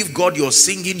 You give God your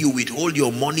singing, you withhold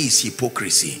your money, is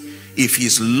hypocrisy. If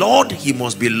he's Lord, he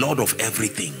must be Lord of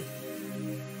everything.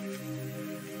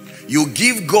 You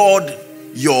give God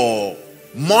your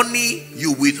money,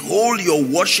 you withhold your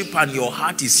worship, and your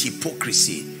heart is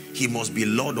hypocrisy. He must be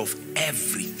Lord of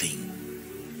everything.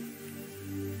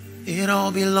 It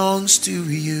all belongs to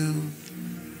you.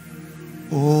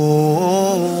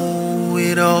 Oh,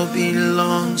 it all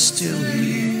belongs to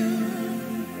you.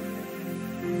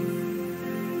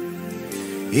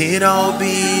 It all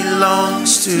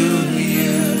belongs to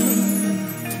you.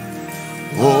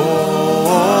 Oh,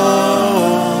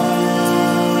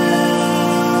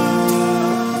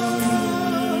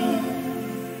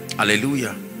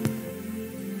 hallelujah.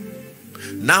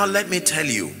 Now let me tell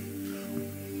you,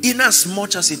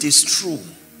 inasmuch as it is true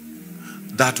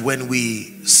that when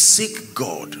we seek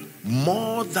God,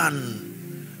 more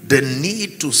than the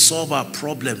need to solve our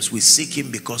problems, we seek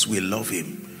him because we love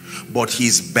him. But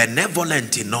he's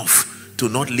benevolent enough to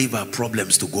not leave our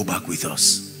problems to go back with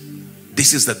us.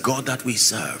 This is the God that we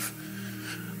serve.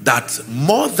 That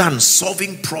more than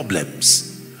solving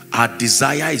problems, our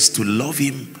desire is to love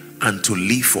him and to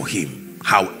live for him.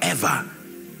 However,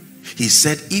 he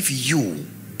said, if you,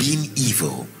 being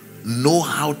evil, know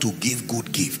how to give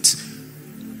good gifts,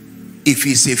 if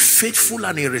he's a faithful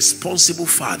and a responsible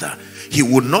father, he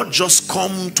will not just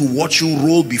come to watch you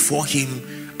roll before him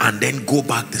and then go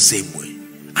back the same way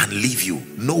and leave you.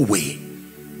 No way.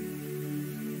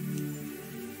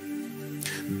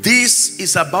 This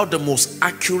is about the most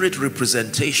accurate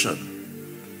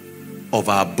representation of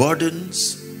our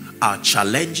burdens, our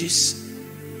challenges.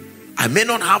 I may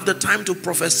not have the time to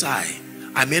prophesy.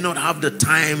 I may not have the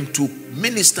time to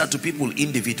minister to people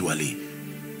individually.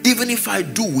 Even if I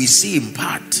do, we see in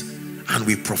part and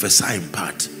we prophesy in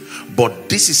part. But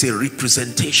this is a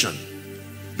representation.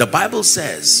 The Bible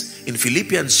says in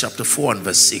Philippians chapter 4 and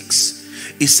verse 6,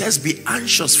 it says, be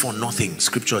anxious for nothing.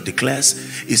 Scripture declares,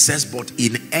 it says, but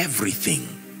in everything,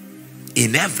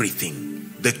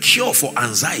 the cure for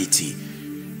anxiety.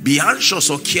 Be anxious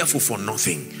or careful for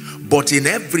nothing, but in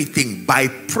everything by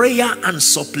prayer and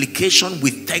supplication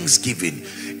with thanksgiving.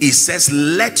 It says,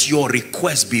 let your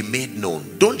request be made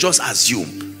known. Don't just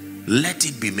assume, let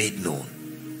it be made known.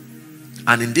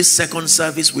 And in this second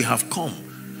service, we have come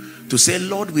to say,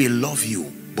 Lord, we love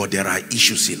you, but there are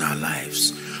issues in our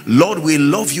lives. Lord, we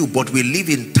love you, but we live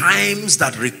in times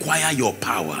that require your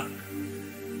power.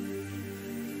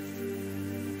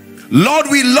 Lord,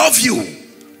 we love you,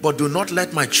 but do not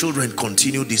let my children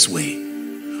continue this way.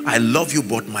 I love you,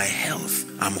 but my health,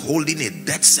 I'm holding a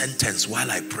death sentence while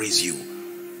I praise you.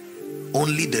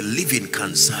 Only the living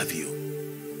can serve you.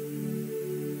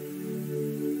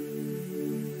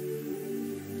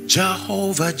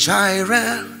 Jehovah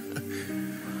Jireh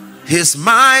is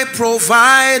my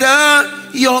provider.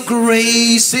 Your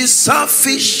grace is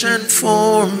sufficient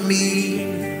for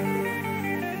me.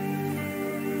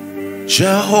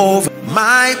 Jehovah,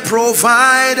 my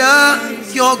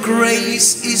provider, your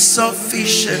grace is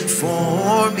sufficient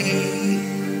for me.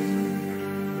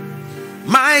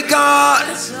 My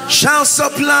God shall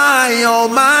supply all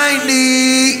my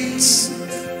needs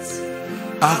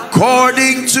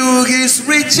according to his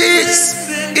riches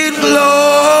in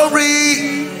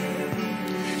glory.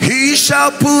 He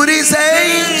shall put his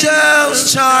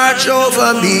angels charge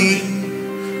over me.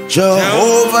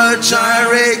 Jehovah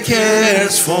Jireh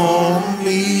cares for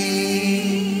me.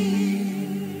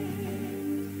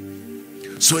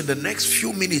 So in the next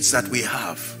few minutes that we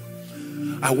have,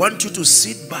 I want you to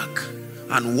sit back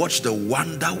and watch the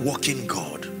wonder-working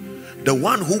God, the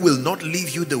one who will not leave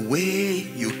you the way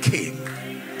you came,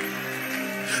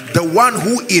 the one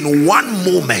who in one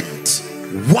moment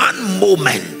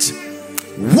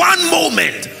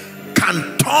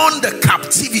can turn the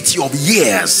captivity of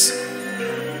years.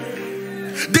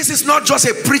 This is not just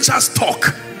a preacher's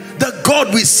talk. The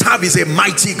God we serve is a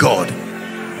mighty God.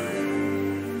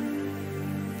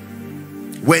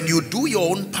 When you do your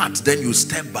own part, then you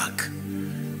step back,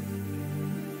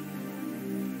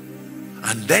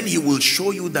 and then he will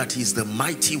show you that he's the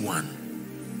mighty one.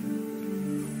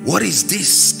 What is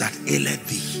this that aileth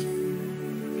thee?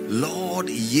 Lord,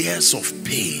 years of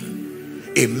pain,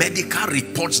 a medical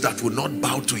report that will not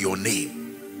bow to your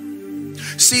name.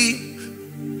 See,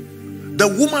 the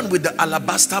woman with the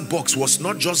alabaster box was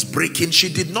not just breaking. She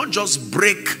did not just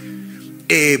break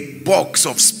a box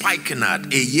of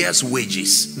spikenard, a year's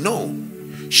wages. No,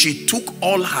 she took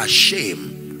all her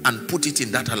shame and put it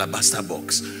in that alabaster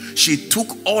box. She took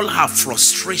all her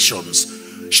frustrations.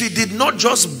 She did not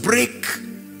just break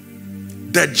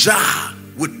the jar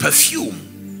with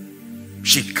perfume.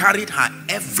 She carried her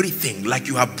everything, like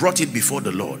you have brought it before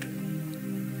the Lord.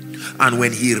 And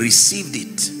when he received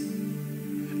it,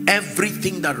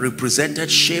 everything that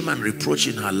represented shame and reproach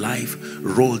in her life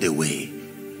rolled away.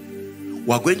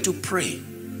 We're going to pray,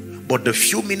 but the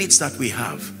few minutes that we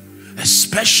have,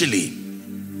 especially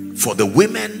for the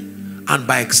women and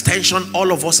by extension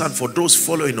all of us and for those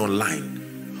following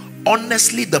online,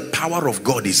 honestly, the power of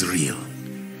God is real.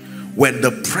 When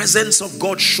the presence of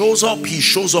God shows up, he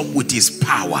shows up with his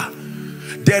power.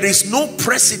 There is no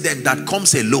president that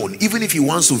comes alone, even if he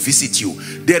wants to visit you.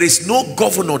 There is no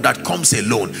governor that comes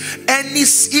alone.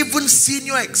 Even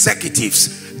senior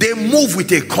executives, they move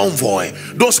with a convoy.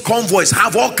 Those convoys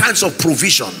have all kinds of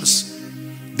provisions.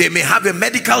 They may have a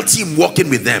medical team working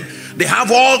with them. They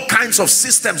have all kinds of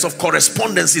systems of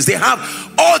correspondences. They have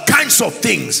all kinds of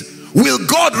things. Will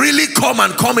God really come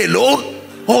and come alone?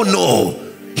 Oh no.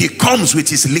 He comes with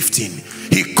his lifting.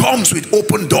 He comes with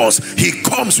open doors. He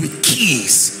comes with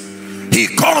keys. He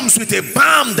comes with a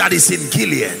balm that is in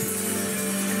Gilead.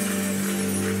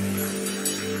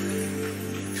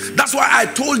 That's why I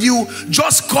told you,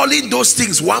 just calling those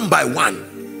things one by one.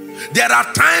 There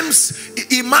are times,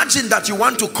 imagine that you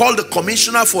want to call the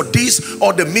commissioner for this,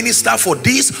 or the minister for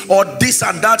this, or this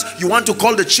and that. You want to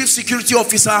call the chief security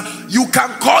officer. You can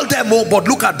call them all, but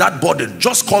look at that burden.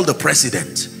 Just call the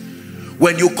president.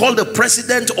 When you call the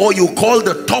president or you call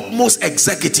the topmost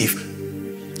executive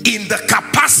in the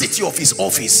capacity of his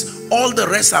office, all the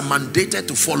rest are mandated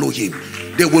to follow him.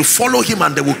 They will follow him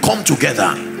and they will come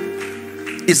together.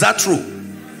 Is that true?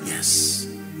 Yes.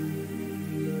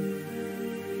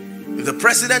 If the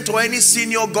president or any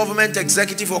senior government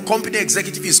executive or company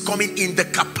executive is coming in the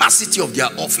capacity of their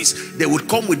office, they would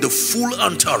come with the full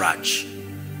entourage.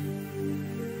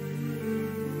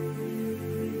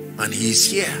 And he is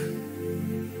here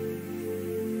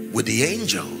with the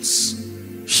angels,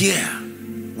 here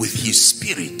with his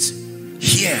spirit,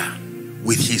 here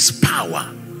with his power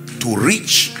to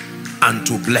reach and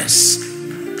to bless.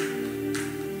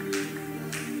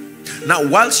 Now,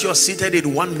 whilst you're seated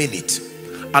in 1 minute,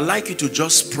 I'd like you to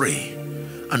just pray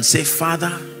and say,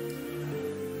 Father,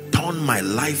 turn my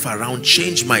life around,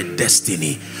 change my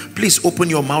destiny. Please open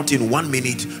your mouth in 1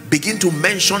 minute. Begin to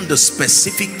mention the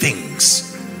specific things.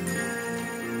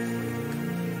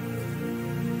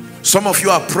 Some of you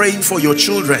are praying for your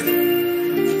children.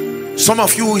 Some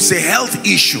of you, it's a health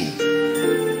issue,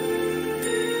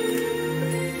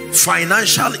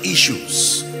 financial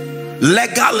issues,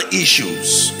 legal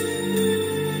issues.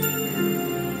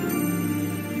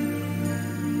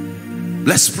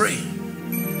 Let's pray.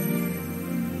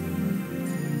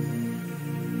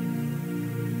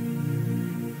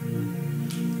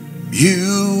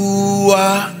 You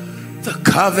are the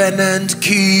covenant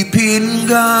keeping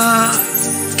God.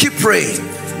 Keep praying.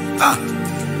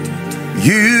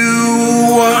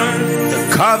 You are the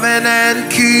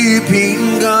covenant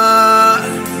keeping God.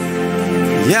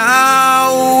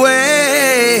 Yahweh,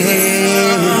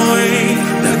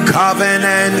 the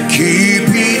covenant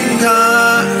keeping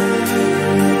God.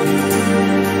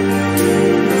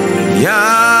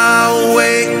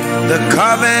 Yahweh, the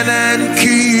covenant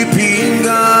keeping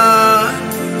God.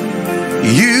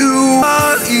 You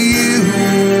are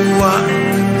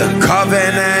the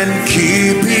covenant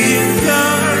keeping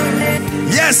God.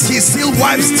 Yes, he still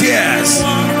wipes tears.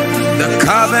 The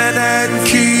covenant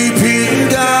keeping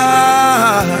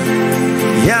God.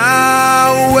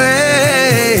 Yahweh,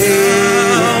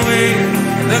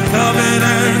 the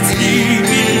covenant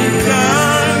keeping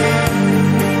God.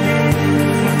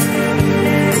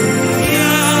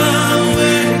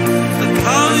 Yahweh, the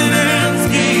covenant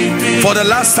keeping. For the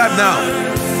last time now.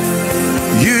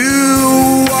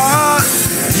 You are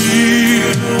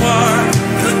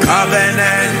the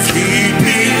covenant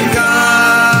keeping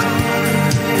God.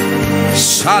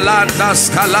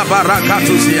 Shalandas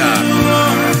kalabarakatuzia.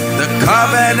 The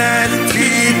covenant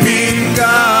keeping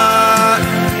God.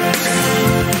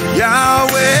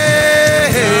 Yahweh,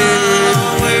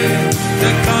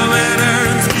 the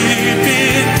covenant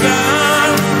keeping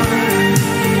God.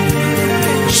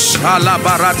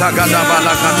 Shalabarata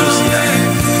gadabalakatuzia.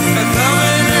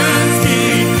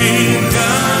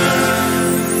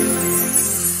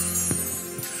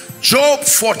 Job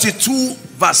 42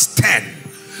 verse 10.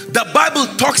 The Bible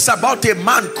talks about a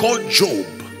man called Job,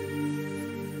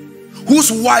 whose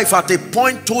wife at a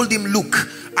point told him, look,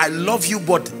 I love you,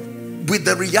 but with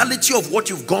the reality of what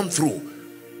you've gone through,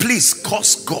 please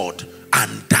curse God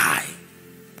and die.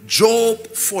 Job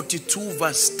 42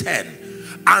 verse 10.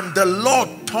 And the Lord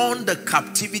turned the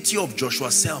captivity of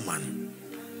Joshua Selman.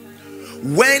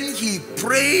 When he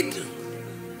prayed,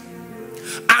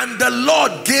 and the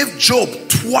Lord gave Job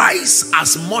twice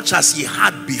as much as he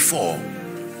had before.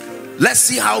 Let's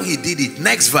see how he did it.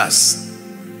 Next verse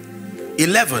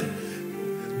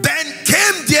 11. Then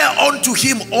came there unto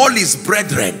him all his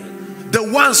brethren, the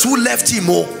ones who left him.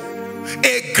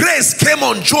 A grace came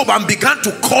on Job and began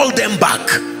to call them back.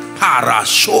 And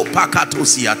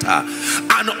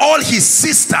all his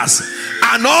sisters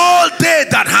and all they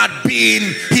that had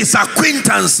been his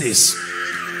acquaintances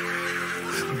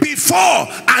before,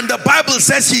 and the Bible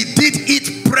says he did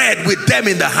eat bread with them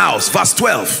in the house. Verse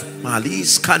 12. And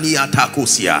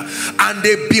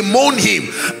they bemoaned him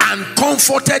and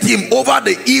comforted him over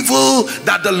the evil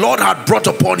that the Lord had brought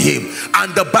upon him.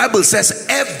 And the Bible says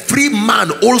every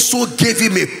man also gave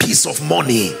him a piece of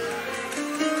money.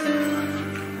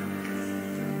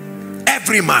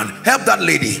 Every man. Help that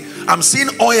lady. I'm seeing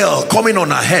oil coming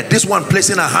on her head. This one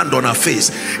placing her hand on her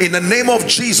face. In the name of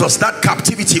Jesus, that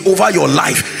captivity over your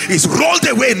life is rolled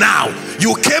away now.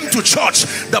 You came to church.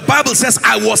 The Bible says,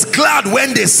 I was glad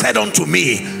when they said unto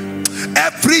me,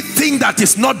 everything that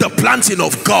is not the planting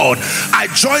of God, I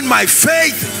join my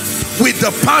faith with the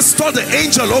pastor, the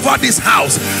angel over this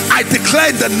house. I declare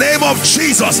in the name of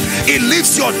Jesus, it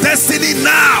lives your destiny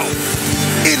now.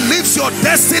 It lives your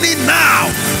destiny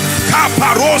now.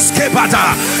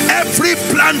 Every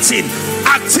planting,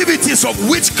 activities of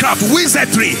witchcraft,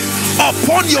 wizardry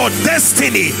upon your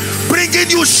destiny, bringing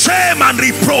you shame and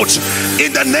reproach,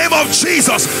 in the name of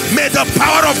Jesus, may the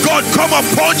power of God come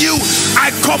upon you.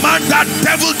 I command that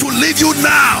devil to leave you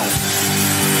now.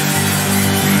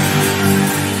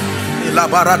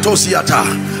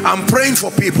 I'm praying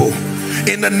for people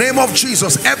in the name of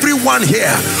Jesus. Everyone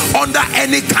here under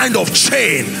any kind of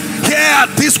chain here at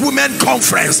this women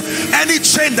conference, any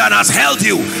chain that has held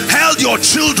you, held your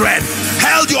children,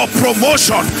 held your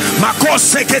promotion,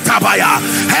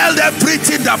 held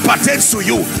everything that pertains to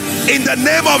you, in the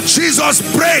name of Jesus,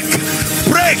 break.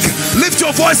 Lift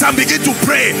your voice and begin to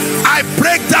pray. I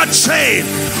break that chain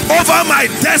over my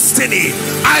destiny.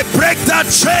 I break that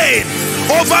chain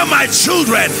over my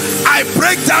children. I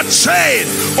break that chain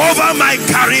over my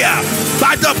career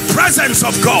by the presence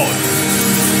of God.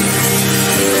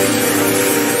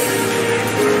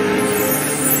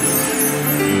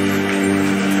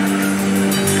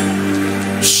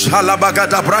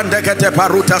 Shalabagada brandekete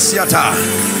paruta siata.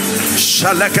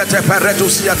 Shalekete peretu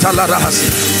siata larahasi.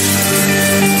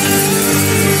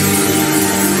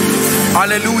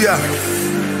 Hallelujah.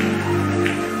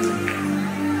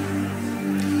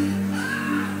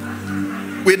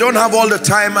 We don't have all the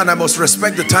time, and I must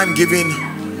respect the time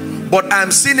given, but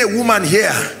I'm seeing a woman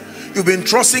here. You've been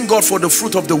trusting God for the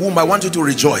fruit of the womb. I want you to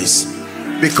rejoice,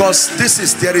 because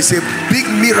there is a big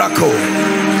miracle.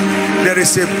 There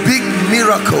is a big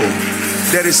miracle.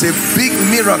 There is a big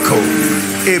miracle.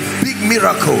 A big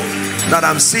miracle that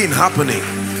I'm seeing happening.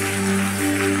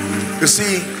 You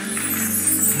see,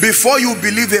 before you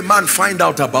believe a man, find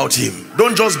out about him.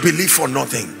 Don't just believe for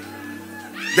nothing.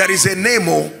 There is a name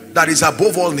that is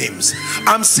above all names.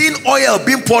 I'm seeing oil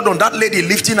being poured on that lady,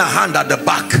 lifting her hand at the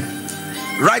back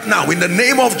right now in the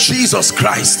name of Jesus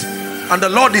Christ. And the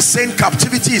Lord is saying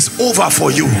captivity is over for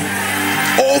you.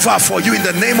 Over for you in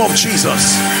the name of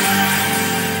Jesus.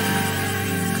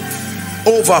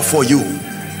 Over for you.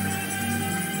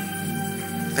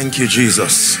 Thank you,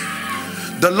 Jesus.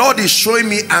 The Lord is showing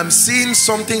me, I'm seeing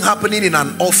something happening in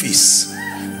an office.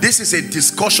 This is a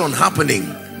discussion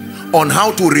happening on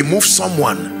how to remove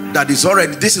someone that is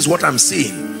already, this is what I'm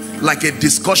seeing, like a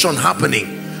discussion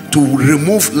happening to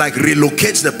remove, like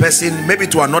relocate the person maybe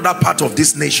to another part of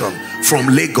this nation from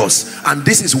Lagos. And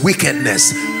this is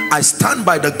wickedness. I stand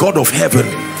by the God of heaven.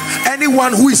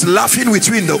 Anyone who is laughing with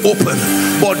you in the open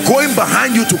but going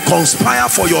behind you to conspire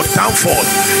for your downfall,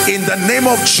 in the name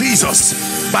of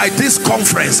Jesus, by this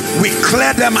conference we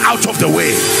clear them out of the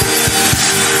way.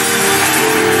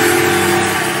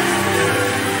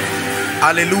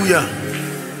 Hallelujah.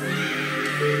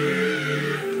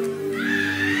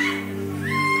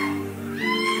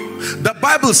 The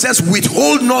Bible says,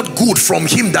 withhold not good from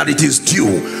him that it is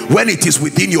due when it is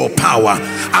within your power.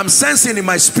 I'm sensing in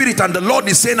my spirit, and the Lord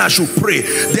is saying I should pray.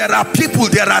 There are people,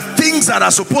 there are things that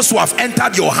are supposed to have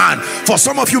entered your hand. For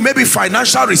some of you, maybe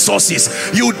financial resources.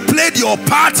 You played your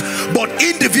part, but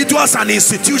individuals and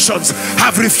institutions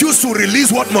have refused to release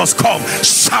what must come.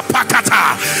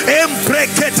 Shapakata,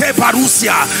 embrekete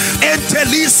barusia,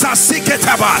 entelisa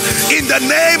siketaba. In the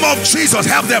name of Jesus,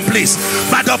 help them please.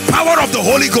 By the power of the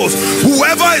Holy Ghost,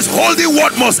 whoever is holding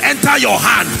what must enter your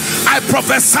hand, I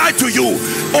prophesy to you,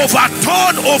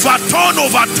 overturn, overturn,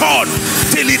 overturn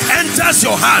till it enters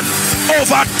your hand.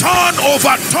 Overturn,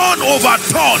 overturn,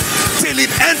 overturn till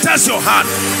it enters your hand.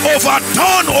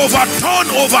 Overturn, overturn,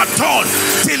 overturn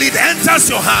till it enters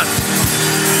your hand.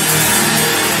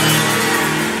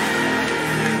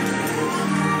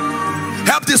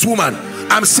 Help this woman.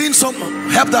 I'm seeing some.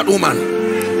 Help that woman.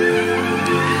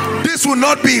 This will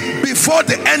not be before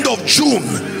the end of June.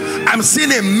 I'm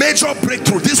seeing a major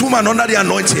breakthrough. This woman under the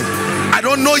anointing. I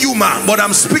don't know you, man, but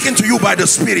I'm speaking to you by the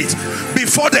Spirit.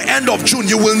 Before the end of June,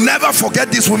 you will never forget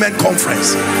this women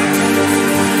conference.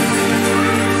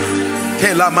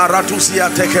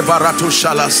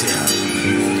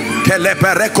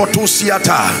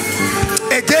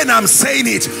 Again, I'm saying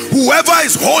it. Whoever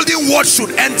is holding what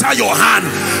should enter your hand,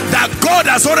 that God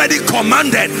has already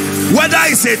commanded, whether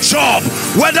it's a job,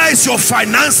 whether it's your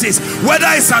finances,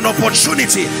 whether it's an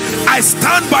opportunity, I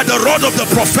stand by the rod of the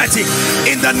prophetic.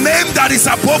 In the name that is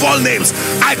above all names,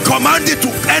 I command it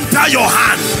to enter your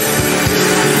hand.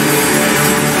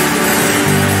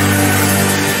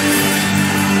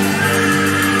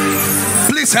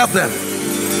 Please help them.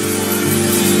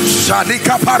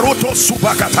 Shadika paroto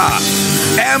subakata,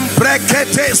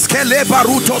 embrekete skele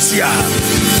barutosia.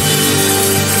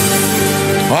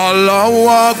 Allahu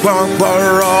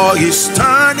Akbar is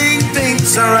turning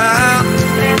things around.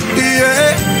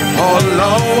 Yeah,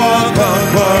 Allahu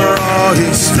Akbar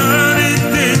is turning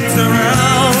things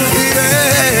around.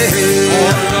 Yeah,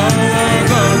 Allahu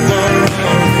Akbar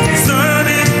is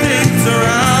turning things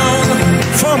around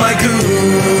for my good.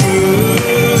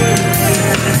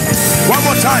 One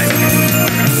more time.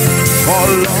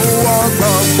 Allahu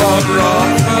Akbar,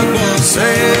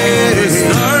 say,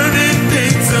 turning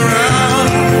things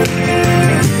around.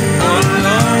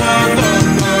 Allahu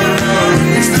Akbar,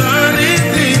 turning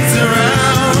things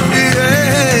around. Yeah.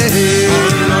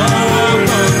 Allahu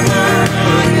Akbar,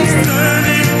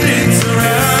 turning things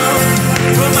around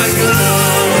for my good.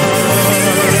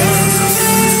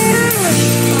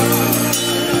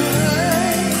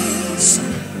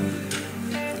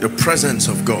 The presence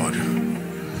of God.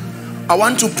 I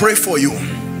want to pray for you.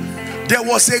 There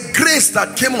was a grace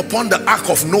that came upon the ark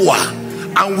of Noah,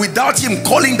 And without him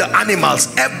calling the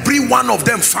animals, every one of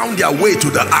them found their way to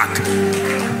the ark.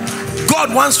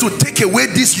 God wants to take away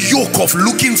this yoke of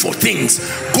looking for things,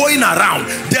 going around.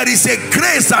 There is a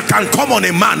grace that can come on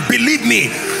a man. Believe me,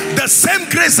 the same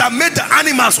grace that made the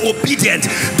animals obedient.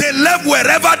 They left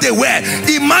wherever they were.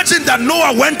 Imagine that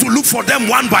Noah went to look for them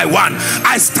one by one.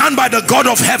 I stand by the God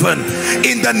of heaven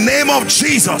in the name of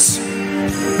Jesus,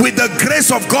 with the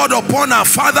grace of God upon our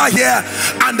father here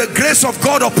and the grace of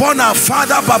God upon our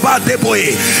father Baba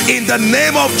Deboye, in the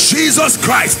name of Jesus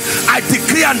Christ, I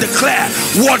decree and declare,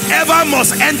 whatever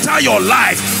must enter your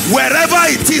life, wherever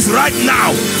it is right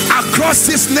now, across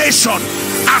this nation,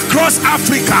 across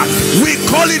Africa, we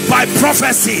call it by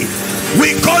prophecy.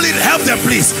 We call it, help them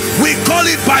please, we call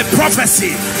it by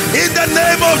prophecy in the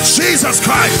name of Jesus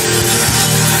Christ.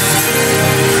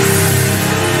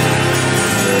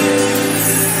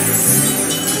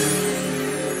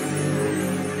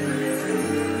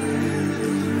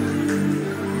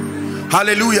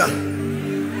 Hallelujah.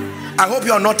 I hope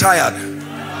you are not tired.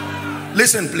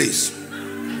 Listen please,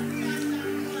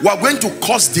 we are going to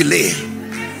cause delay.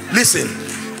 Listen,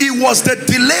 it was the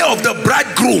delay of the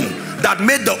bridegroom that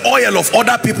made the oil of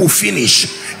other people finish.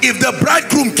 If the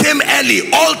bridegroom came early,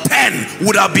 all 10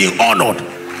 would have been honored.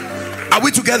 Are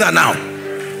we together now?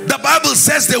 The Bible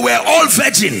says they were all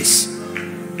virgins,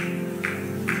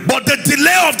 but the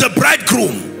delay of the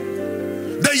bridegroom,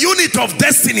 the unit of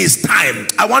destiny, is time.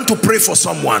 I want to pray for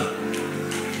someone.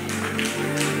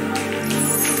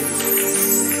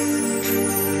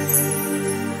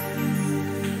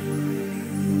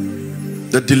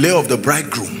 The delay of the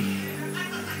bridegroom.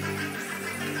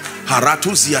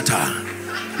 Haratu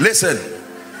Ziata. Listen,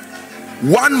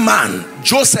 one man,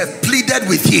 Joseph, pleaded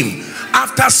with him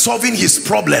after solving his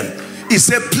problem. He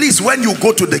said, please, when you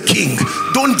go to the king,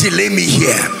 don't delay me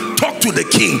here. Talk to the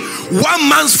king. One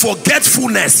man's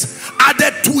forgetfulness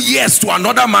added 2 years to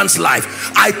another man's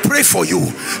life. I pray for you.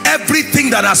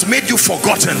 Everything that has made you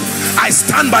forgotten, I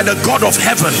stand by the God of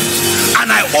heaven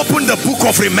and I open the book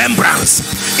of remembrance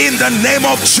in the name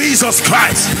of Jesus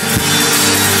Christ.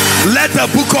 Let the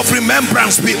book of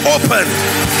remembrance be open,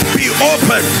 be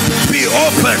open, be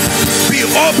open, be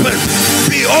open,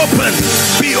 be open,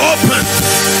 be open.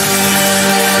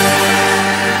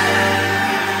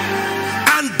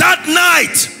 And that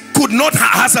night could not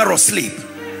Ahasuerus sleep,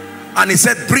 and he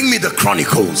said, bring me the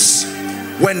Chronicles.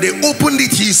 When they opened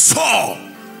it, he saw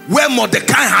where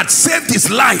Mordecai had saved his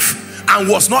life and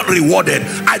was not rewarded.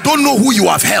 I don't know who you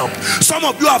have helped. Some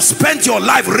of you have spent your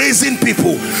life raising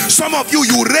people. Some of you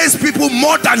raise people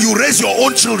more than you raise your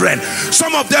own children.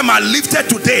 Some of them are lifted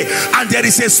today and there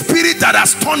is a spirit that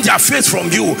has turned their face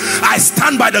from you. I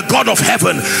stand by the God of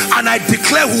heaven and I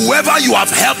declare, whoever you have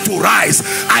helped to rise,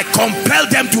 I compel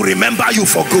them to remember you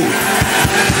for good.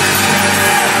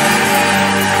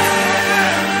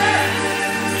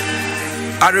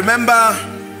 I remember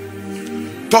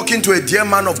talking to a dear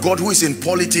man of God who is in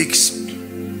politics,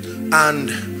 and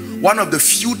one of the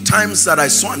few times that I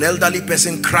saw an elderly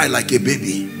person cry like a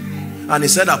baby, and he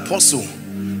said, Apostle,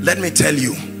 let me tell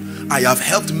you, I have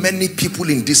helped many people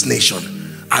in this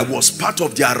nation. I was part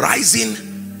of their rising.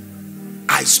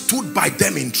 I stood by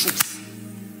them in truth.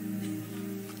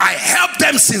 I helped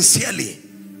them sincerely.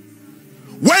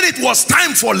 When it was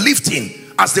time for lifting,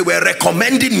 as they were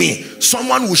recommending me,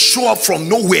 someone will show up from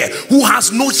nowhere who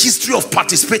has no history of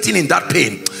participating in that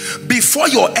pain. Before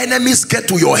your enemies get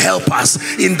to your helpers,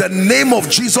 in the name of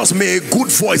Jesus, may a good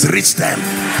voice reach them.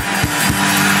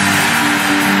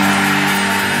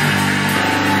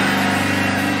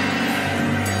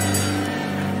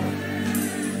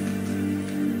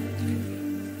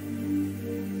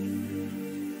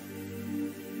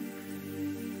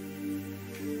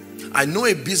 I know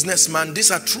a businessman, these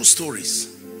are true stories,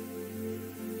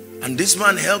 and this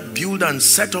man helped build and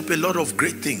set up a lot of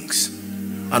great things.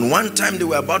 And one time they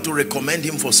were about to recommend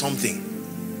him for something,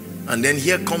 and then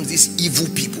here comes these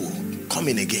evil people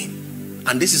coming again,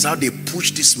 and this is how they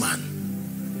push this man.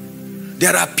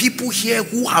 There are people here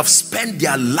who have spent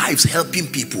their lives helping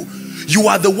people. You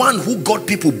are the one who got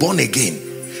people born again.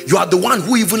 You are the one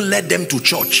who even led them to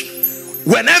church.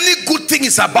 When any good thing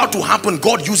is about to happen,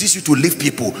 God uses you to lift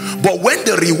people. But when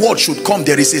the reward should come,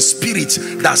 there is a spirit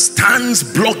that stands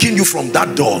blocking you from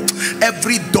that door.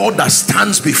 Every door that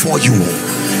stands before you,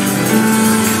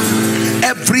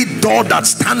 every door that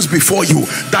stands before you,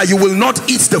 that you will not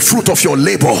eat the fruit of your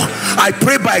labor, I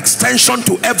pray by extension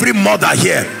to every mother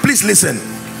here. Please listen,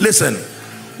 listen.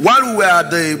 While we were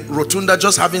at the rotunda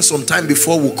just having some time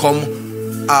before we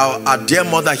come, our dear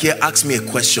mother here asked me a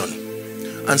question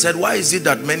and said, why is it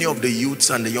that many of the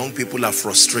youths and the young people are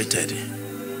frustrated?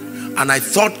 And I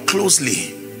thought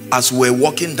closely, as we're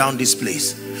walking down this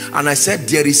place, and I said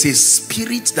there is a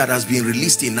spirit that has been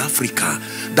released in Africa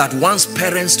that wants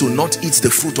parents to not eat the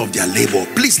fruit of their labor.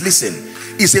 Please listen,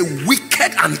 it's a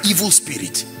wicked and evil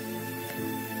spirit.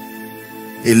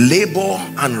 A labor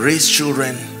and raise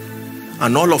children,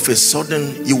 and all of a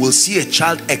sudden you will see a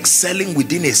child excelling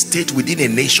within a state, within a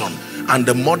nation, and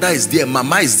the mother is there,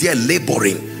 mama is there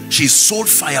laboring. She sold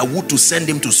firewood to send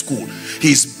him to school.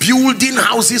 He's building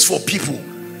houses for people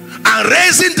and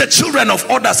raising the children of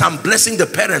others and blessing the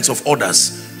parents of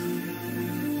others.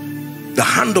 The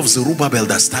hand of Zerubbabel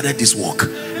that started this work,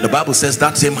 the Bible says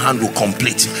that same hand will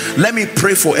complete. Let me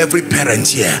pray for every parent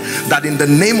here, that in the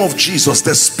name of Jesus,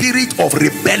 the spirit of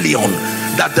rebellion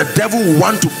that the devil will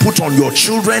want to put on your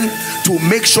children to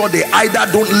make sure they either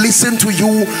don't listen to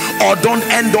you or don't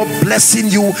end up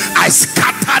blessing you, I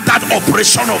scatter that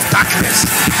operation of darkness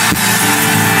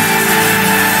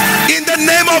in the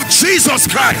name of Jesus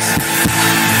Christ.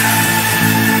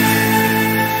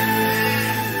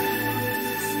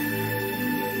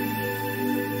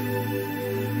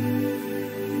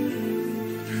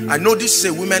 I know this is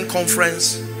a women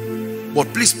conference,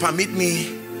 but please permit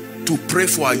me to pray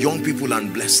for our young people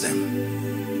and bless them.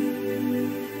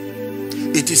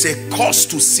 It is a curse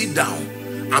to sit down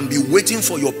and be waiting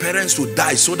for your parents to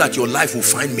die so that your life will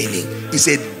find meaning. It's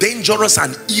a dangerous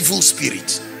and evil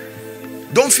spirit.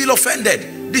 Don't feel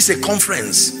offended. This is a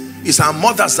conference. It's our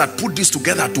mothers that put this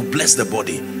together to bless the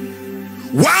body.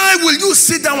 Why will you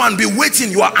sit down and be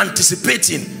waiting? You are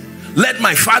anticipating. Let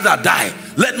my father die,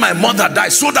 let my mother die,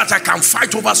 so that I can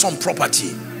fight over some property.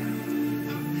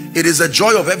 It is a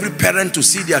joy of every parent to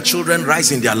see their children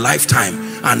rise in their lifetime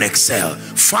and excel.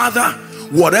 Father,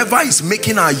 whatever is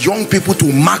making our young people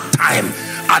to mark time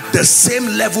at the same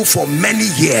level for many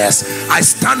years, I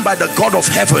stand by the God of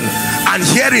heaven, and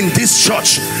here in this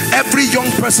church, every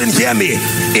young person hear me,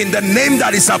 in the name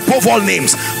that is above all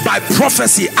names, by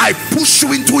prophecy, I push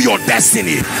you into your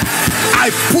destiny. I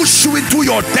push you into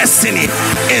your destiny.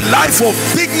 A life of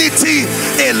dignity,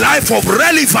 a life of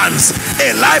relevance,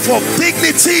 a life of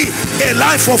dignity, a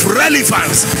life of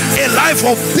relevance, a life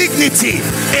of dignity,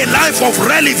 a life of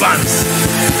relevance.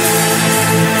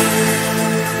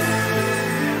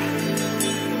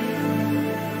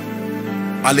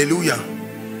 Hallelujah.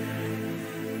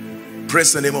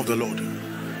 Praise the name of the Lord.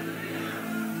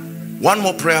 One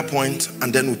more prayer point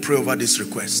and then we'll pray over this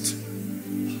request.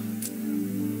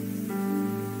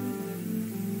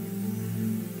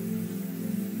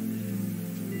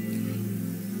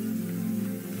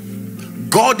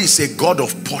 God is a God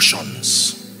of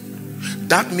portions.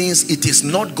 That means it is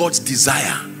not God's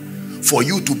desire for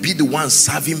you to be the one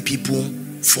serving people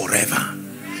forever.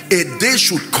 A day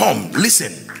should come,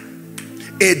 listen,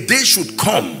 a day should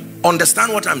come,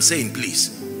 understand what I'm saying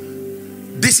please.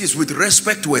 This is with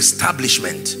respect to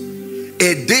establishment.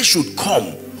 A day should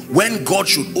come when God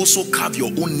should also carve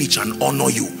your own niche and honor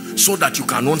you, so that you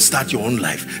can start your own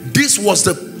life. This was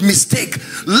the mistake.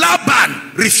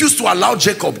 Laban refused to allow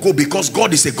Jacob go because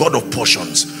God is a God of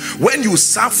portions. When you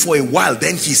serve for a while,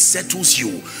 then he settles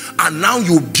you, and now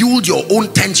you build your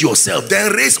own tent yourself,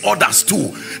 then raise others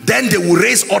too, then they will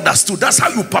raise others too. That's how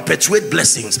you perpetuate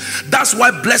blessings. That's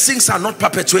why blessings are not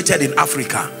perpetuated in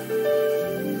Africa,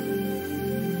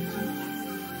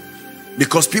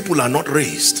 because people are not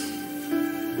raised.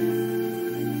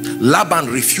 Laban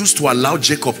refused to allow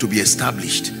Jacob to be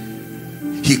established.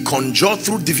 He conjured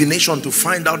through divination to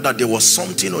find out that there was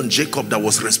something on Jacob that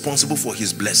was responsible for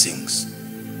his blessings.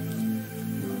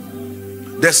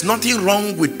 There's nothing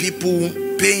wrong with people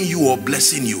paying you or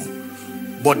blessing you,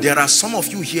 but there are some of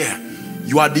you here,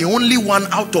 you are the only one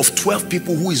out of 12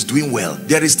 people who is doing well.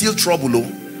 There is still trouble.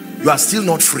 You are still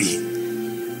not free.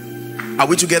 Are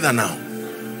we together now?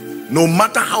 No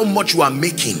matter how much you are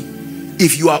making,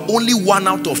 if you are only one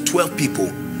out of 12 people,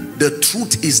 the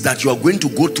truth is that you are going to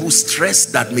go through stress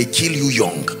that may kill you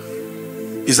young.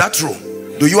 Is that true?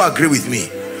 Do you agree with me?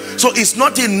 So it's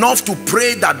not enough to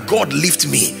pray that God lift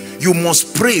me. You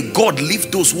must pray, God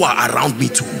lift those who are around me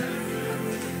too.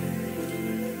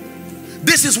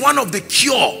 This is one of the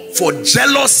cure for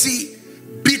jealousy,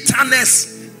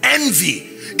 bitterness, envy.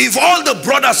 If all the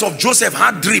brothers of Joseph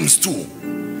had dreams too,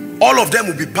 all of them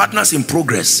would be partners in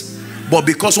progress. But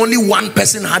because only one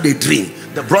person had a dream,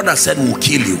 the brother said, we'll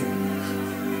kill you.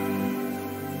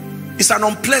 It's an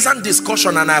unpleasant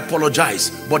discussion, and I apologize,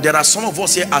 but there are some of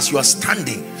us here, as you are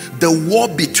standing, the war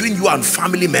between you and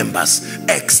family members,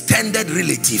 extended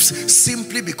relatives,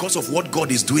 simply because of what God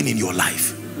is doing in your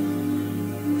life.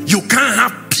 You can't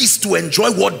have peace to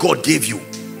enjoy what God gave you.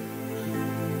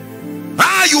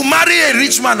 You marry a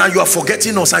rich man and you are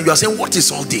forgetting us, and you are saying, what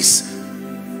is all this?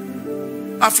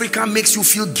 Africa makes you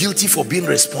feel guilty for being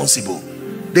responsible.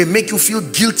 They make you feel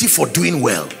guilty for doing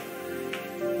well.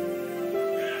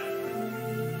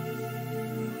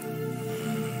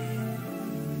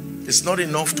 It's not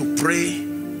enough to pray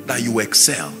that you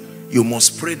excel. You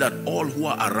must pray that all who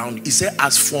are around, he said,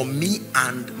 as for me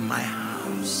and my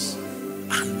house,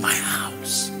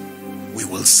 we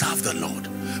will serve the Lord.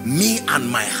 Me and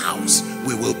my house,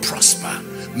 we will prosper.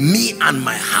 Me and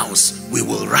my house, we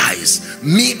will rise.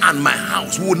 Me and my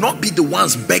house, we will not be the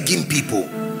ones begging people.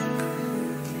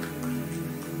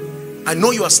 I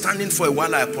know you are standing for a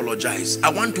while. I apologize. I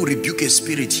want to rebuke a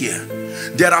spirit here.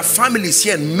 There are families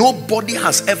here, nobody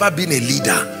has ever been a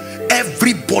leader.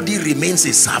 Everybody remains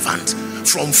a servant,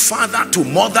 from father to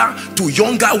mother to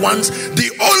younger ones.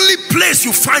 The only place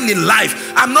you find in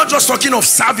life, I'm not just talking of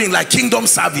serving like kingdom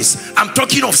service, I'm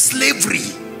talking of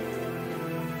slavery.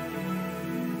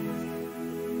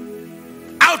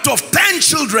 Out of 10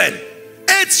 children,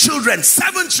 8 children,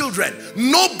 7 children,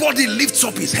 nobody lifts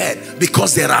up his head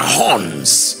because there are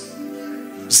horns.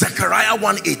 Zechariah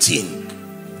 1:18.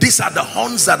 These are the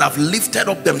horns that have lifted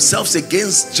up themselves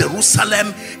against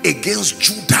Jerusalem, against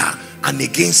Judah, and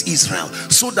against Israel,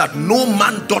 so that no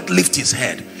man doth lift his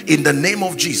head. In the name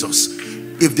of Jesus,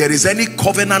 if there is any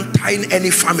covenant tying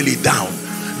any family down,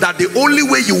 that the only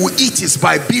way you will eat is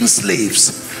by being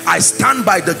slaves, I stand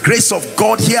by the grace of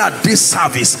God here at this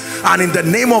service, and in the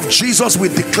name of Jesus we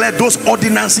declare those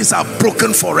ordinances are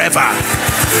broken forever.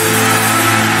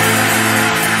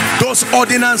 Those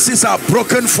ordinances are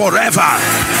broken forever.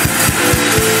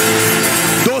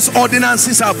 Those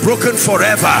ordinances are broken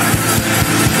forever.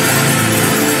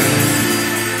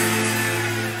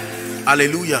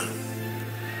 Hallelujah.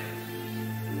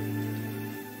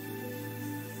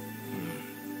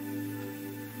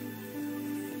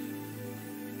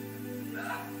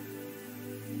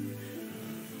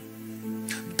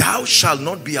 Thou shalt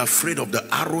not be afraid of the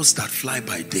arrows that fly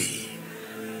by day,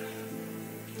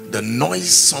 the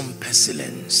noisome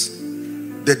pestilence,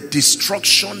 the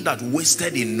destruction that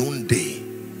wasted in noonday.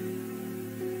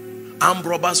 Armed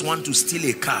robbers want to steal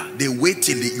a car. They wait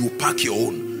till you park your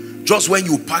own. Just when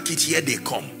you park it here, they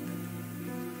come.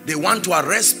 They want to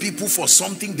arrest people for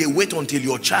something. They wait until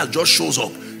your child just shows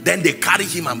up. Then they carry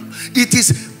him. And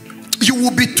you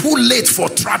will be too late for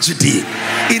tragedy.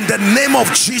 In the name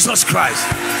of Jesus Christ,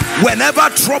 whenever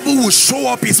trouble will show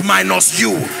up, it's minus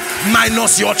you,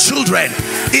 minus your children.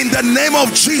 In the name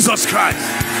of Jesus Christ.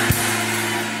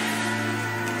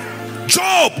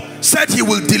 Job said he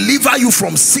will deliver you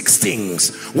from 6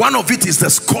 things. One of it is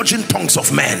the scourging tongues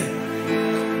of men.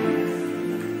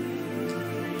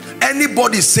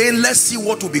 Anybody saying let's see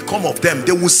what will become of them,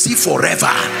 they will see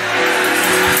forever.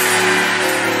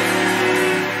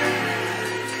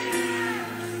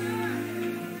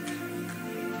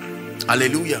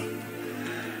 Hallelujah.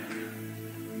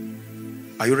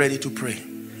 Are you ready to pray?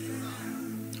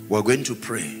 We're going to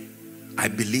pray. I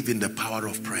believe in the power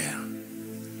of prayer.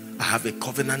 I have a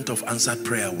covenant of answered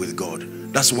prayer with God.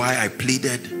 That's why I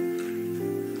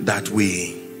pleaded that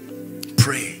we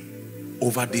pray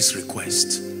over this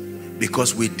request,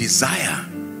 because we desire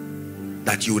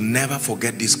that you will never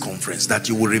forget this conference, that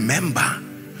you will remember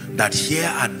that here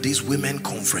at this women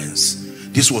conference,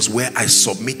 this was where I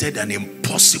submitted an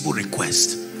impossible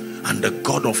request, and the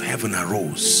God of heaven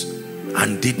arose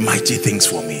and did mighty things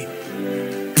for me.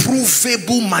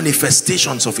 Provable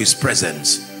manifestations of his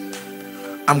presence.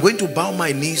 I'm going to bow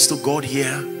my knees to God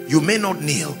here. You may not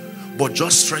kneel, but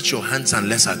just stretch your hands and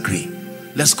let's agree.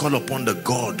 Let's call upon the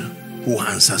God who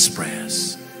answers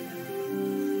prayers.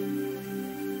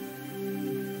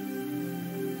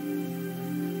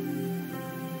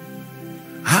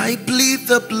 I plead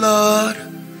the blood,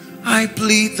 I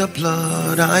plead the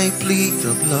blood, I plead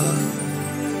the blood.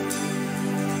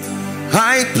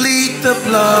 I plead the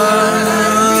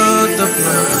blood, the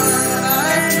blood,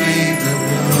 I plead the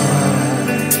blood.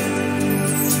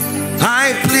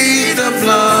 I plead the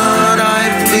blood, I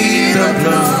plead the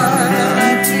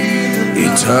blood,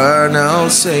 eternal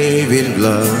saving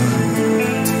blood.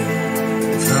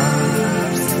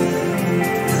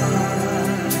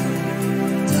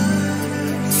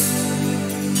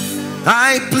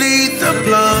 I plead the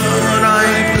blood,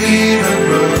 I plead the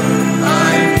blood,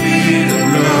 I plead the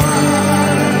blood.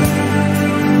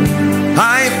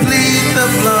 I plead the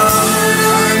blood,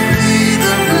 I plead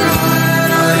the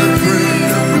blood, I plead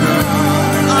the blood.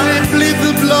 I plead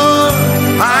the blood,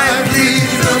 I plead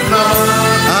the blood,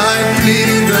 I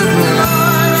plead the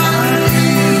blood.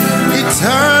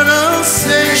 Eternal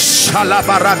saving.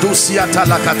 Shalabaradusia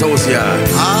talakatosia.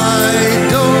 I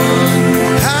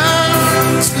don't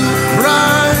have to cry.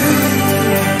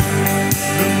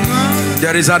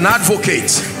 There is an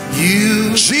advocate,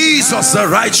 Jesus the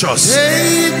righteous.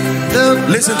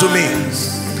 Listen to me.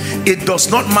 It does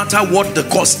not matter what the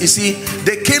cost. You see,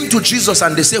 they came to Jesus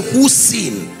and they say, who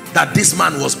sinned that this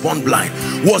man was born blind?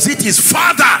 Was it his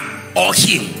father or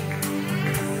him?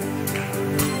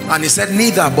 And he said,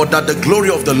 neither, but that the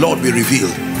glory of the Lord be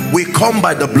revealed. We come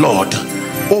by the blood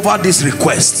over this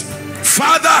request.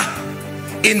 Father,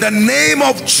 in the name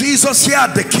of Jesus, here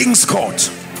at the King's Court,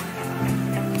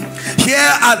 here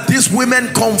at this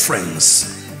women conference,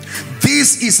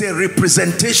 this is a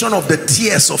representation of the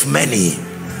tears of many,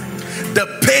 the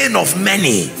pain of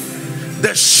many,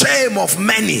 the shame of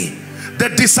many, the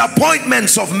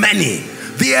disappointments of many,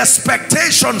 the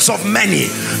expectations of many,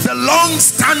 the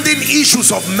long-standing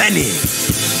issues of many.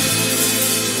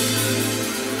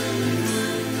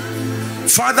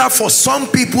 Father, for some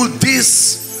people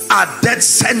these are death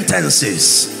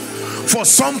sentences. For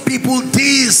some people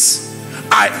these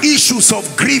are issues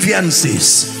of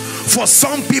grievances. For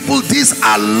some people these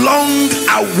are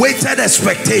long-awaited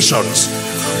expectations.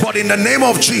 But in the name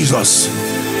of Jesus,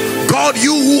 God,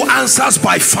 you who answers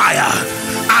by fire,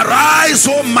 arise,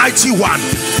 Almighty One.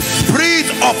 Breathe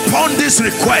upon this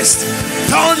request.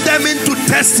 Turn them into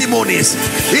testimonies.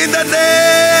 In the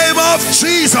name of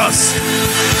Jesus.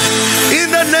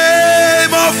 In the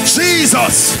name of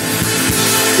Jesus.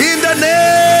 In the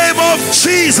name of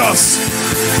Jesus.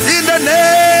 In the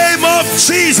name of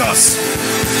Jesus.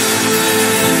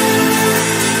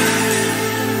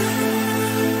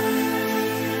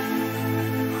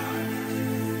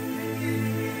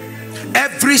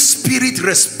 Every spirit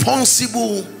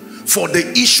responsible for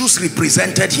the issues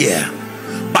represented here,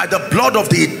 by the blood of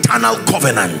the eternal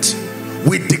covenant,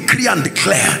 we decree and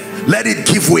declare, let it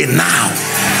give way now.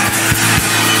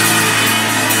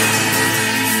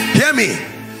 Hear me.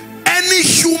 Any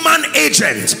human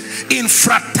agent in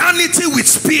fraternity with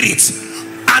spirits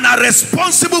and are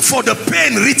responsible for the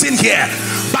pain written here,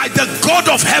 by the God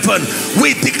of heaven,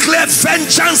 we declare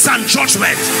vengeance and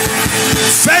judgment.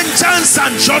 Vengeance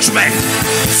and judgment.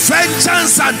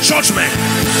 Vengeance and judgment.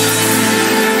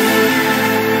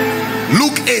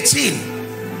 Luke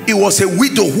 18, it was a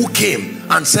widow who came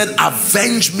and said,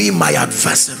 avenge me my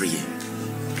adversary.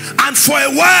 And for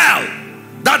a while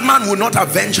that man would not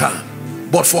avenge her,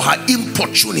 but for her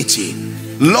importunity,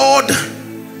 Lord,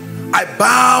 I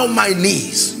bow my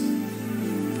knees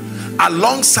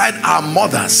alongside our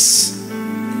mothers,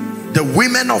 the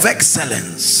women of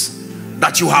excellence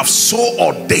that you have so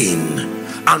ordained,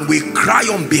 and we cry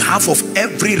on behalf of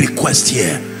every request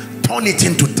here, turn it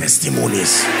into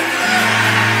testimonies.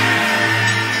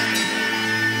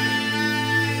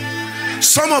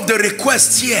 Some of the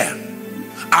requests here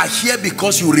are here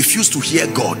because you refuse to hear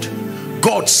God.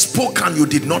 God spoke and you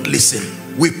did not listen.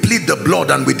 We plead the blood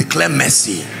and we declare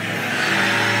mercy.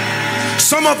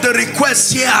 Some of the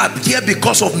requests here are here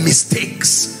because of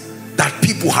mistakes that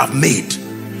people have made.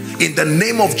 In the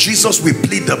name of Jesus, we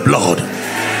plead the blood.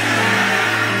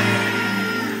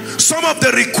 Some of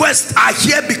the requests are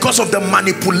here because of the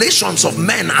manipulations of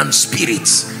men and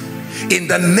spirits. In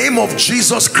the name of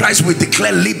Jesus Christ, we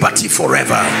declare liberty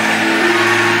forever.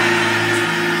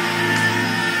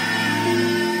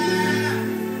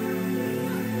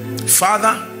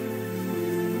 Father,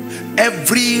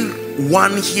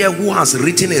 everyone here who has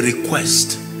written a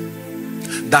request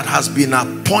that has been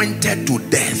appointed to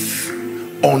death,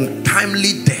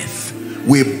 untimely death,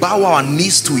 we bow our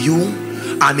knees to you,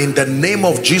 and in the name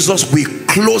of Jesus we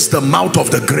close the mouth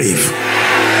of the grave.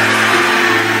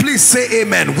 Please say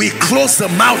amen. We close the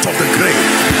mouth of the grave.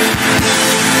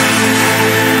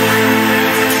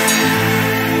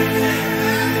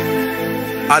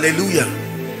 Hallelujah.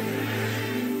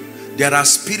 There are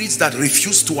spirits that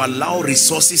refuse to allow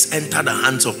resources enter the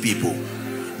hands of people.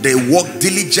 They work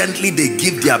diligently, they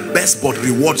give their best, but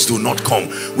rewards do not come.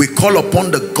 We call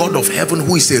upon the God of heaven,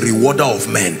 who is a rewarder of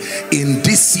men. In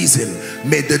this season,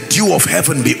 may the dew of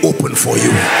heaven be open for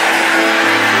you.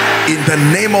 In the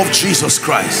name of Jesus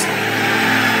Christ,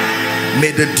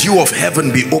 may the dew of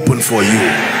heaven be open for you.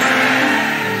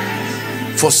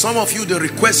 For some of you, the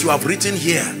request you have written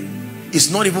here is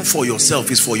not even for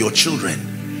yourself, it's for your children.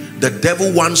 The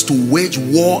devil wants to wage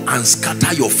war and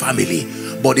scatter your family.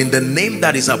 But in the name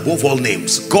that is above all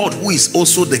names, God, who is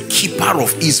also the keeper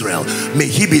of Israel, may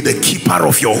he be the keeper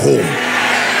of your home.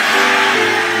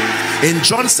 In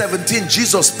John 17,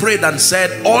 Jesus prayed and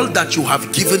said, all that you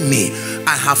have given me,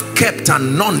 I have kept,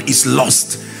 and none is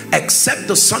lost, except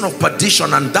the son of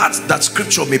perdition, and that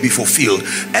scripture may be fulfilled.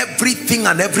 Everything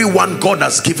and everyone God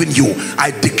has given you,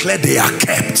 I declare they are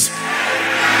kept.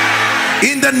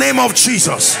 In the name of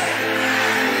Jesus.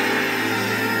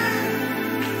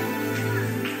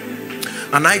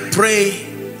 And I pray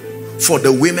for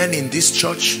the women in this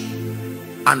church,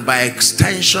 and by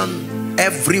extension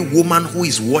every woman who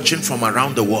is watching from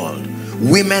around the world.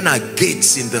 Women are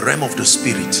gates in the realm of the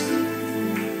spirit.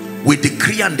 We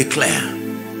decree and declare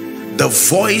the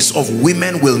voice of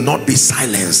women will not be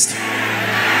silenced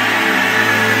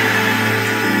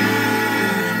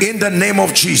in the name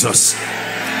of Jesus.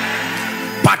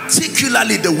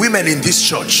 Particularly the women in this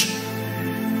church,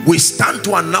 we stand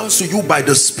to announce to you by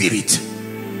the Spirit,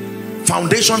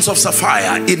 Foundations of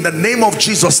Sapphire, in the name of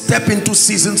Jesus, step into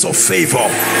seasons of favor,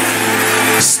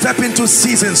 step into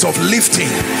seasons of lifting,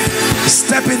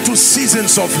 step into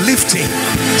seasons of lifting,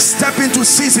 step into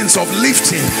seasons of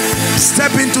lifting,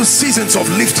 step into seasons of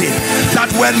lifting.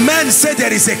 That when men say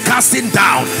there is a casting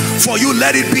down, for you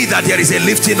let it be that there is a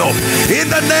lifting up in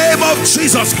the name of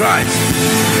Jesus Christ.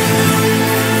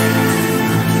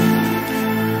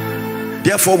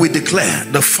 Therefore we declare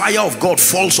the fire of God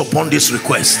falls upon this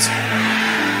request.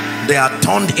 They are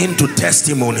turned into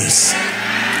testimonies,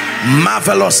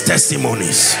 marvelous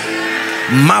testimonies,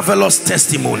 marvelous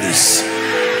testimonies,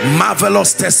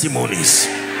 marvelous testimonies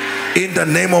in the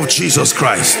name of Jesus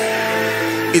Christ.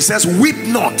 It says, weep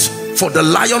not for the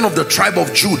Lion of the tribe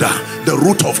of Judah, the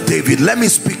root of David. Let me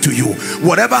speak to you.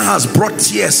 Whatever has brought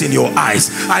tears in your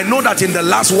eyes, I know that in the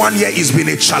last 1 year it's been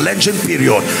a challenging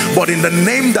period, but in the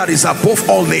name that is above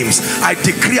all names, I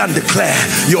decree and declare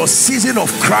your season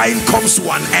of crying comes to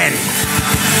an end.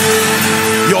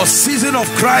 Your season of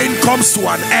crying comes to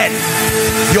an end.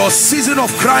 Your season of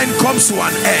crying comes to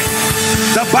an end.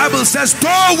 The Bible says,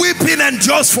 though weeping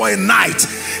endures for a night,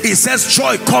 it says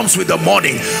joy comes with the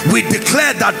morning. We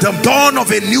declare that the dawn of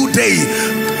a new day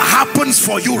happens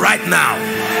for you right now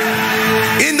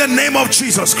in the name of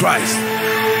Jesus Christ.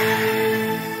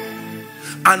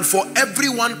 And for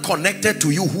everyone connected to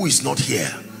you who is not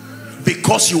here,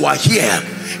 because you are here,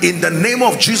 in the name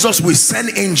of Jesus, we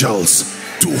send angels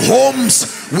to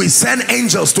homes, we send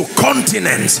angels to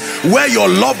continents where your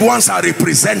loved ones are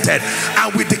represented,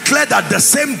 and we declare that the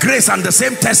same grace and the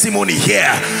same testimony here,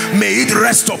 may it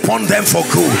rest upon them for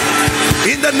good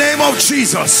in the name of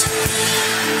Jesus.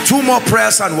 2 more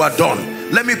prayers and we're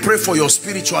done. Let me pray for your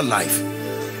spiritual life.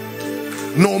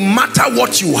 No matter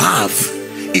what you have,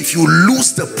 if you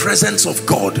lose the presence of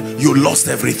God, you lost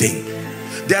everything.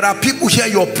 There are people here,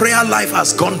 your prayer life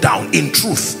has gone down. In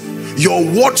truth, your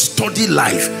word study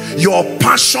life, your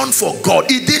passion for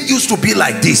God, it didn't used to be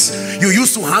like this. You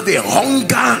used to have a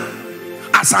hunger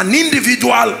as an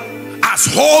individual, as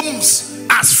homes,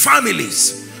 as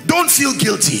families. Don't feel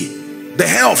guilty. The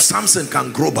hair of Samson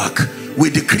can grow back. We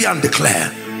decree and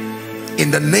declare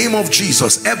in the name of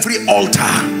Jesus, every altar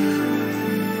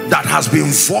that has been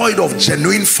void of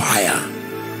genuine fire,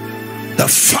 the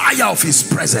fire of his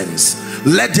presence,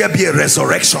 let there be a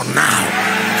resurrection now.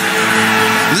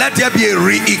 Let there be a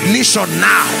reignition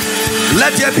now.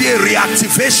 Let there be a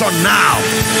reactivation now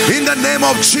in the name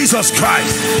of Jesus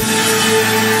Christ.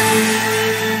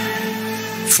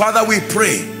 Father, we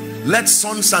pray, let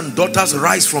sons and daughters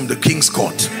rise from the king's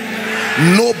court,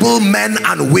 noble men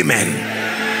and women,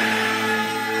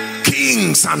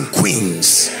 kings and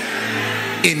queens,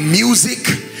 in music,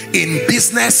 in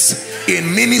business,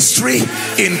 in ministry,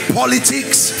 in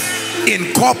politics,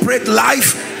 in corporate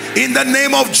life, in the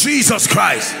name of Jesus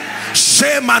Christ.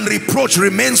 Shame and reproach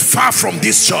remains far from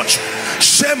this church.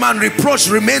 Shame and reproach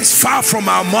remains far from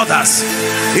our mothers,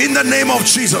 in the name of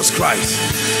Jesus Christ.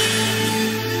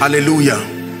 Hallelujah.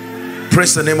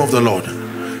 Praise the name of the Lord.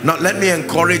 Now let me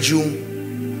encourage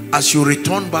you, as you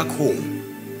return back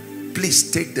home,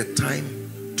 please take the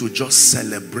time to just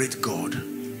celebrate God.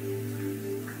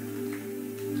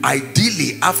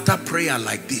 Ideally, after prayer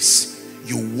like this,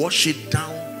 you wash it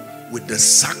down with the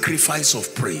sacrifice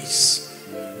of praise.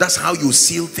 That's how you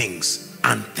seal things.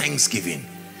 And thanksgiving.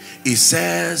 It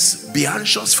says, be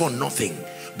anxious for nothing,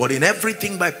 but in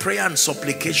everything by prayer and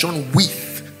supplication with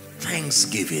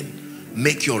thanksgiving,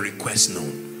 make your request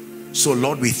known. So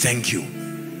Lord, we thank you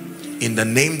in the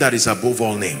name that is above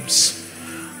all names.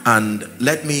 And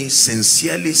let me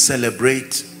sincerely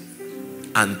celebrate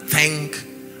and thank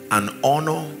and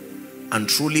honor and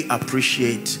truly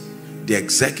appreciate the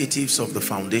executives of the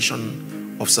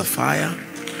Foundation of Sapphire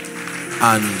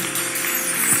and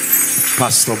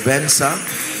Pastor Benza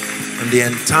and the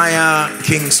entire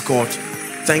King's Court.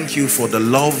 Thank you for the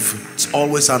love. It's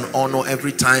always an honor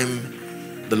every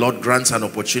time the Lord grants an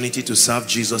opportunity to serve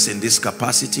Jesus in this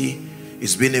capacity.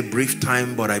 It's been a brief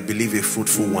time, but I believe a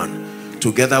fruitful one.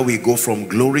 Together we go from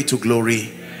glory to glory,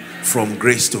 from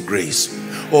grace to grace.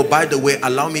 Oh, by the way,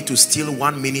 allow me to steal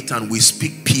 1 minute and we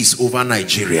speak peace over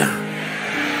Nigeria.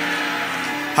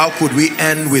 How could we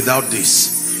end without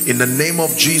this? In the name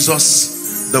of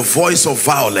Jesus, the voice of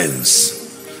violence,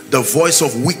 the voice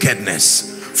of wickedness,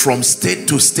 from state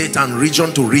to state and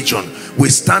region to region, we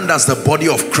stand as the body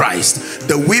of Christ.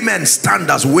 The women stand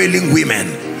as wailing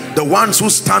women, the ones who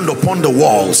stand upon the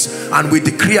walls, and we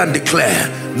decree and declare,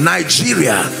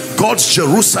 Nigeria, God's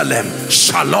Jerusalem,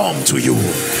 shalom to you.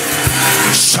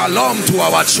 Shalom to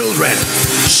our children.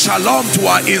 Shalom to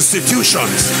our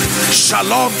institutions.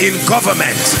 Shalom in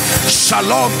government.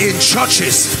 Shalom in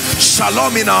churches.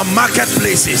 Shalom in our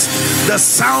marketplaces. The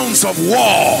sounds of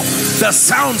war, the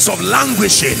sounds of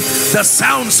languishing, the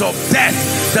sounds of death,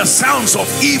 the sounds of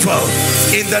evil,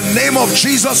 in the name of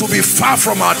Jesus, will be far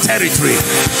from our territory.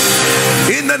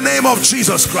 In the name of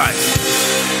Jesus Christ.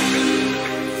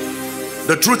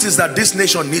 The truth is that this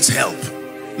nation needs help.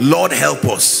 Lord, help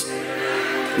us.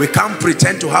 We can't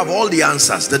pretend to have all the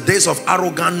answers. The days of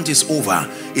arrogance is over.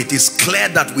 It is clear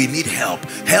that we need help.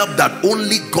 Help that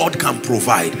only God can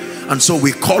provide. And so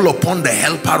we call upon the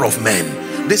helper of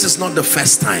men. This is not the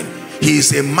first time. He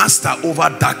is a master over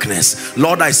darkness.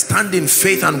 Lord, I stand in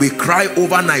faith and we cry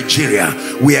over Nigeria.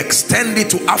 We extend it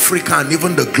to Africa and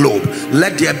even the globe.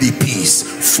 Let there be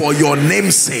peace for your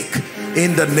name's sake.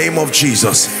 In the name of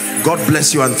Jesus. God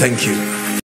bless you and thank you.